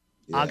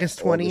August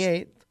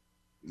 28th.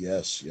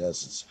 Yes.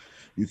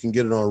 You can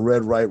get it on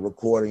Red Right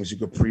Recordings. You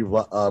can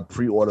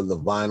pre-order the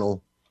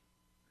vinyl.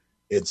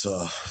 It's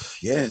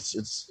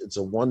it's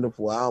a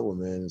wonderful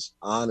album, man. It's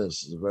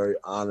honest. It's a very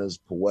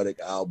honest, poetic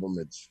album.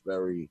 It's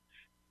very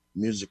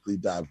musically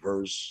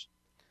diverse.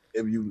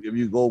 If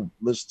you go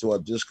listen to our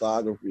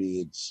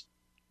discography, it's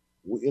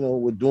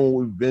we're doing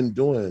what we've been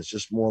doing. It's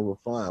just more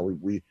refined.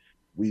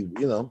 We've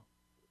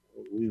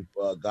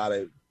got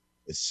it.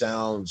 It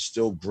sounds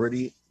still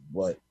gritty,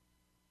 but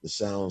it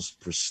sounds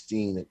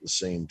pristine at the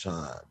same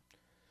time.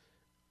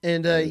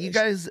 And you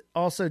guys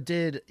also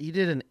did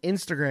an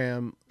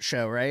Instagram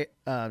show, right?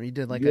 You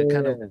did like a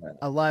kind of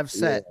a live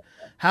set.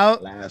 How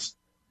last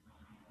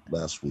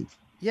week?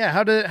 Yeah,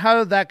 how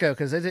did that go?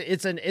 Because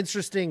it's an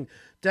interesting,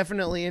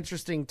 definitely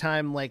interesting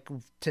time, like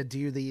to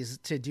do these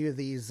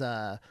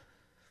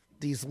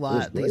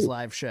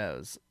live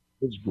shows.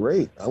 It's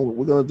great.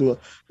 We're gonna do.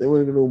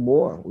 We're gonna do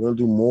more. We're gonna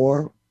do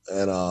more,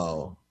 and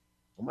I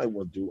might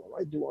do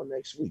one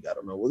next week. I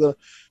don't know.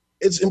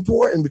 It's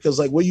important because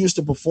like we're used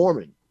to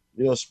performing,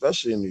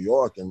 especially in New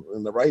York, and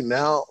right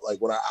now, like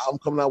when our album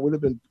coming out, we'd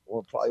have been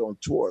probably on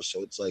tour.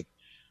 So it's like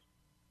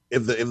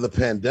if the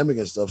pandemic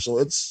and stuff. So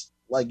it's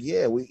like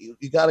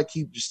you got to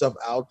keep your stuff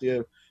out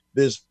there.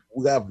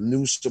 We have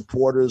new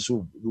supporters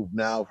who've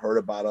now heard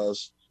about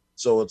us.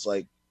 So it's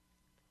like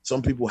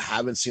some people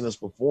haven't seen us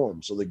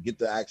perform, so they get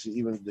to actually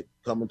even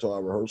come into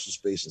our rehearsal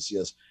space and see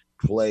us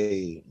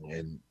play,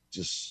 and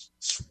just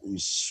you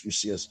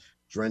see us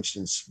drenched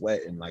in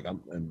sweat, and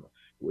and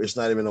it's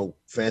not even a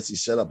fancy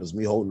setup. It's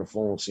me holding the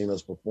phone, seeing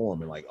us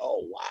perform, and like,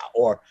 oh wow,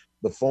 or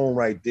the phone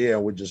right there,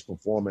 and we're just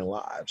performing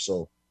live.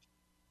 So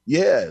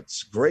yeah,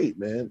 it's great,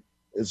 man.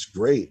 It's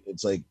great.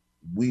 It's like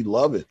we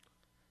love it.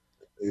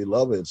 We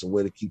love it. It's a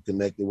way to keep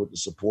connected with the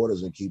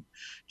supporters and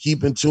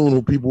keep in tune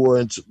with people who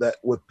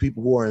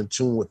are in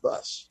tune with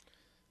us.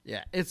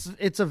 Yeah,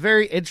 it's a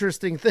very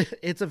interesting thing.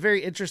 It's a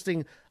very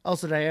interesting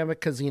also dynamic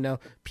because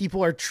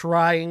people are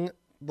trying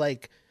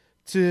like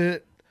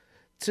to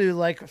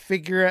like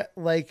figure out,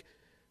 like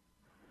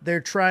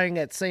they're trying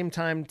at the same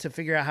time to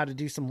figure out how to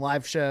do some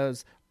live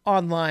shows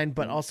online,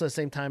 but also at the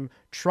same time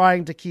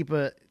trying to keep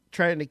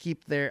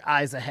their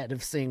eyes ahead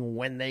of seeing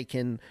when they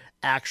can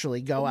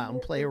actually go out and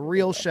play a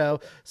real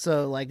show.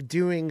 So like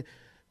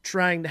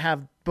trying to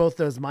have both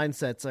those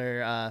mindsets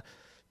are,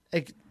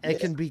 it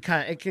can be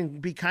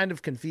kind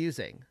of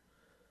confusing.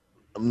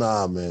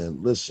 Nah,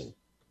 man, listen,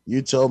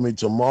 you told me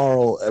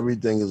tomorrow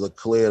everything is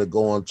clear to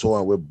go on tour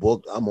and we're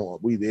booked.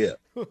 We there.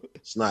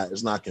 It's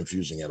not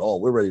confusing at all.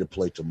 We're ready to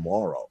play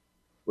tomorrow.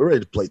 We're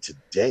ready to play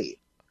today.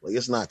 Like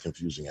it's not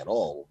confusing at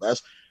all.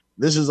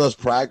 This is us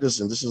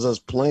practicing. This is us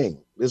playing.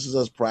 This is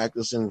us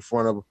practicing in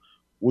front of.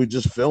 We're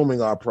just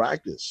filming our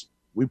practice.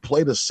 We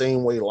play the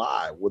same way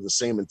live with the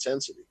same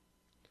intensity.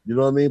 You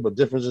know what I mean? But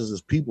difference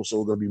is people, so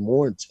we're gonna be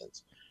more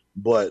intense.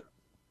 But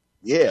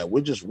yeah,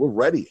 we're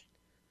ready.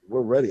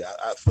 We're ready.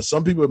 For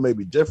some people, it may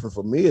be different.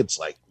 For me, it's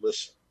like,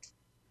 listen,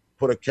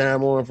 put a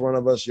camera in front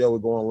of us. We're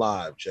going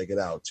live. Check it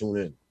out. Tune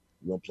in.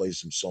 We're gonna play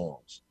some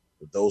songs.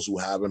 For those who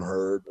haven't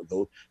heard,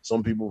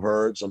 some people have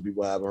heard, some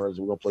people haven't heard.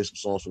 So we're gonna play some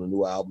songs from the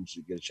new album so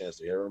you get a chance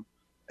to hear them,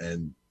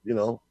 and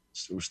we'll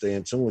stay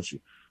in tune with you.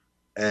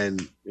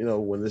 And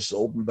when this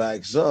open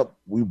backs up,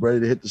 we're ready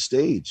to hit the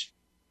stage,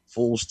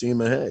 full steam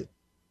ahead.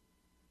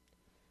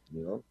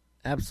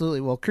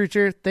 Absolutely. Well,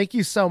 Creature, thank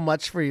you so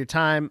much for your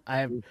time.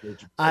 I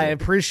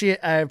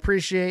appreciate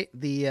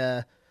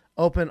the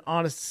open,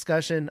 honest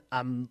discussion.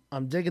 I'm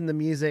digging the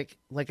music.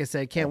 Like I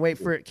said, can't wait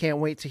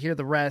to hear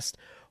the rest.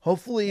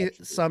 Hopefully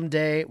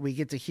someday we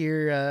get to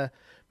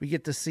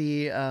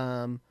see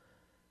you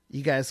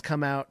guys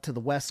come out to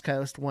the West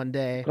Coast one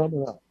day.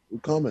 Coming out. We're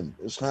coming.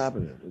 It's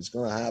happening. It's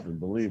gonna happen.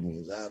 Believe me,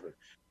 it's happening.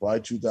 By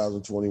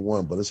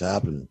 2021, but it's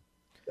happening.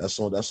 That's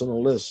on the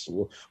list. As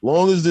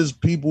long as there's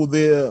people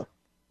there,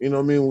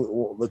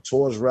 the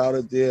tour's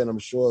routed there, and I'm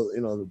sure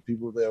the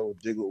people there will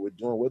dig what we're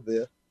doing. We're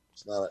there.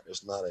 It's not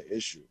an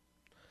issue.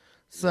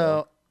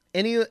 So,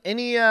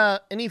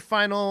 any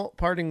final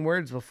parting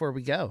words before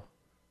we go?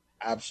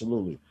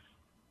 Absolutely.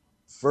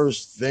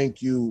 First,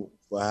 thank you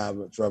for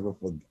having Trevor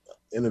for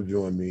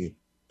interviewing me.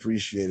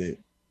 Appreciate it.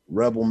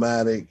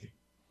 Rebelmatic,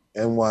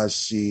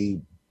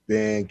 NYC,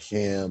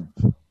 Bandcamp,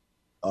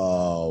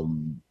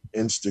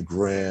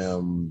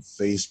 Instagram,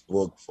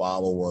 Facebook,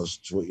 follow us,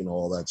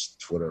 all that's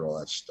Twitter, all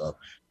that stuff.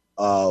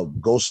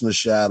 Ghost in the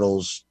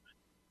Shadows,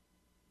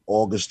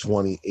 August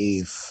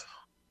 28th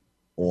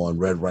on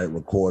Red Right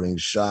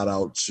Recordings. Shout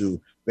out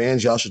to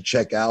bands y'all should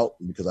check out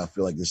because I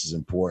feel like this is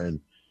important.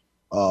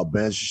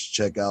 Bands you should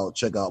check out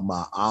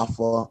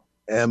Maafa,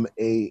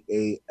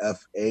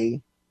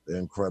 Maafa. They're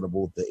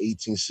incredible. The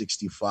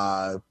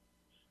 1865,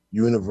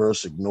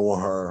 Universe, Ignore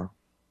Her,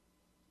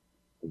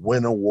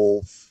 Winter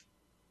Wolf,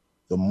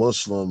 The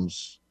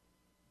Muslims,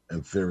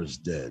 and Fear is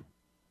Dead.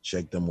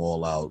 Check them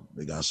all out.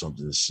 They got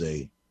something to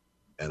say.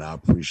 And I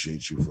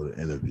appreciate you for the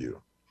interview.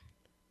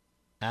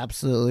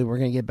 Absolutely. We're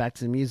going to get back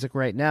to the music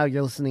right now.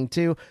 You're listening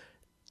to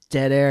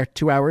Dead Air,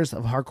 2 hours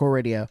of hardcore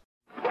radio.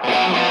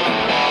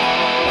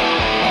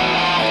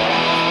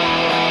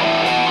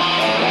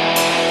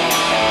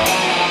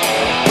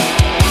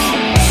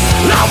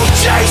 I was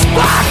chased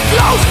by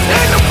ghosts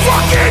in the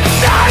fucking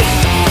night.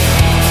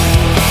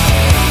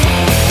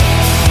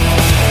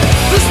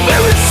 The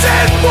spirit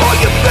said, boy,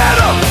 you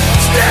better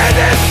stand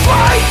and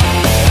fight.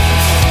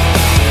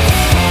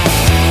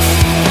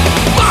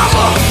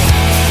 Mama,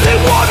 they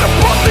wanna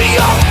put me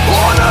up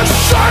on a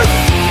shirt.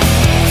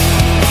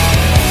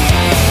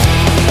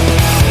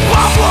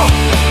 Papa,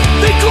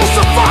 they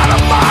crucified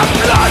my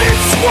blood and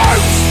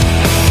squirts.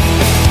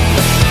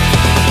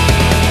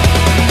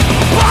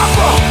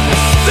 Papa,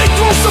 they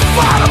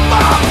crucified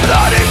my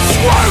blood and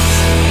squirts.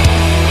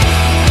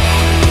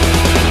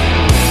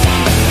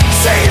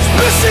 Say it's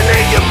missing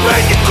in your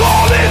brain, you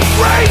call it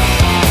rape.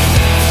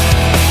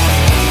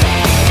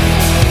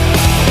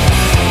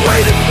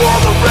 Waiting for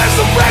the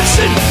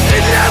resurrection,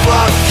 it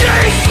never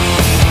came.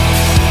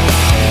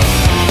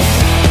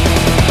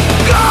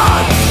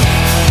 God,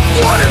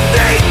 what have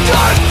they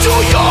done to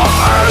your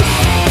earth?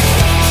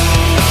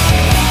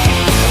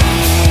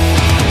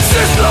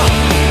 Sister,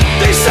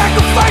 they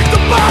sacrificed the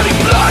body,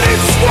 blood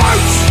and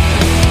squirts.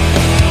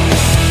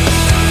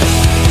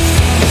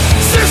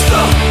 Sister,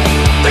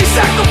 they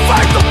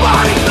sacrificed the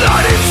body,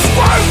 blood and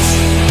squirts.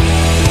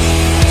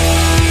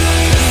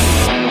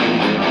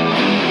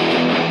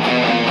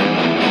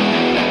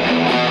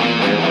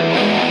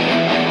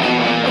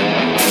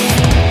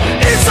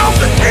 It's all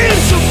the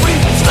injury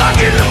stuck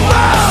in the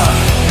mud.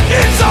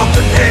 It's all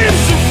the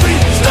injury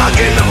stuck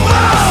in the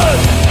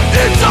mud.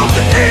 It's all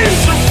the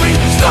injury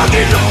stuck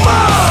in the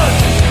mud.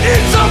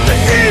 It's all the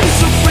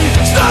injury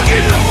stuck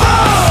in the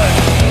mud.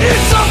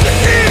 It's all the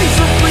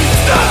injury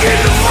stuck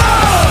in the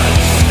mud.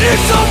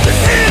 It's all the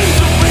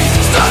injury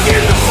stuck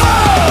in the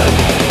mud.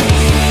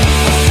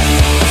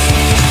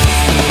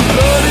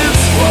 Blood and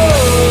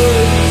sweat.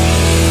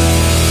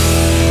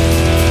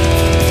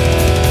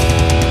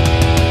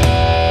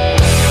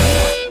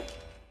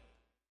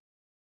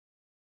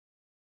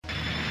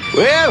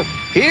 Well,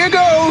 here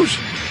goes.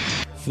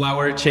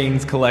 Flower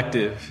Chains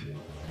Collective.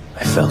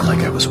 I felt like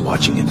I was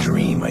watching a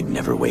dream I'd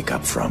never wake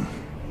up from.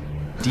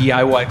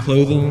 DIY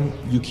clothing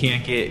you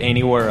can't get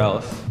anywhere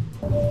else.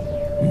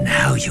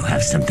 Now you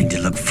have something to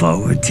look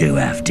forward to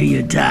after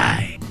you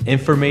die.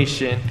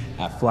 Information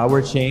at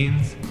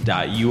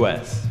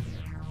flowerchains.us.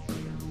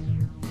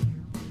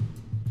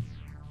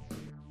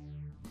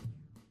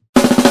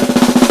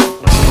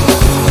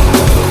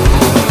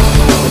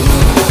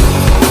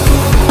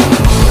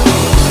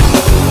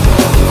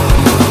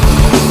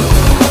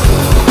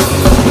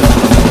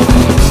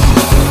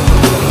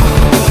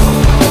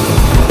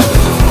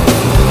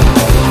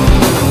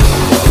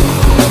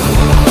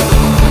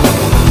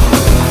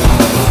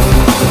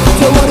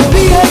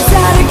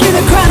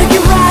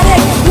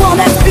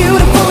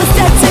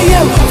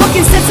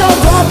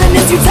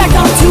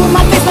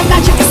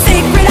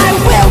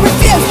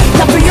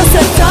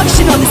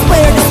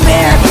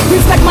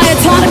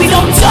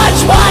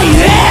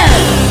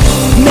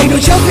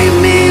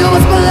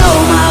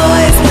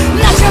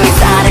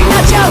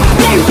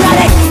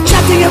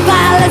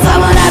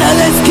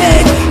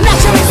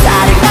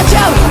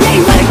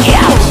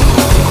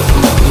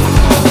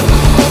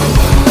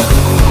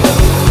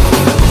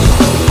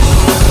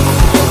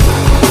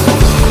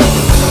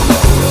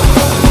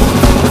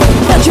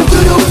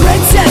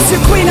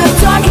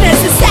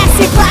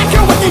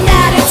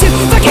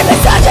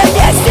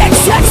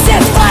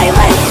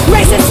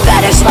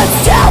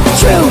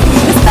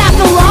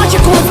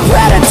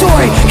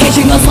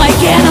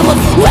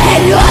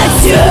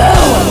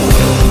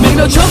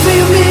 Not your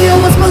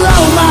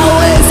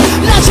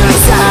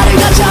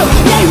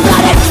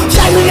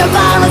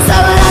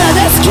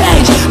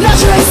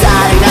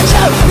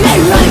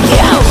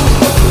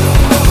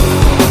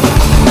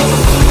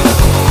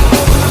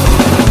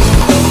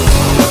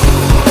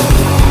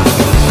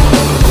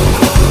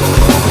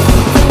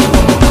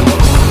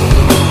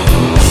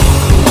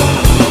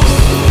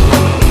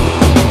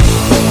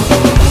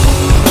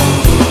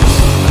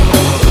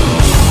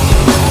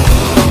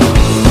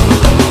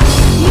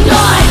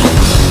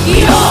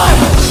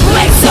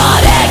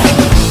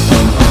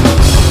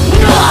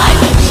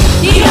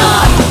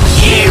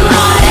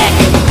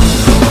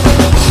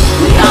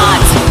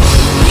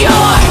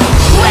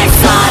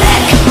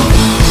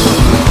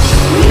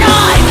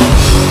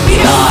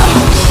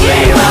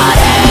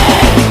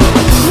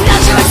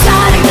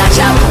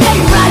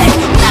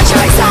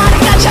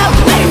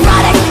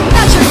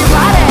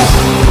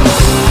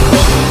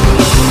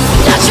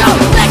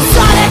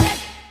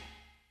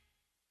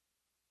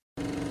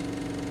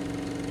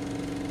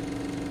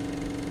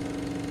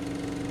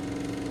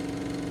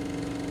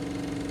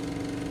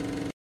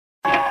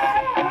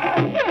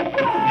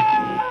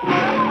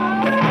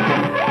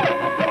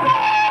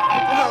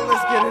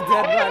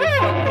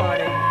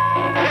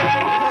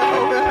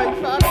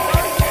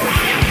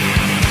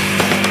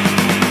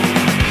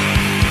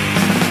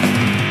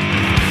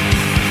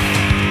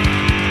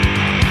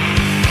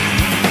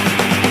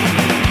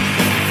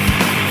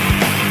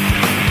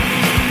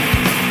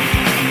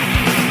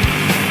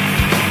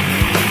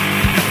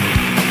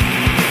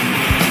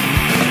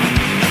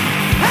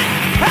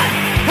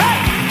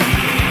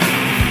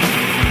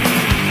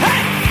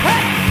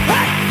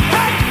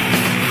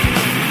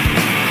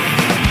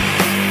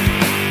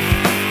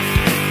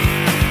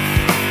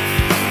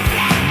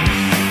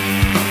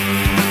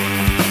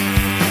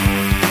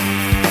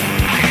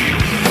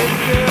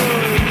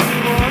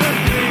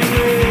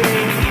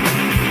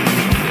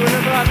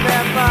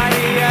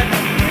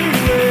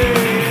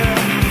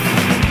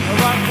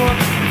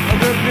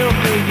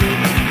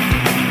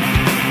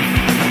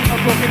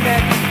broken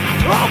neck,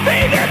 all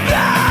painted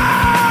blood.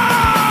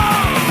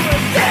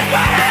 Dead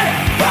body,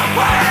 fuck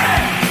body.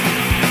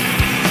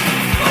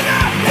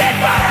 Dead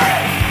body,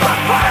 fuck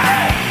body.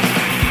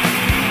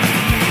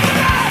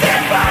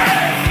 Dead body,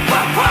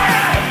 fuck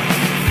body.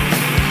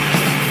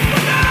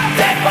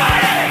 Dead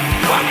body,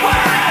 fuck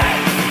body.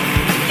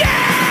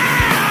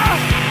 Yeah!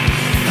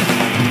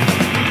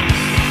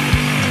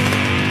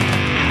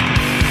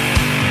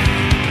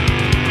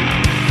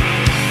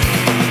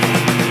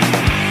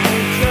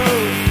 Hey Joe,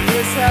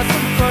 let's have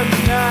some fun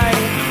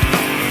tonight.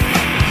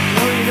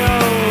 Oh, you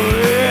know,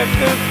 if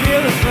the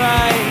feel is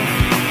right.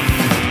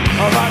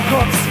 A rotten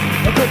corpse,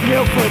 a good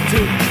meal for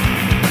two.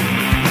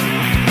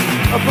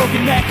 A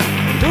broken neck,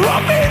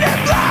 all painted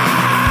blood.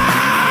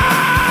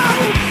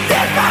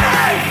 Dead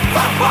body,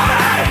 fuck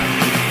body.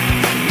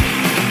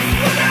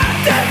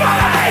 Dead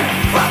body,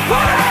 fuck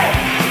body.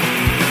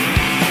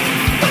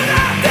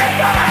 Dead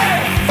body,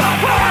 fuck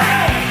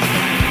body.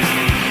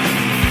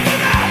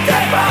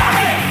 Dead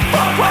body,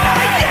 fuck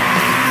body.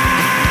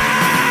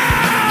 Yeah!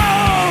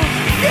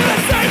 Give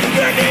us something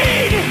you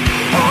need.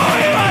 Oh,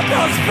 you want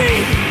those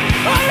feet.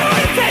 I know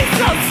it tastes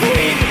so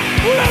sweet.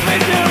 Let me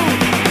do.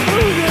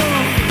 Who knew?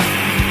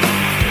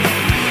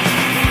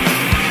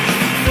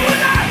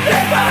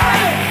 Dead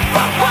body,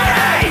 fuck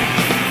body.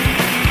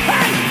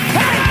 Hey,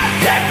 hey,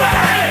 dead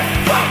body,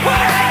 fuck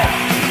body.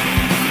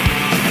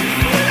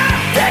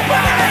 Dead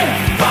body,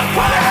 fuck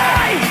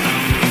body.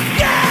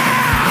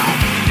 Yeah!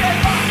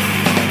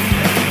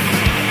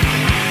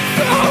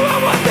 Oh, I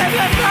want that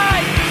left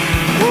eye.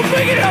 We'll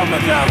bring it over,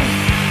 girl.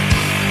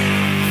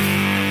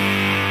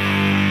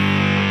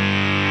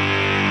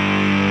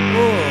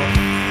 Oh.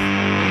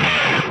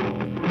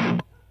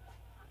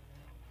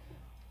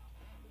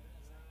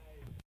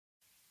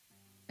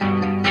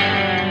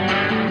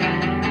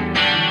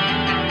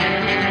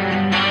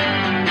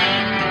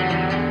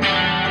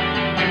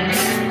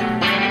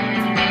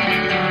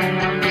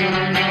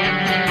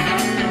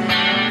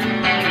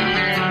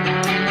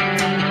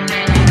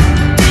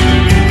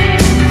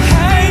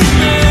 Hey,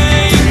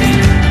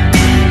 babe,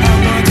 I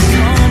want to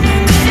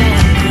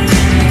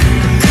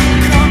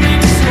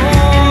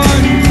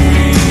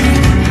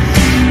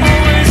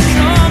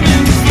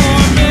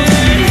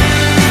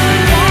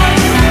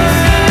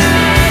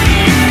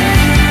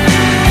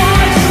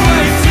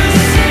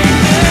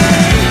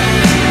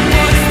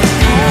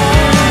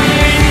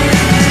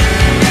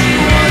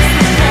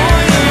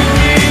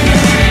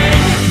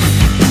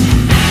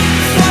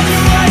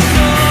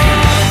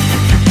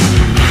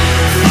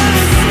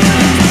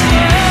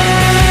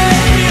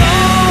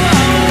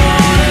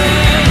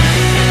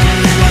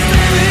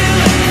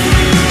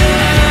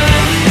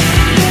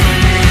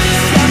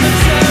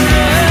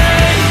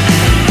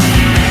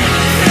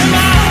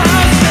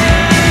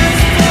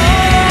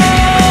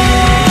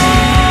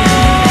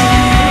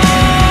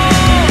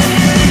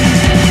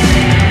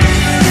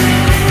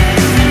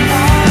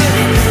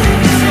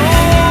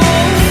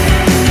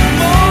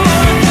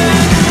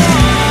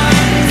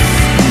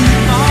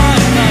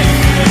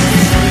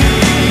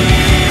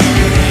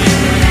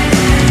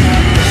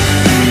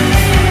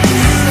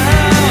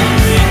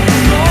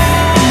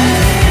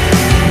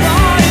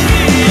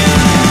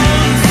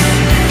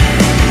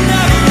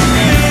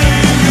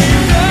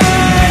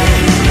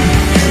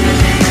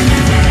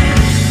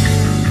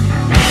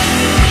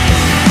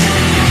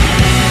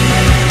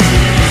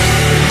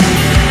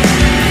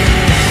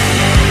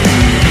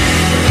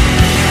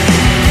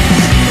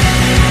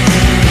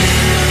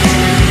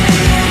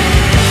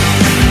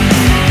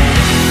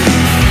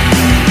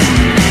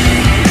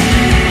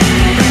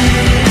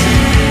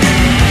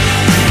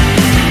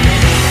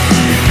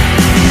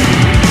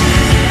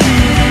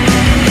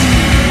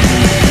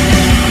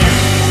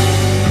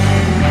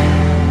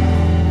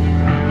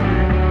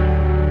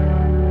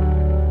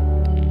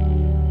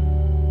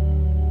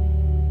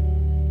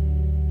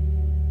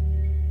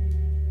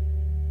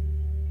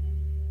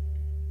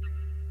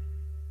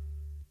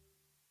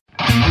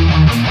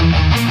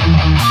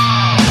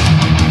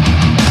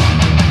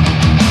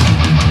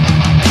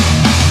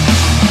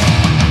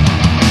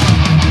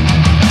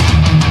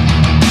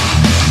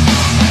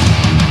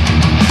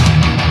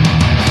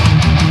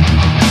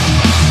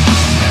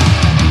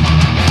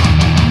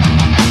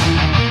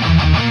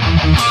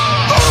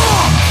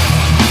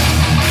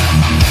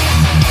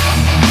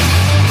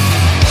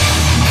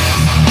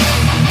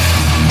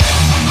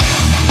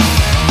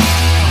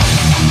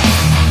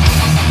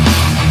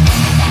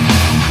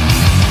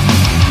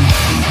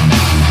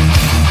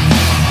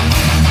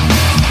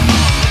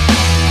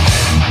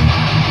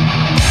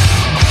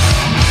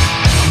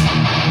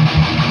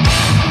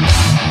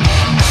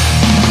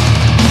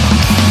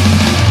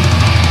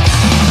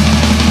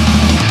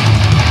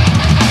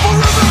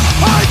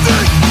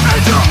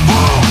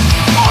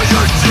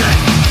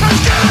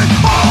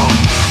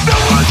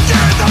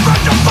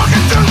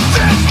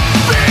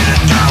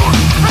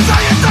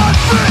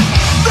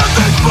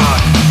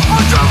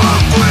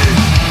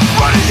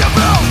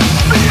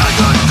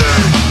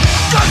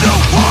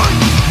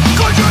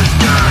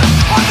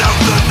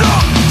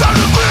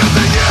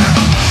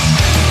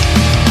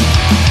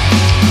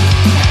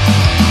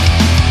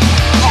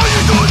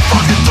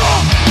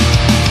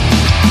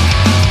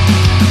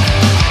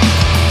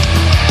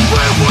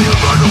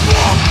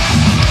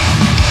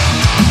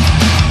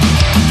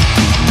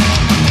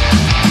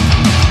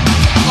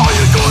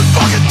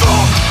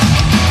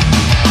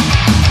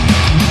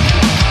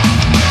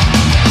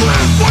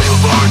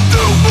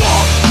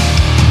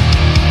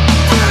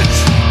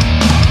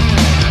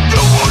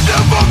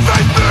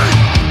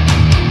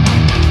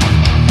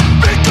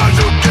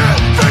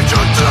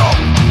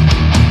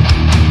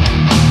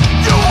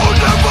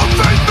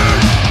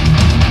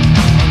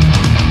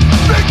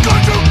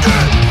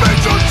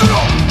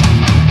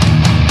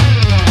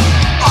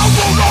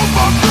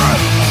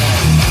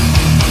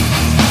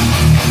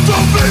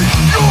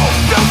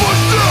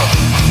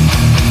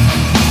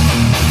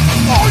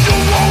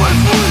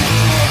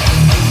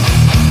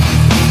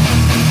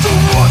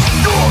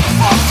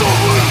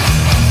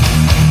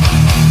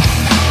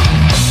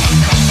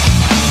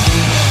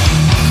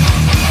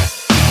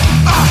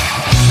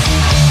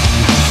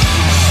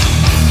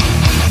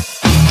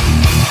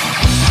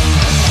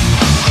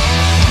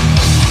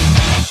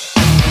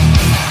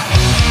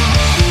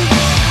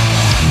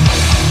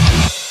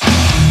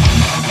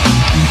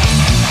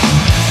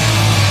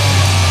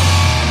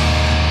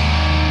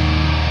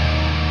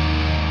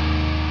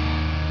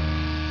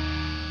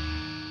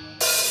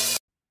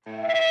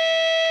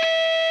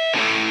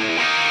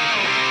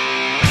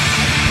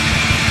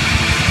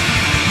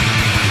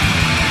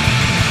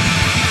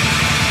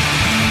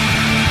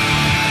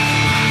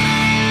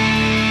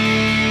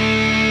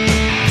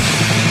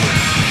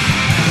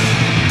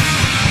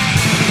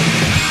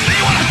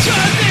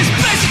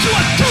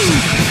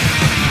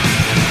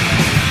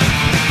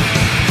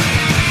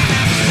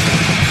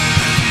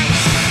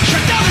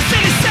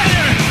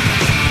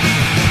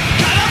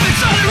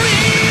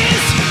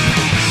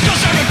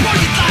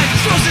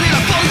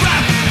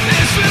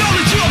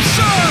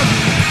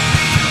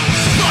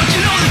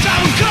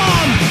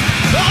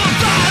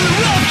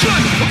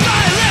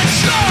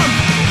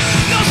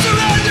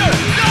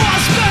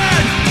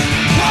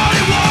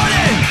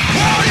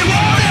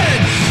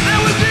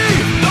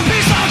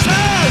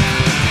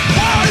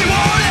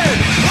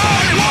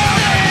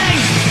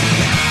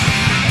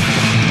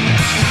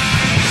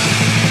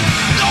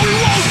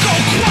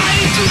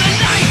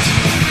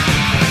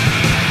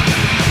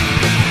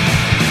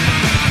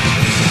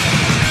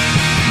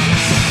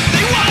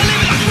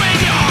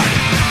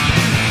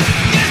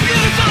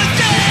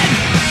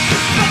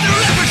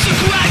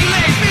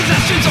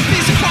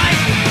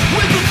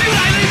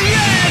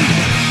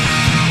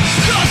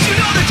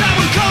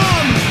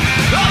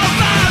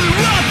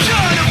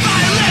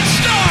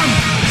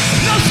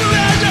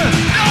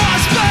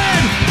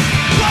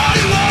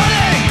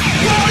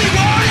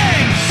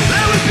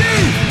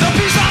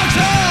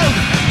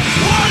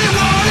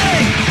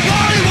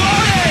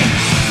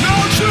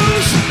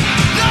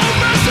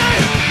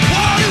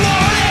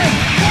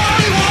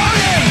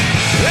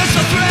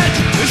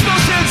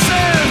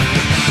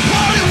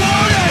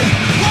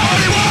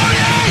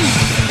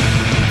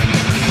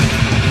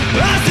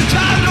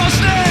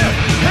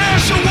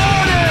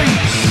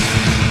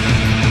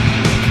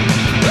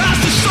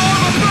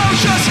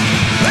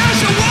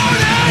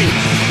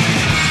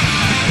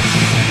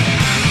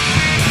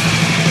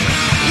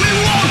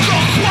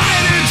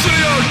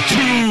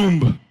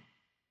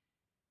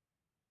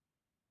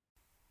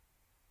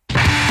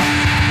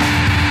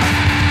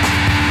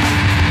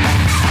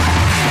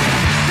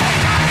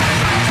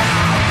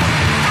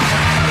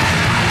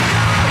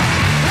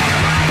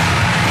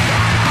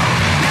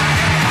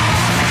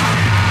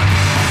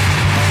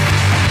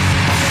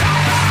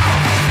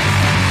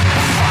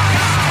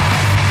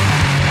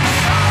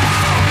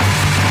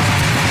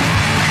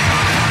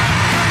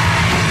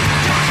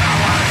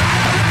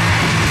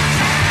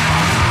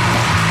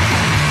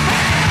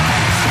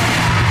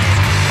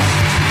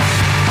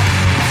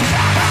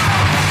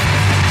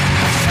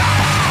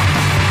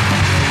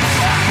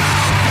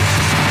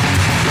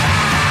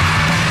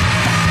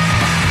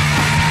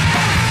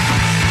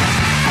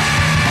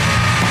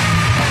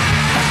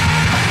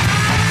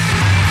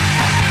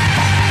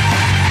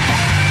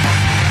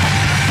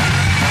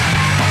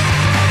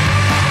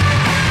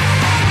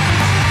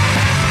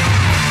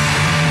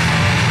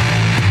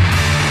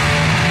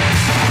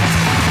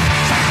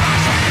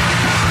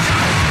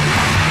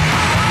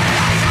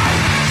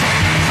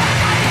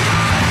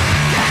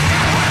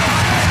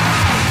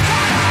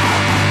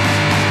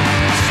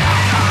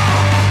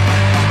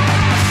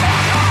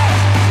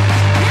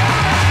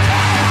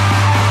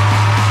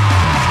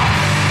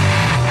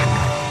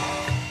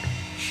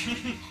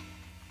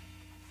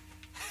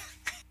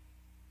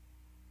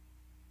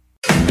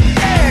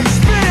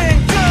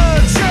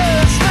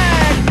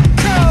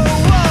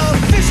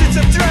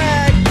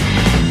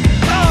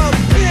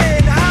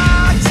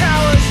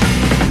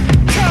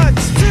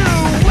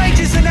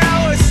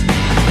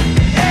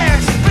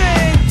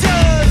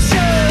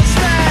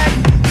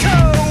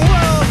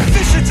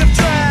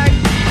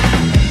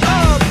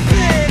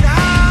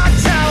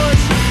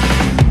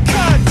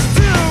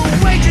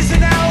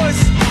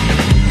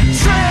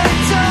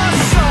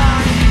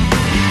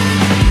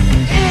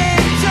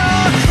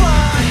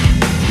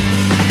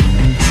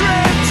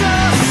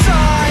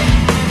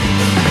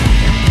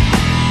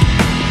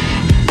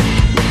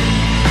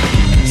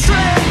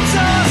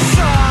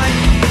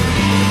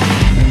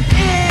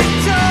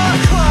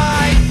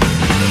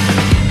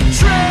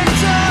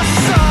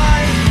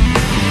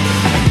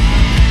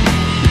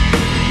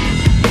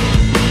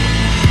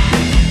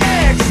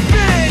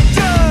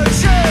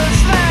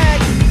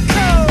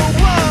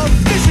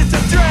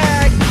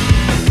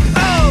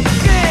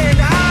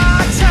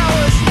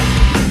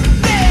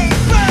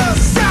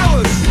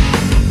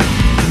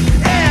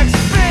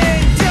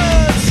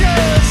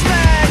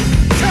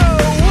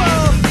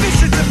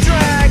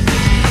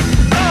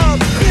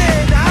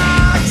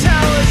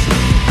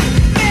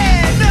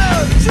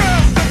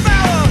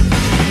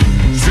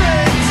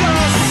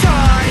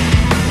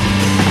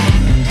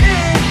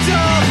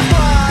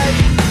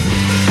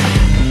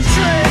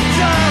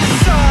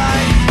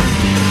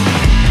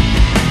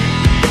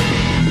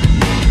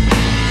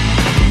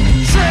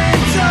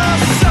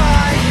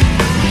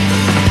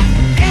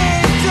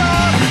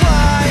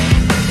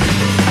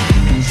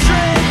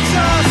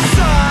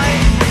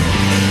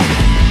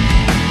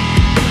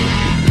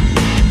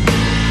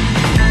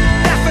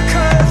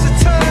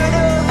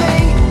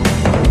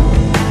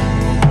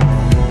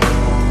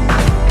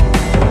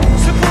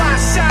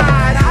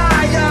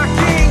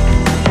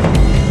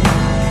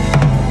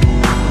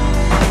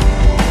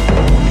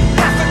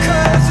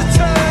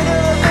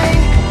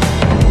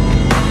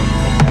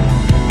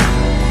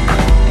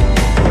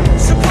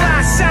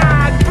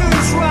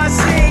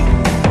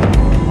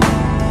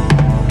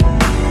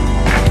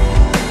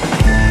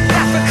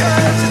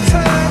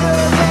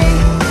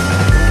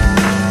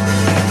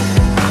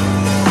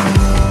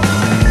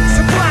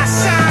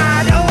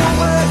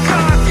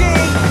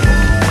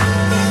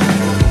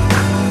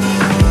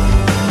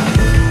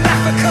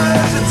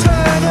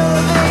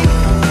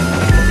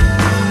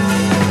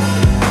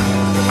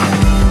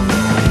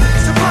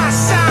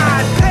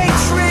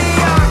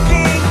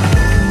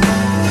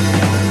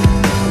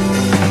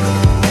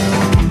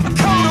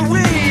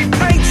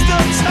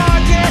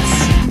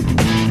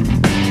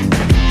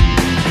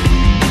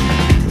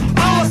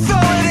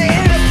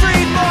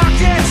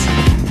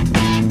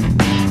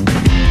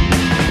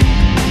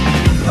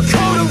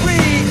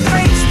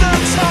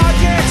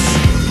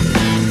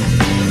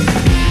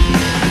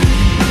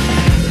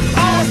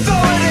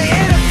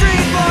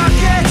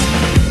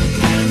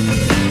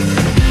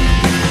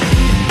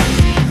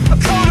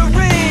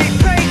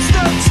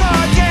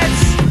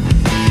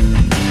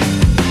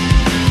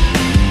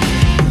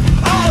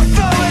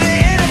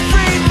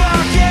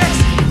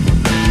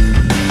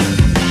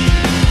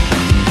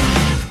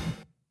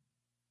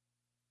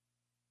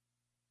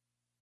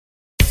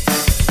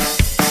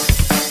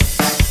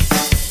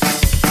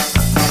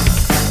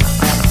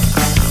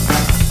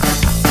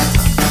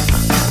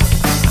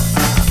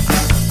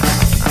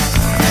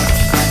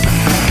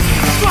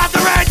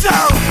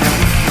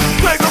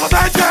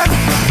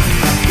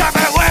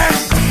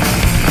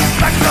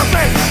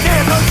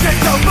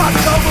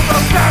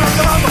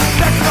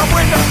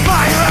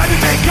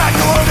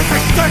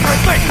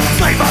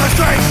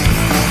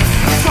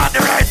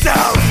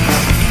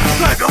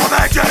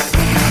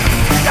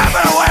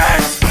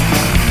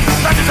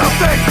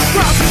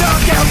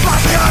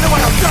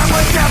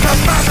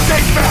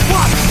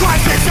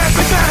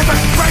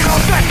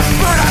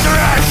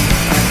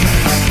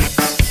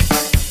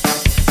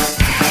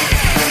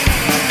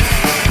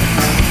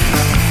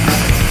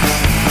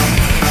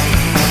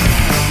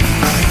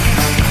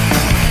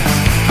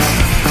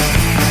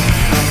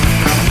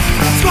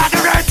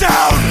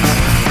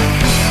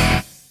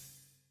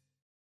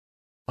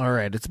All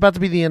right, it's about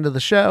to be the end of the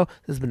show.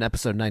 This has been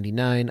episode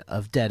 99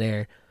 of Dead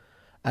Air.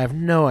 I have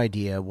no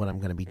idea what I'm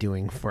going to be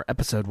doing for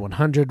episode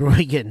 100 when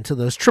we get into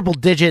those triple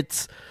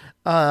digits.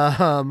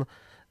 I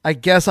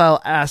guess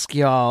I'll ask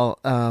y'all,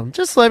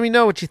 just let me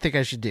know what you think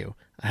I should do.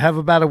 I have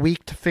about a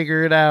week to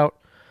figure it out.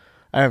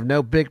 I have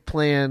no big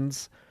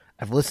plans.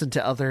 I've listened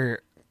to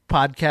other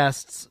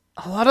podcasts.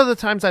 A lot of the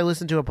times I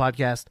listen to a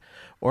podcast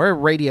or a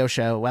radio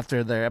show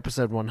after their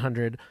episode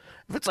 100.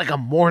 If it's like a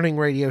morning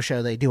radio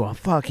show, they do a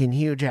fucking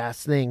huge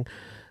ass thing.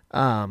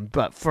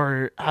 But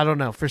for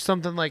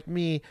something like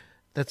me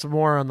that's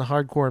more on the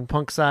hardcore and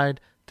punk side,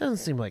 doesn't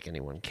seem like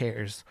anyone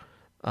cares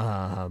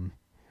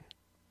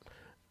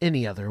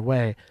any other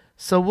way.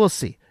 So we'll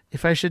see.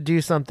 If I should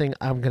do something,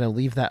 I'm going to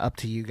leave that up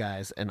to you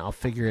guys, and I'll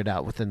figure it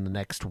out within the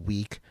next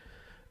week.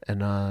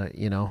 And,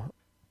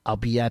 I'll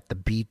be at the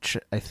beach,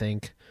 I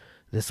think,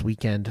 this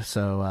weekend.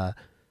 So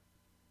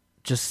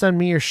just send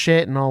me your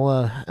shit, and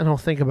I'll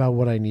think about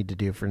what I need to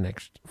do for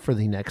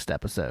the next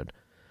episode.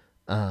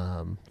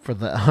 For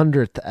the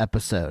 100th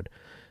episode.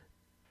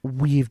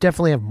 We've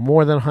definitely have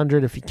more than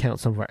 100 if you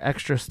count some of our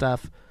extra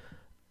stuff.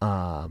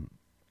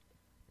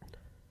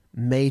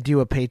 May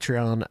do a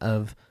Patreon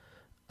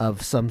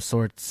of some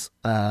sorts.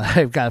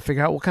 I've got to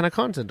figure out what kind of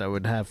content I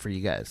would have for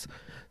you guys.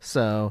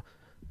 So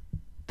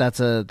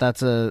that's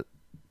a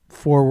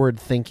forward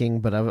thinking,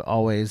 but I've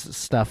always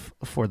stuff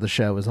for the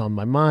show is on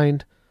my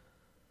mind.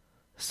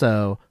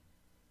 So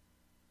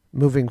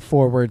moving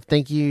forward,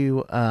 thank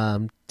you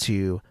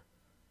to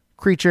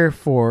Creature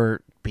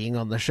for being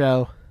on the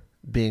show,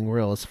 being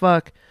real as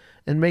fuck,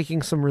 and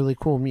making some really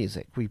cool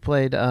music. We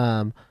played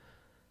right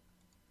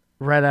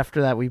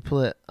after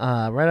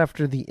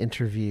the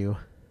interview,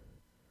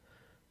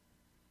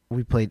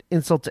 we played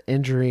Insult to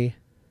Injury,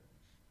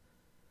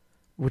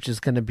 which is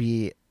going to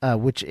be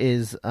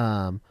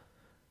going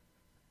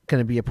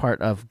to be a part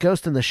of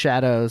Ghost in the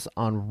Shadows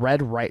on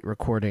Red Right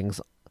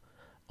Recordings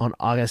on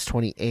August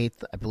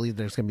 28th. I believe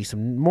there's going to be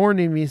some more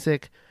new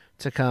music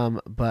to come,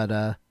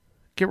 but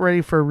get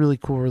ready for a really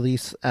cool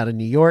release out of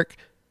New York.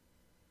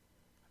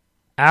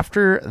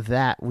 After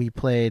that, we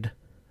played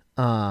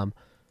some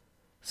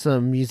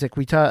music.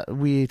 We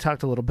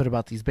talked a little bit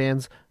about these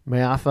bands.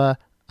 Mayafa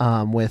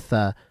with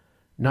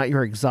Not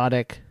Your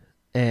Exotic,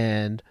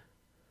 and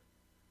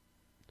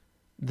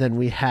then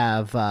we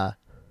have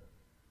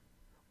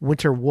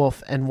Winter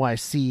Wolf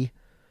NYC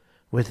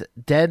with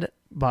Dead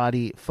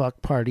Body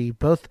Fuck Party.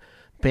 Both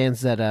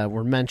bands that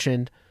were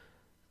mentioned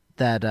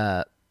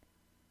that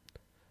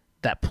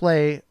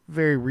play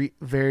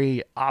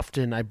very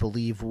often, I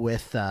believe,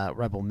 with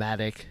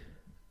Rebelmatic,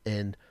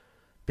 and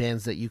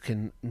bands that you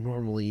can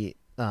normally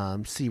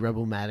see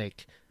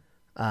Rebelmatic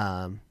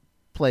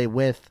play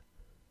with.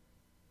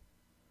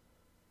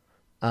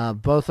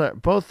 Both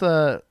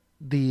the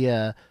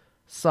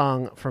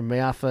song from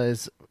Mayafa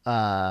is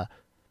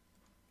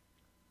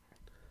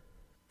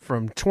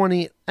from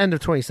end of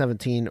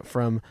 2017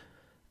 from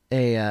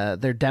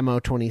their demo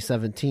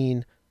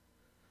 2017.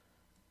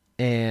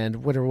 And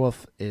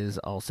Winterwolf is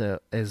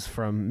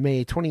from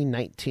May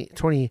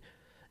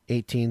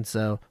 2018,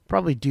 so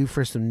probably due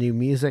for some new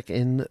music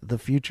in the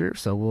future.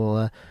 So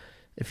we'll,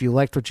 if you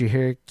liked what you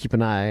hear, keep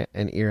an eye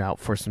and ear out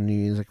for some new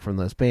music from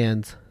those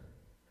bands.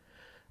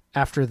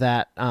 After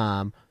that,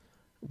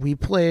 we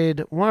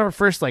played one of our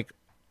first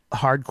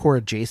hardcore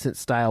adjacent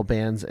style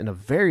bands in a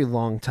very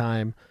long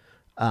time.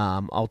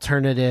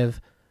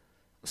 Alternative,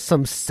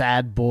 some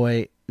sad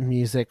boy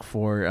music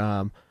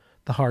for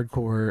the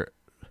hardcore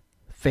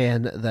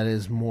fan that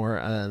is more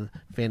a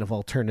fan of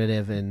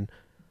alternative and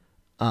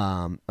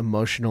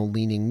emotional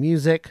leaning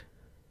music.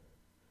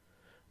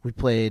 We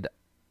played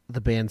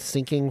the band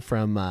Sinking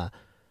from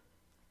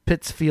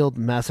Pittsfield,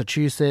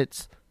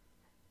 Massachusetts.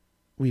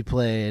 We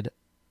played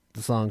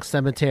the song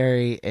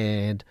Cemetery,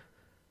 and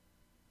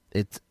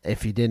it's,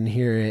 if you didn't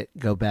hear it,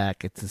 go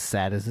back. It's as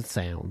sad as it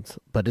sounds,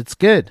 but it's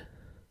good.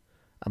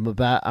 I'm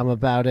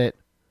about it.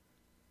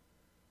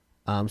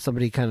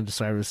 Somebody kind of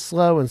described it as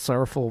slow and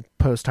sorrowful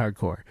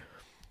post-hardcore.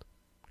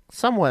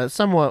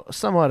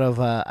 Somewhat of,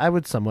 I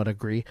would somewhat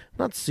agree.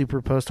 Not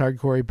super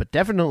post-hardcore, but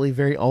definitely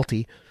very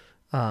alty.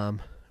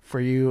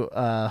 For you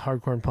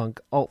hardcore and punk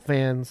alt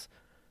fans,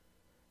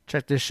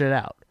 check this shit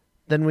out.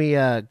 Then we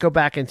go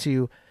back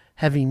into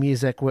heavy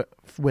music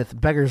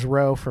with Beggars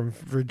Row from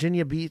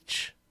Virginia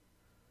Beach.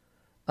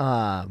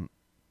 Crossover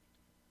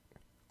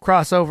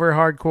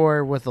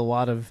hardcore with a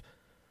lot of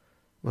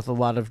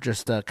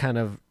just kind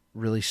of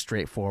really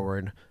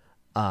straightforward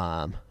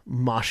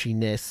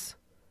moshiness.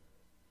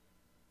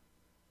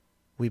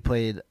 We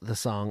played the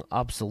song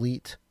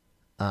Obsolete.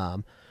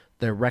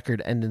 Their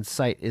record End in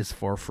Sight is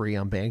for free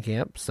on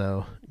Bandcamp,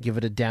 so give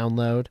it a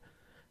download.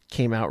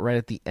 Came out right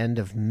at the end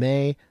of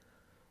May.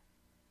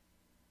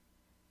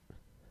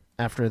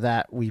 After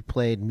that, we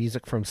played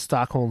music from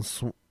Stockholm,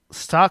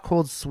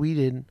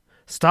 Sweden,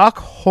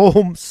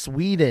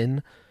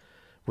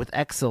 with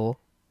Exil.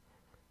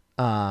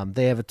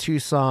 They have a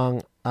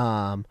 2-song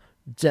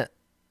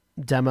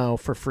demo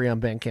for free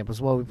on Bandcamp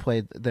as well. We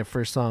played their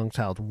first song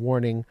titled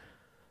Warning.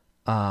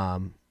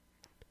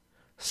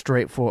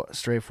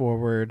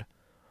 straightforward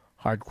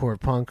hardcore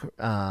punk.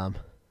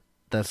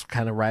 That's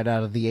kind of right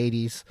out of the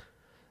 80s.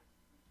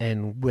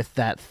 And with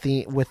that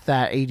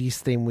 80s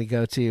theme, we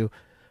go to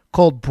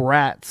Cold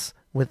Brats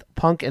with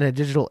Punk in a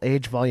Digital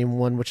Age Volume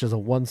 1, which is a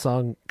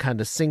one-song kind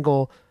of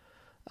single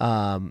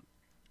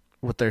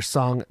with their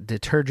song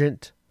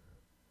Detergent.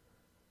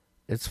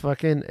 It's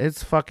fucking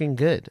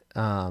good.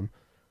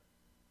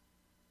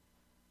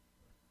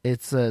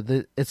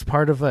 It's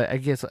part of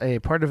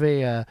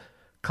a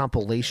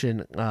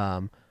compilation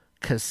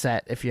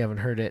cassette, if you haven't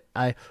heard it.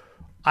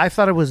 I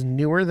thought it was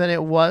newer than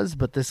it was,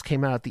 but this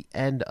came out at the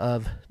end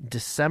of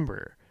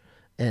December,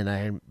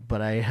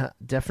 but I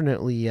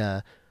definitely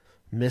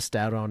missed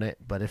out on it.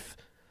 But if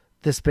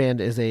this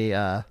band is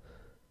a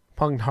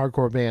punk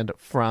hardcore band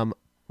from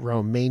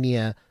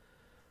Romania,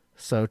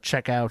 so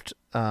check out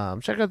their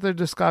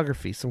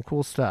discography, some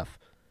cool stuff.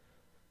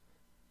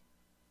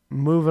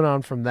 Moving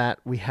on from that,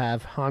 we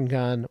have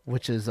Hangan,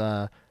 which is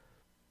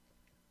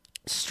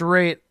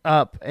straight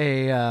up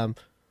a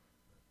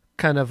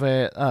kind of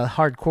a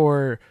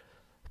hardcore,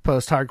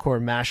 post-hardcore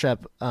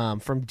mashup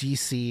from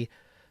DC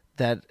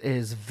that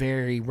is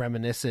very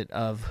reminiscent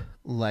of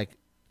like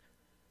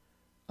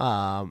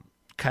kind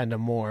of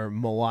more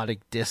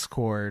melodic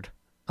Discord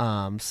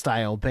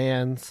style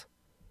bands.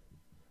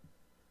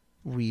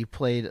 We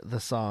played the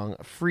song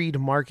Freed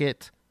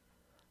Market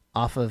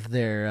off of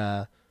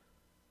their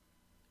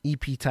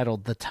EP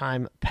titled The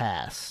Time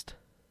Past.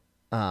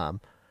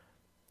 Band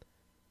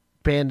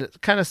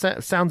kind of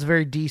sounds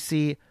very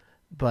DC,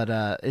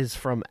 but is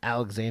from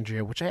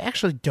Alexandria, which I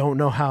actually don't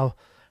know how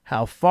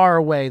far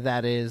away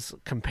that is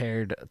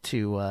compared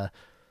to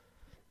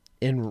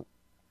in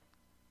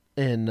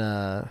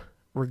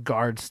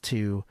regards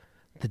to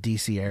the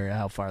DC area,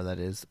 how far that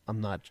is. I'm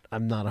not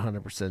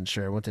 100%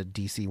 sure. I went to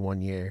DC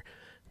 1 year.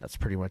 That's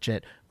pretty much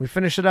it. We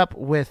finish it up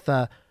with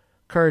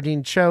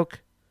Karadine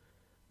Choke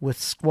with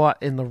Squat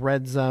in the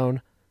Red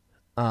Zone.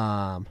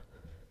 Band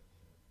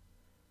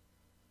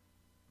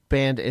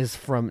is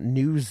from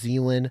New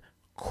Zealand,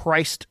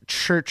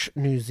 Christchurch,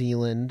 New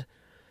Zealand.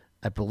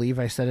 I believe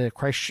I said it.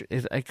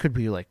 It could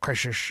be like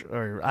Christchurch,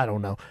 or I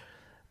don't know.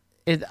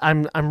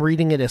 I'm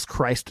reading it as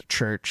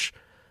Christchurch.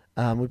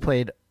 We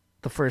played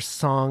the first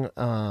song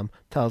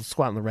titled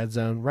Squat in the Red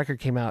Zone. Record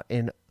came out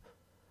in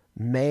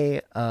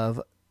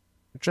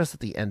just at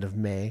the end of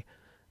May.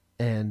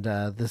 And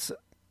this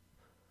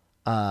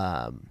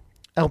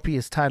LP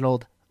is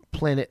titled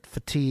Planet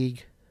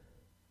Fatigue.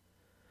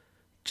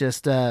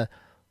 Just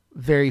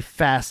very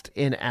fast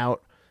in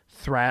out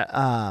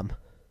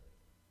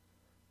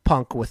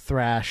punk with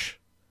thrash.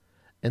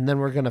 And then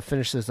we're going to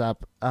finish this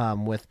up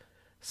with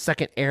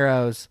Second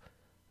Arrows,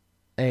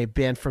 a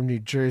band from New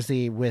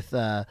Jersey with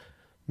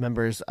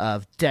members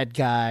of Dead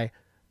Guy,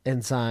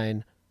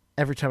 Ensign,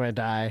 Every Time I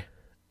Die,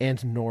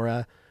 and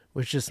Nora,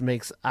 which just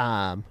makes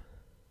a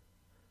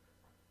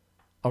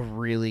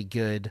really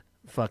good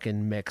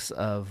fucking mix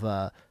of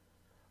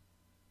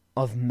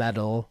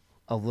metal,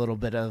 a little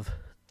bit of,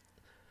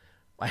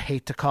 I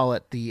hate to call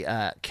it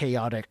the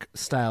chaotic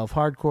style of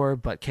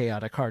hardcore, but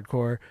chaotic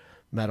hardcore,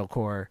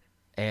 metalcore,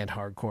 and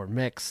hardcore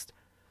mixed.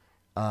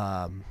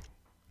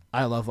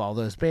 I love all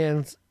those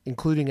bands,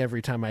 including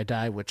Every Time I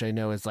Die, which I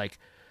know is like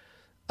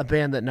a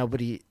band that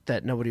nobody,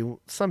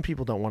 some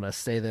people don't want to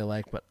say they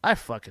like, but I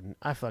fucking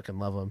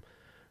love them.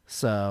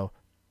 So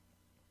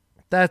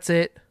that's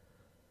it.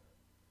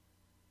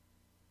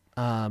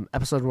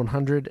 Episode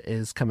 100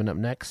 is coming up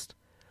next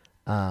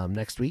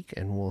week,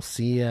 and we'll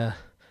see if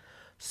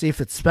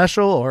it's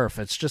special or if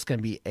it's just going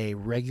to be a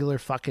regular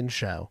fucking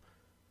show.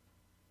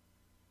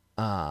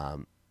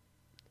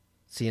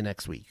 See you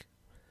next week.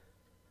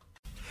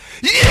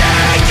 Yeah,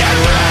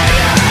 get ready!